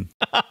wolf skin.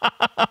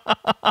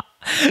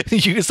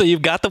 So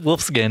you've got the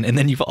wolf skin, and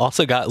then you've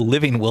also got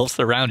living wolves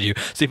around you.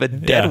 So you have a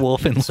dead Yeah.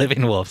 wolf and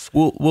living wolves.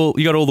 Well,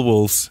 you got all the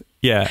wolves.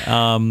 Yeah.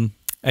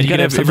 And You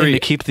gotta have can something to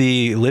keep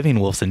the living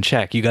wolves in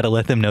check. You gotta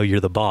let them know you're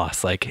the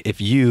boss. Like,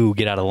 if you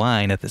get out of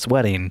line at this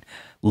wedding,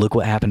 look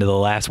what happened to the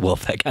last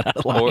wolf that got out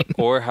of line.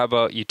 Or how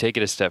about you take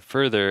it a step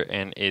further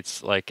and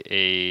it's like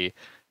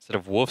instead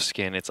of wolf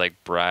skin, it's like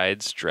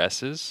brides'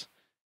 dresses.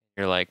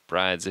 You're like,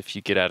 brides, if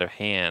you get out of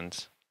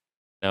hand,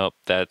 nope,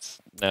 it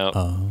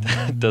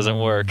doesn't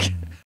work.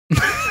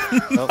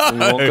 Nope, we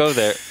won't go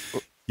there.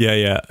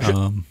 Yeah.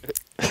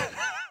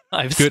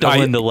 I've Good,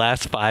 stolen the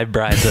last 5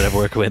 brides that I've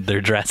worked with their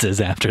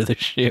dresses after the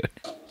shoot.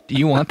 Do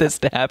you want this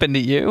to happen to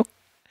you?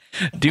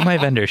 Do my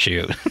vendor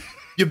shoot.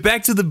 You're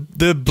back to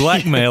the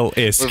blackmail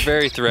esque. We're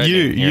very threatening.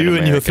 You here in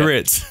and your America.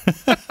 threats.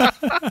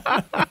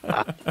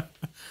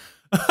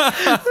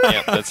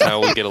 Yeah, that's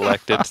how we get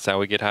elected. That's how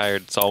we get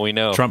hired. It's all we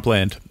know. Trump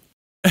land.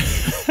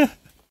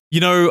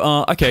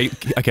 Okay.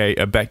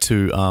 Back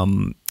to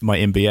my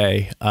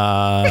MBA.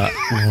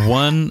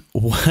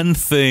 One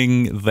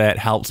thing that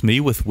helped me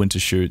with winter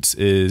shoots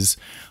is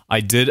I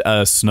did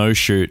a snow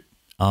shoot,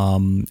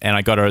 and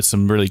I got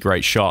some really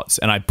great shots,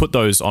 and I put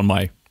those on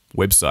my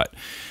website.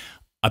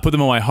 I put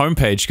them on my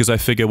homepage because I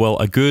figure, well,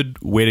 a good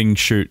wedding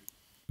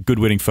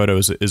photo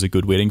is a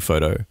good wedding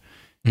photo.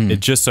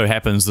 It just so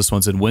happens this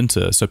one's in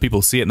winter, so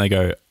people see it and they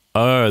go,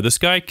 "Oh, this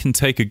guy can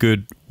take a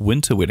good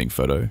winter wedding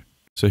photo."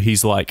 So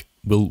he's like,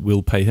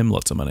 we'll pay him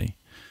lots of money,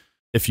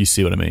 if you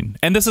see what I mean.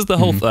 And this is the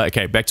whole...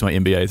 okay, back to my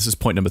MBA. This is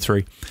point number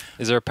 3.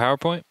 Is there a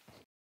PowerPoint?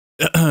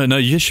 No,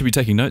 you should be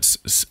taking notes,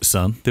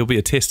 son. There'll be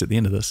a test at the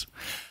end of this.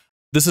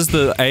 This is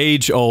the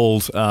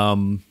age-old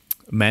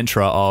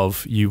mantra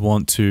of you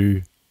want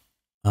to...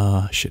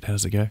 how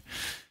does it go?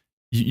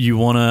 You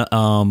want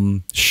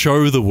to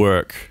show the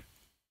work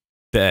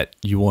that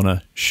you want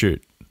to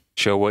shoot.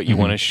 Show what you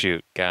want to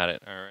shoot. Got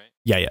it. All right.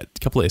 Yeah. A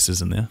couple of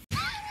S's in there.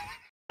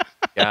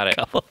 Got it.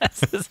 Couple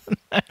S's in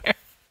there.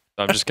 So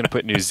I'm just going to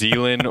put New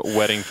Zealand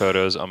wedding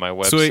photos on my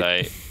website. Sweet.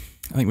 I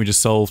think we just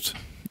solved...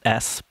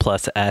 S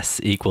plus S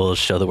equals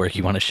show the work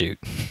you want to shoot.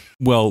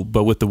 Well,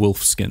 but with the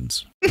wolf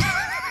skins.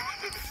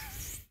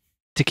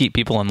 To keep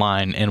people in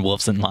line and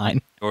wolves in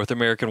line. North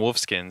American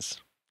wolfskins.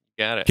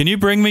 Got it. Can you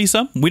bring me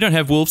some? We don't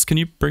have wolves. Can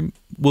you bring...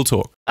 We'll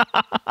talk.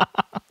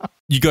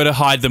 You got to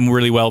hide them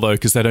really well, though,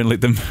 because they don't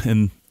let them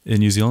in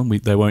New Zealand.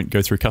 They won't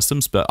go through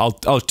customs, but I'll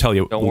tell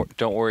you.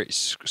 Don't worry.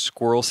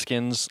 Squirrel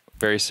skins,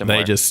 very similar.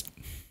 They just...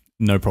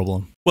 No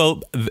problem.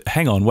 Well,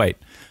 hang on, wait.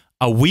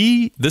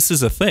 This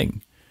is a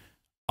thing.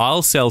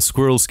 I'll sell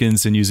squirrel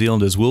skins in New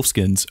Zealand as wolf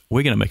skins.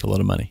 We're going to make a lot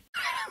of money.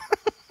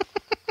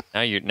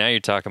 Now you're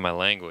talking my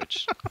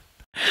language.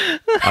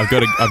 I've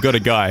got a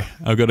guy.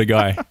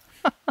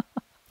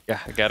 Yeah,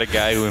 I got a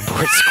guy who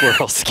imports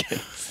squirrel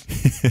skins.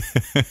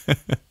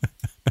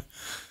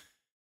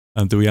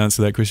 Do we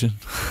answer that question?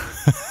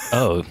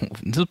 Oh,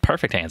 this is a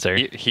perfect answer.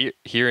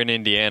 Here in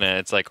Indiana,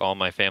 it's like all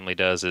my family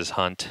does is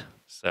hunt.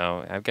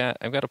 So I've got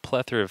a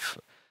plethora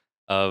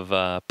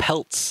of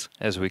pelts,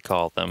 as we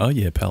call them. Oh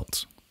yeah,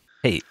 pelts.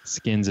 Hey,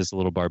 Skins is a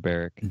little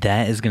barbaric.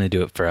 that is going to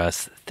do it for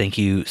us. Thank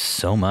you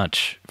so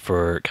much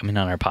for coming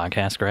on our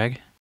podcast, Greg.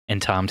 And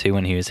Tom, too,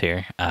 when he was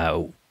here.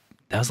 That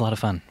was a lot of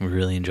fun. We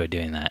really enjoyed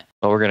doing that.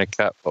 Well, we're going to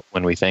cut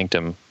when we thanked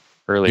him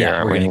earlier. Yeah,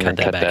 aren't we're we? going to cut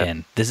that back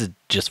in. This is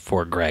just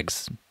for Greg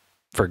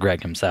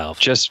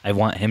himself. Just I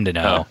want him to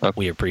know Oh, okay.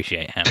 we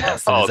appreciate him.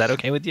 Is that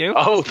okay with you?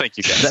 Oh, thank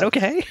you, guys. Is that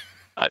okay?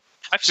 I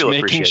just feel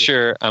making appreciated.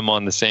 sure I'm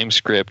on the same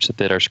script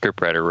that our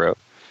scriptwriter wrote.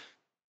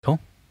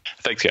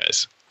 Thanks,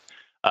 guys.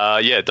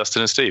 Yeah,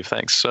 Dustin and Steve,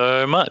 thanks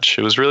so much.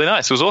 It was really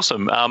nice. It was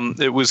awesome.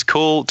 It was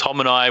cool. Tom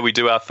and I, we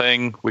do our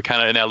thing. We're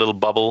kind of in our little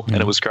bubble, and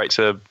it was great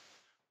to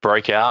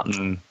break out.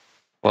 And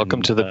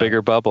Welcome to the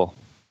bigger bubble.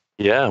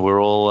 yeah,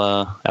 we're all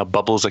our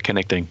bubbles are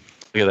connecting.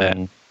 Look at that.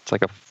 And it's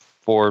like a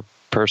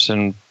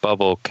 4-person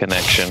bubble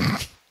connection.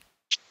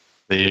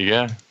 There you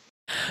go.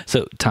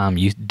 So, Tom,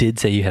 you did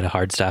say you had a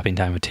hard stopping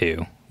time of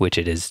 2, which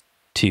it is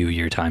 2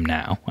 your time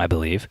now, I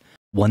believe.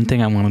 One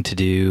thing I wanted to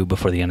do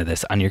before the end of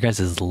this, on your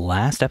guys'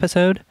 last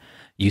episode,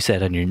 you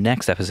said on your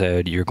next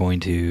episode you're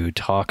going to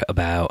talk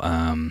about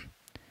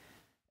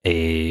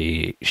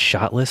a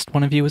shot list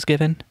one of you was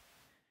given.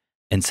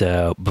 And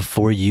so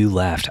before you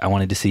left, I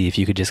wanted to see if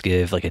you could just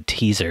give like a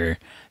teaser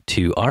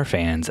to our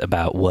fans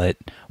about what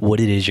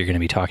it is you're going to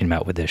be talking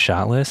about with this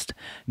shot list.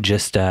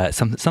 Just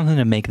something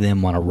to make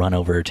them want to run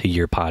over to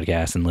your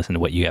podcast and listen to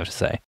what you have to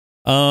say.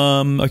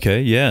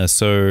 Okay, yeah.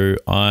 So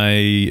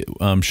I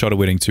shot a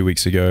wedding 2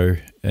 weeks ago,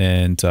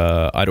 and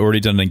I'd already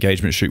done an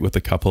engagement shoot with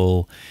a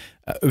couple.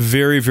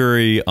 very,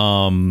 very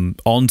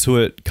onto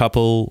it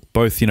couple,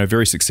 both,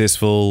 very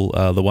successful.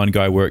 The one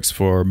guy works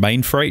for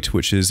Main Freight,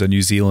 which is a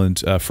New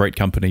Zealand freight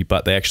company,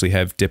 but they actually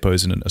have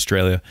depots in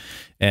Australia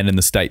and in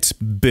the States.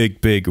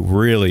 Big,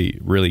 really,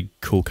 really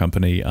cool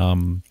company.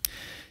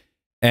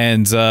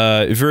 And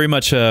very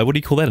much, what do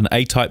you call that? An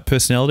A-type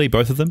personality,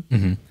 both of them.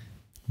 Mm-hmm.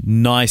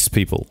 Nice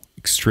people,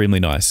 extremely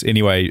nice.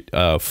 Anyway,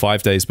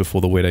 5 days before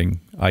the wedding,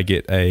 I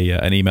get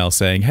an email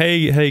saying,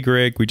 hey,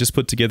 Greg, we just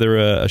put together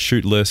a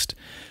shoot list.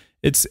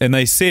 And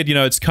they said,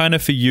 it's kind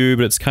of for you,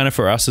 but it's kind of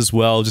for us as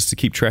well, just to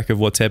keep track of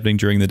what's happening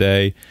during the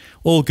day.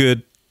 All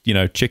good,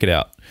 check it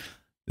out.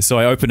 So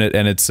I open it,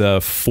 and it's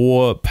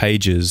 4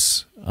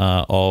 pages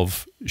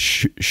of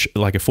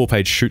like a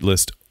 4-page shoot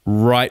list,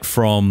 right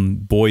from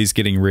boys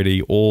getting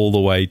ready all the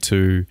way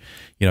to,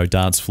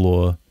 dance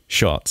floor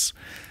shots.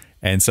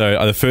 And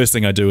so the first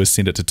thing I do is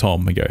send it to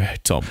Tom and go, hey,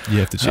 Tom, you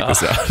have to check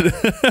this out.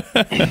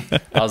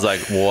 I was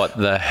like, what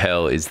the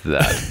hell is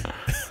that?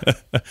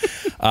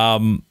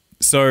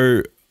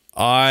 So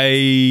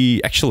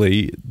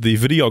the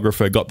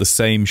videographer got the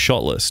same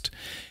shot list.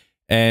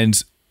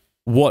 And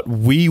what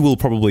we will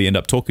probably end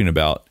up talking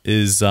about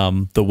is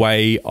the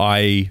way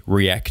I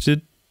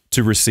reacted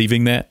to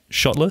receiving that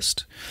shot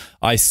list.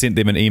 I sent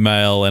them an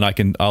email, and I'm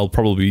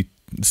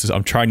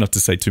trying not to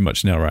say too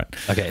much now, right?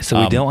 Okay, so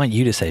we don't want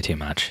you to say too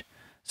much.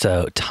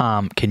 So,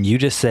 Tom, can you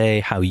just say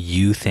how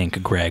you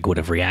think Greg would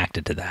have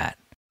reacted to that?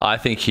 I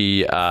think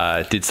he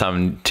did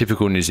some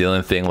typical New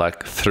Zealand thing,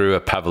 like threw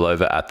a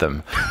pavlova at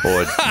them,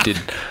 or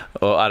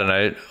I don't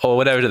know, or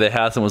went over to their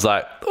house and was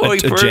like, "Oh, a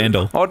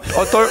jandal. I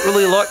don't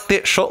really like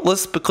that shot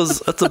list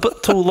because it's a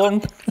bit too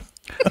long."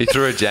 He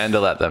threw a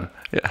jandal at them.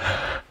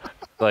 Yeah.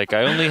 Like,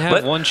 I only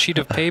have one sheet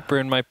of paper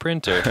in my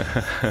printer.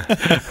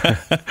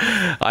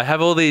 I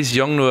have all these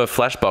Yongnuo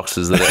Flash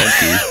boxes that are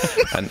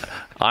empty, and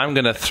I'm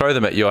going to throw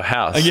them at your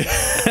house.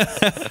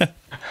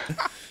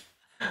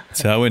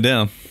 That's how it went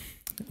down.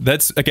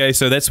 That's okay.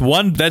 So that's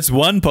one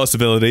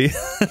possibility.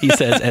 He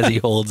says as he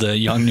holds a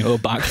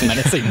Yongnuo box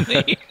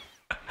menacingly.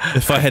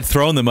 If I had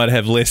thrown them, I'd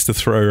have less to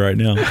throw right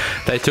now.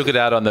 They took it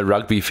out on the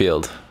rugby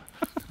field.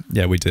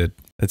 Yeah, we did.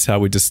 That's how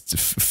we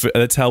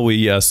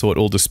sort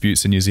all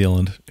disputes in New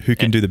Zealand. Who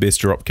can do the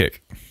best drop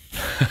kick?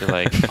 You're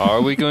like,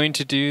 are we going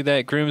to do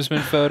that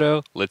groomsmen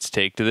photo? Let's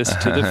take this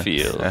to the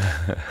field.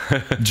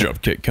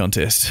 Drop kick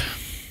contest.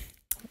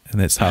 And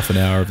that's half an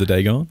hour of the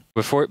day gone.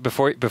 Before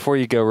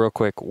you go, real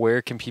quick,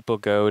 where can people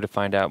go to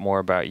find out more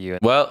about you?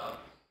 Well,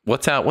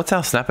 what's our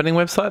Snappening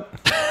website?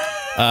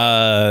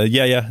 No,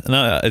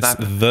 it's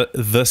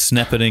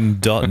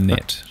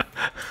thesnappening.net.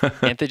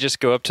 Can't they just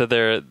go up to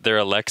their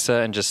Alexa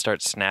and just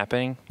start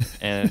snapping,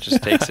 and it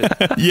just takes it?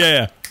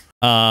 Yeah.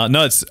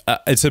 No, it's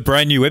a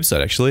brand new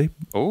website actually.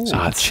 Oh,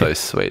 it's so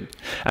sweet.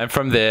 And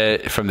from there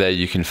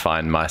you can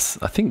find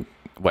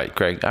wait,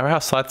 Greg, are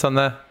our sites on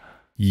there?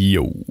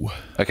 Yo.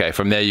 Okay,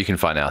 from there you can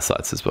find our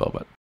sites as well.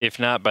 But if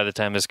not, by the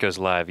time this goes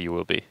live, you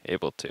will be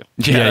able to.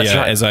 Yeah,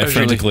 right. As I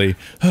frantically.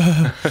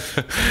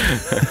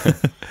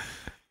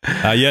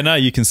 No,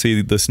 you can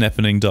see the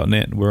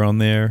snappening.net. We're on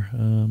there.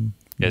 You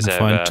guys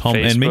have Tom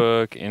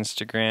Facebook, and me.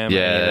 Instagram.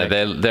 Yeah,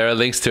 there are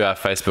links to our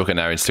Facebook and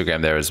our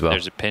Instagram there as well.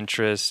 There's a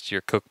Pinterest.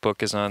 Your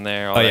cookbook is on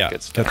there. All that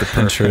good stuff. Got the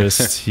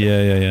Pinterest.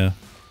 Yeah.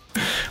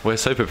 We're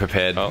super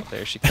prepared. Oh,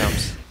 there she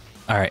comes.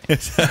 All right.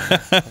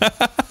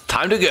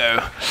 Time to go.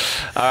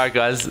 All right,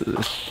 guys.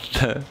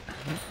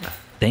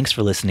 Thanks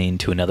for listening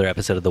to another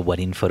episode of the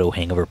Wedding Photo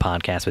Hangover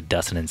podcast with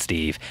Dustin and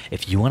Steve.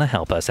 If you want to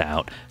help us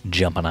out,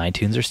 jump on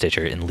iTunes or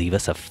Stitcher and leave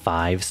us a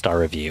 5-star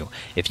review.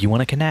 If you want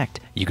to connect,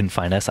 you can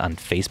find us on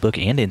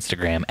Facebook and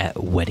Instagram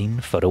at Wedding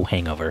Photo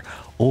Hangover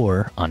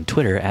or on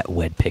Twitter at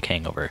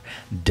WedPicHangover.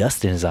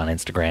 Dustin is on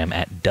Instagram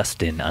at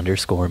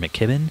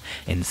Dustin_McKibben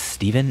and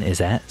Steven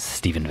is at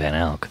Steven Van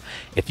Elk.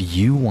 If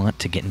you want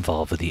to get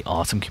involved with the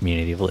awesome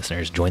community of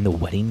listeners, join the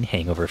Wedding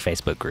Hangover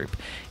Facebook group.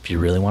 If you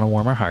really want to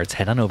warm our hearts,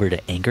 head on over to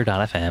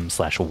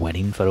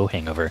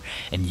anchor.fm/weddingphotohangover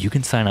and you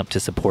can sign up to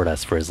support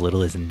us for as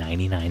little as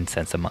 99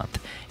 cents a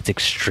month. It's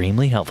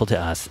extremely helpful to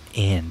us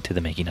and to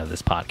the making of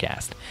this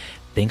podcast.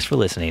 Thanks for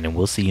listening, and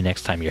we'll see you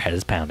next time your head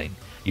is pounding,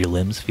 your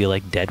limbs feel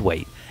like dead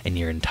weight, and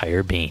your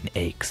entire being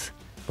aches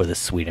for the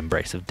sweet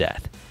embrace of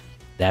death.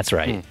 That's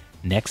right.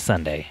 Next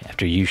Sunday,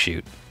 after you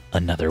shoot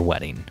another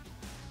wedding.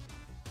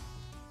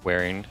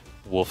 Wearing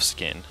wolf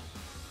skin.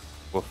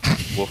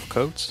 Wolf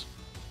coats?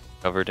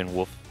 Covered in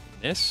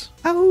wolfness?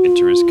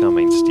 Winter is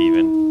coming,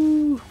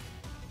 Steven.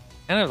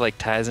 Kind of like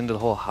ties into the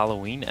whole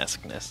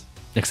Halloween-esqueness.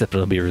 Except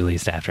it'll be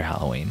released after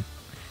Halloween.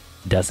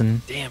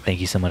 Dustin, thank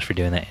you so much for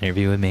doing that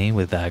interview with me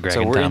with Greg and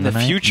Tom. So we're in the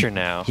tonight. future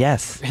now.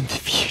 Yes. We're in the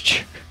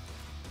future.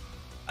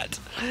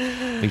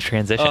 We've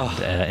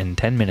transitioned. In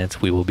 10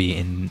 minutes, we will be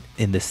in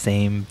the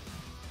same...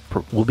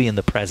 We'll be in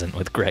the present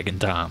with Greg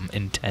and Tom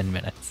in 10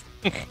 minutes.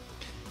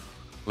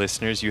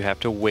 Listeners, you have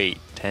to wait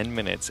 10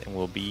 minutes and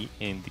we'll be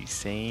in the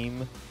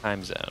same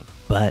time zone.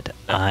 But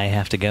I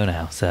have to go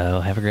now,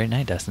 so have a great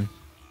night, Dustin.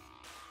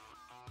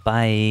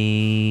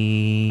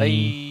 Bye.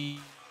 Bye.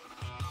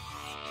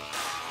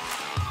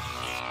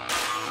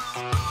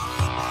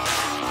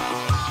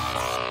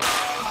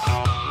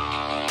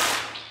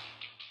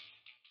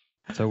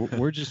 So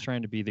we're just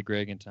trying to be the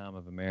Greg and Tom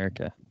of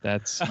America.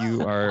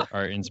 You are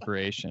our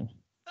inspiration.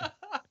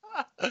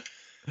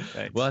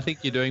 Well, I think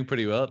you're doing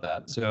pretty well at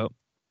that. So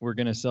we're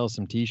going to sell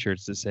some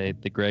T-shirts that say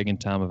the Greg and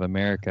Tom of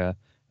America.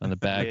 On the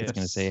back, It's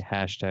going to say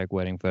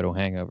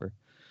 #WeddingPhotoHangover.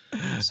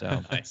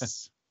 So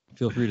Nice.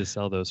 feel free to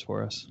sell those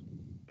for us.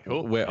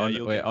 Cool. We're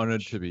Yeah,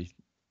 honored to be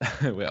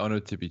we're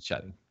honored to be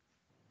chatting.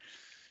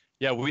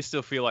 Yeah, we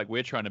still feel like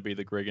we're trying to be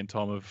the Greg and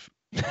Tom of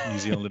New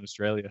Zealand and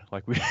Australia.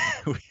 Like we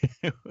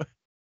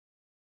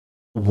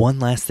One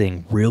last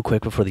thing, real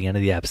quick before the end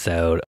of the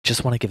episode.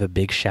 Just want to give a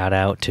big shout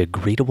out to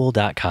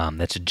Greetable.com.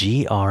 That's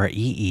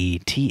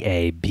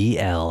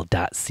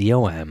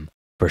GREETABL.com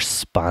for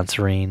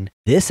sponsoring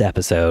this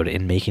episode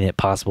and making it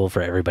possible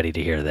for everybody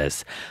to hear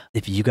this.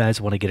 If you guys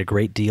want to get a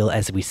great deal,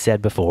 as we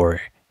said before,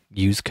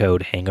 use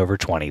code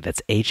Hangover20.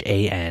 That's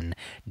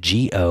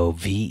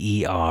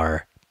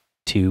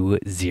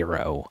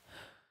HANGOVER20.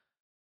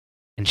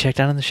 And check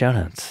down in the show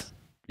notes.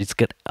 It's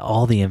got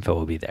all the info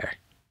will be there.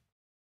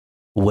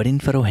 Wedding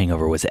Photo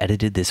Hangover was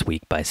edited this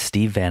week by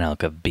Steve Van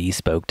Elk of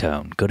Bespoke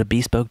Tone. Go to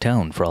Bespoke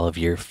Tone for all of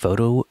your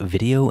photo,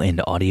 video,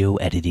 and audio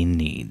editing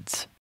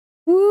needs.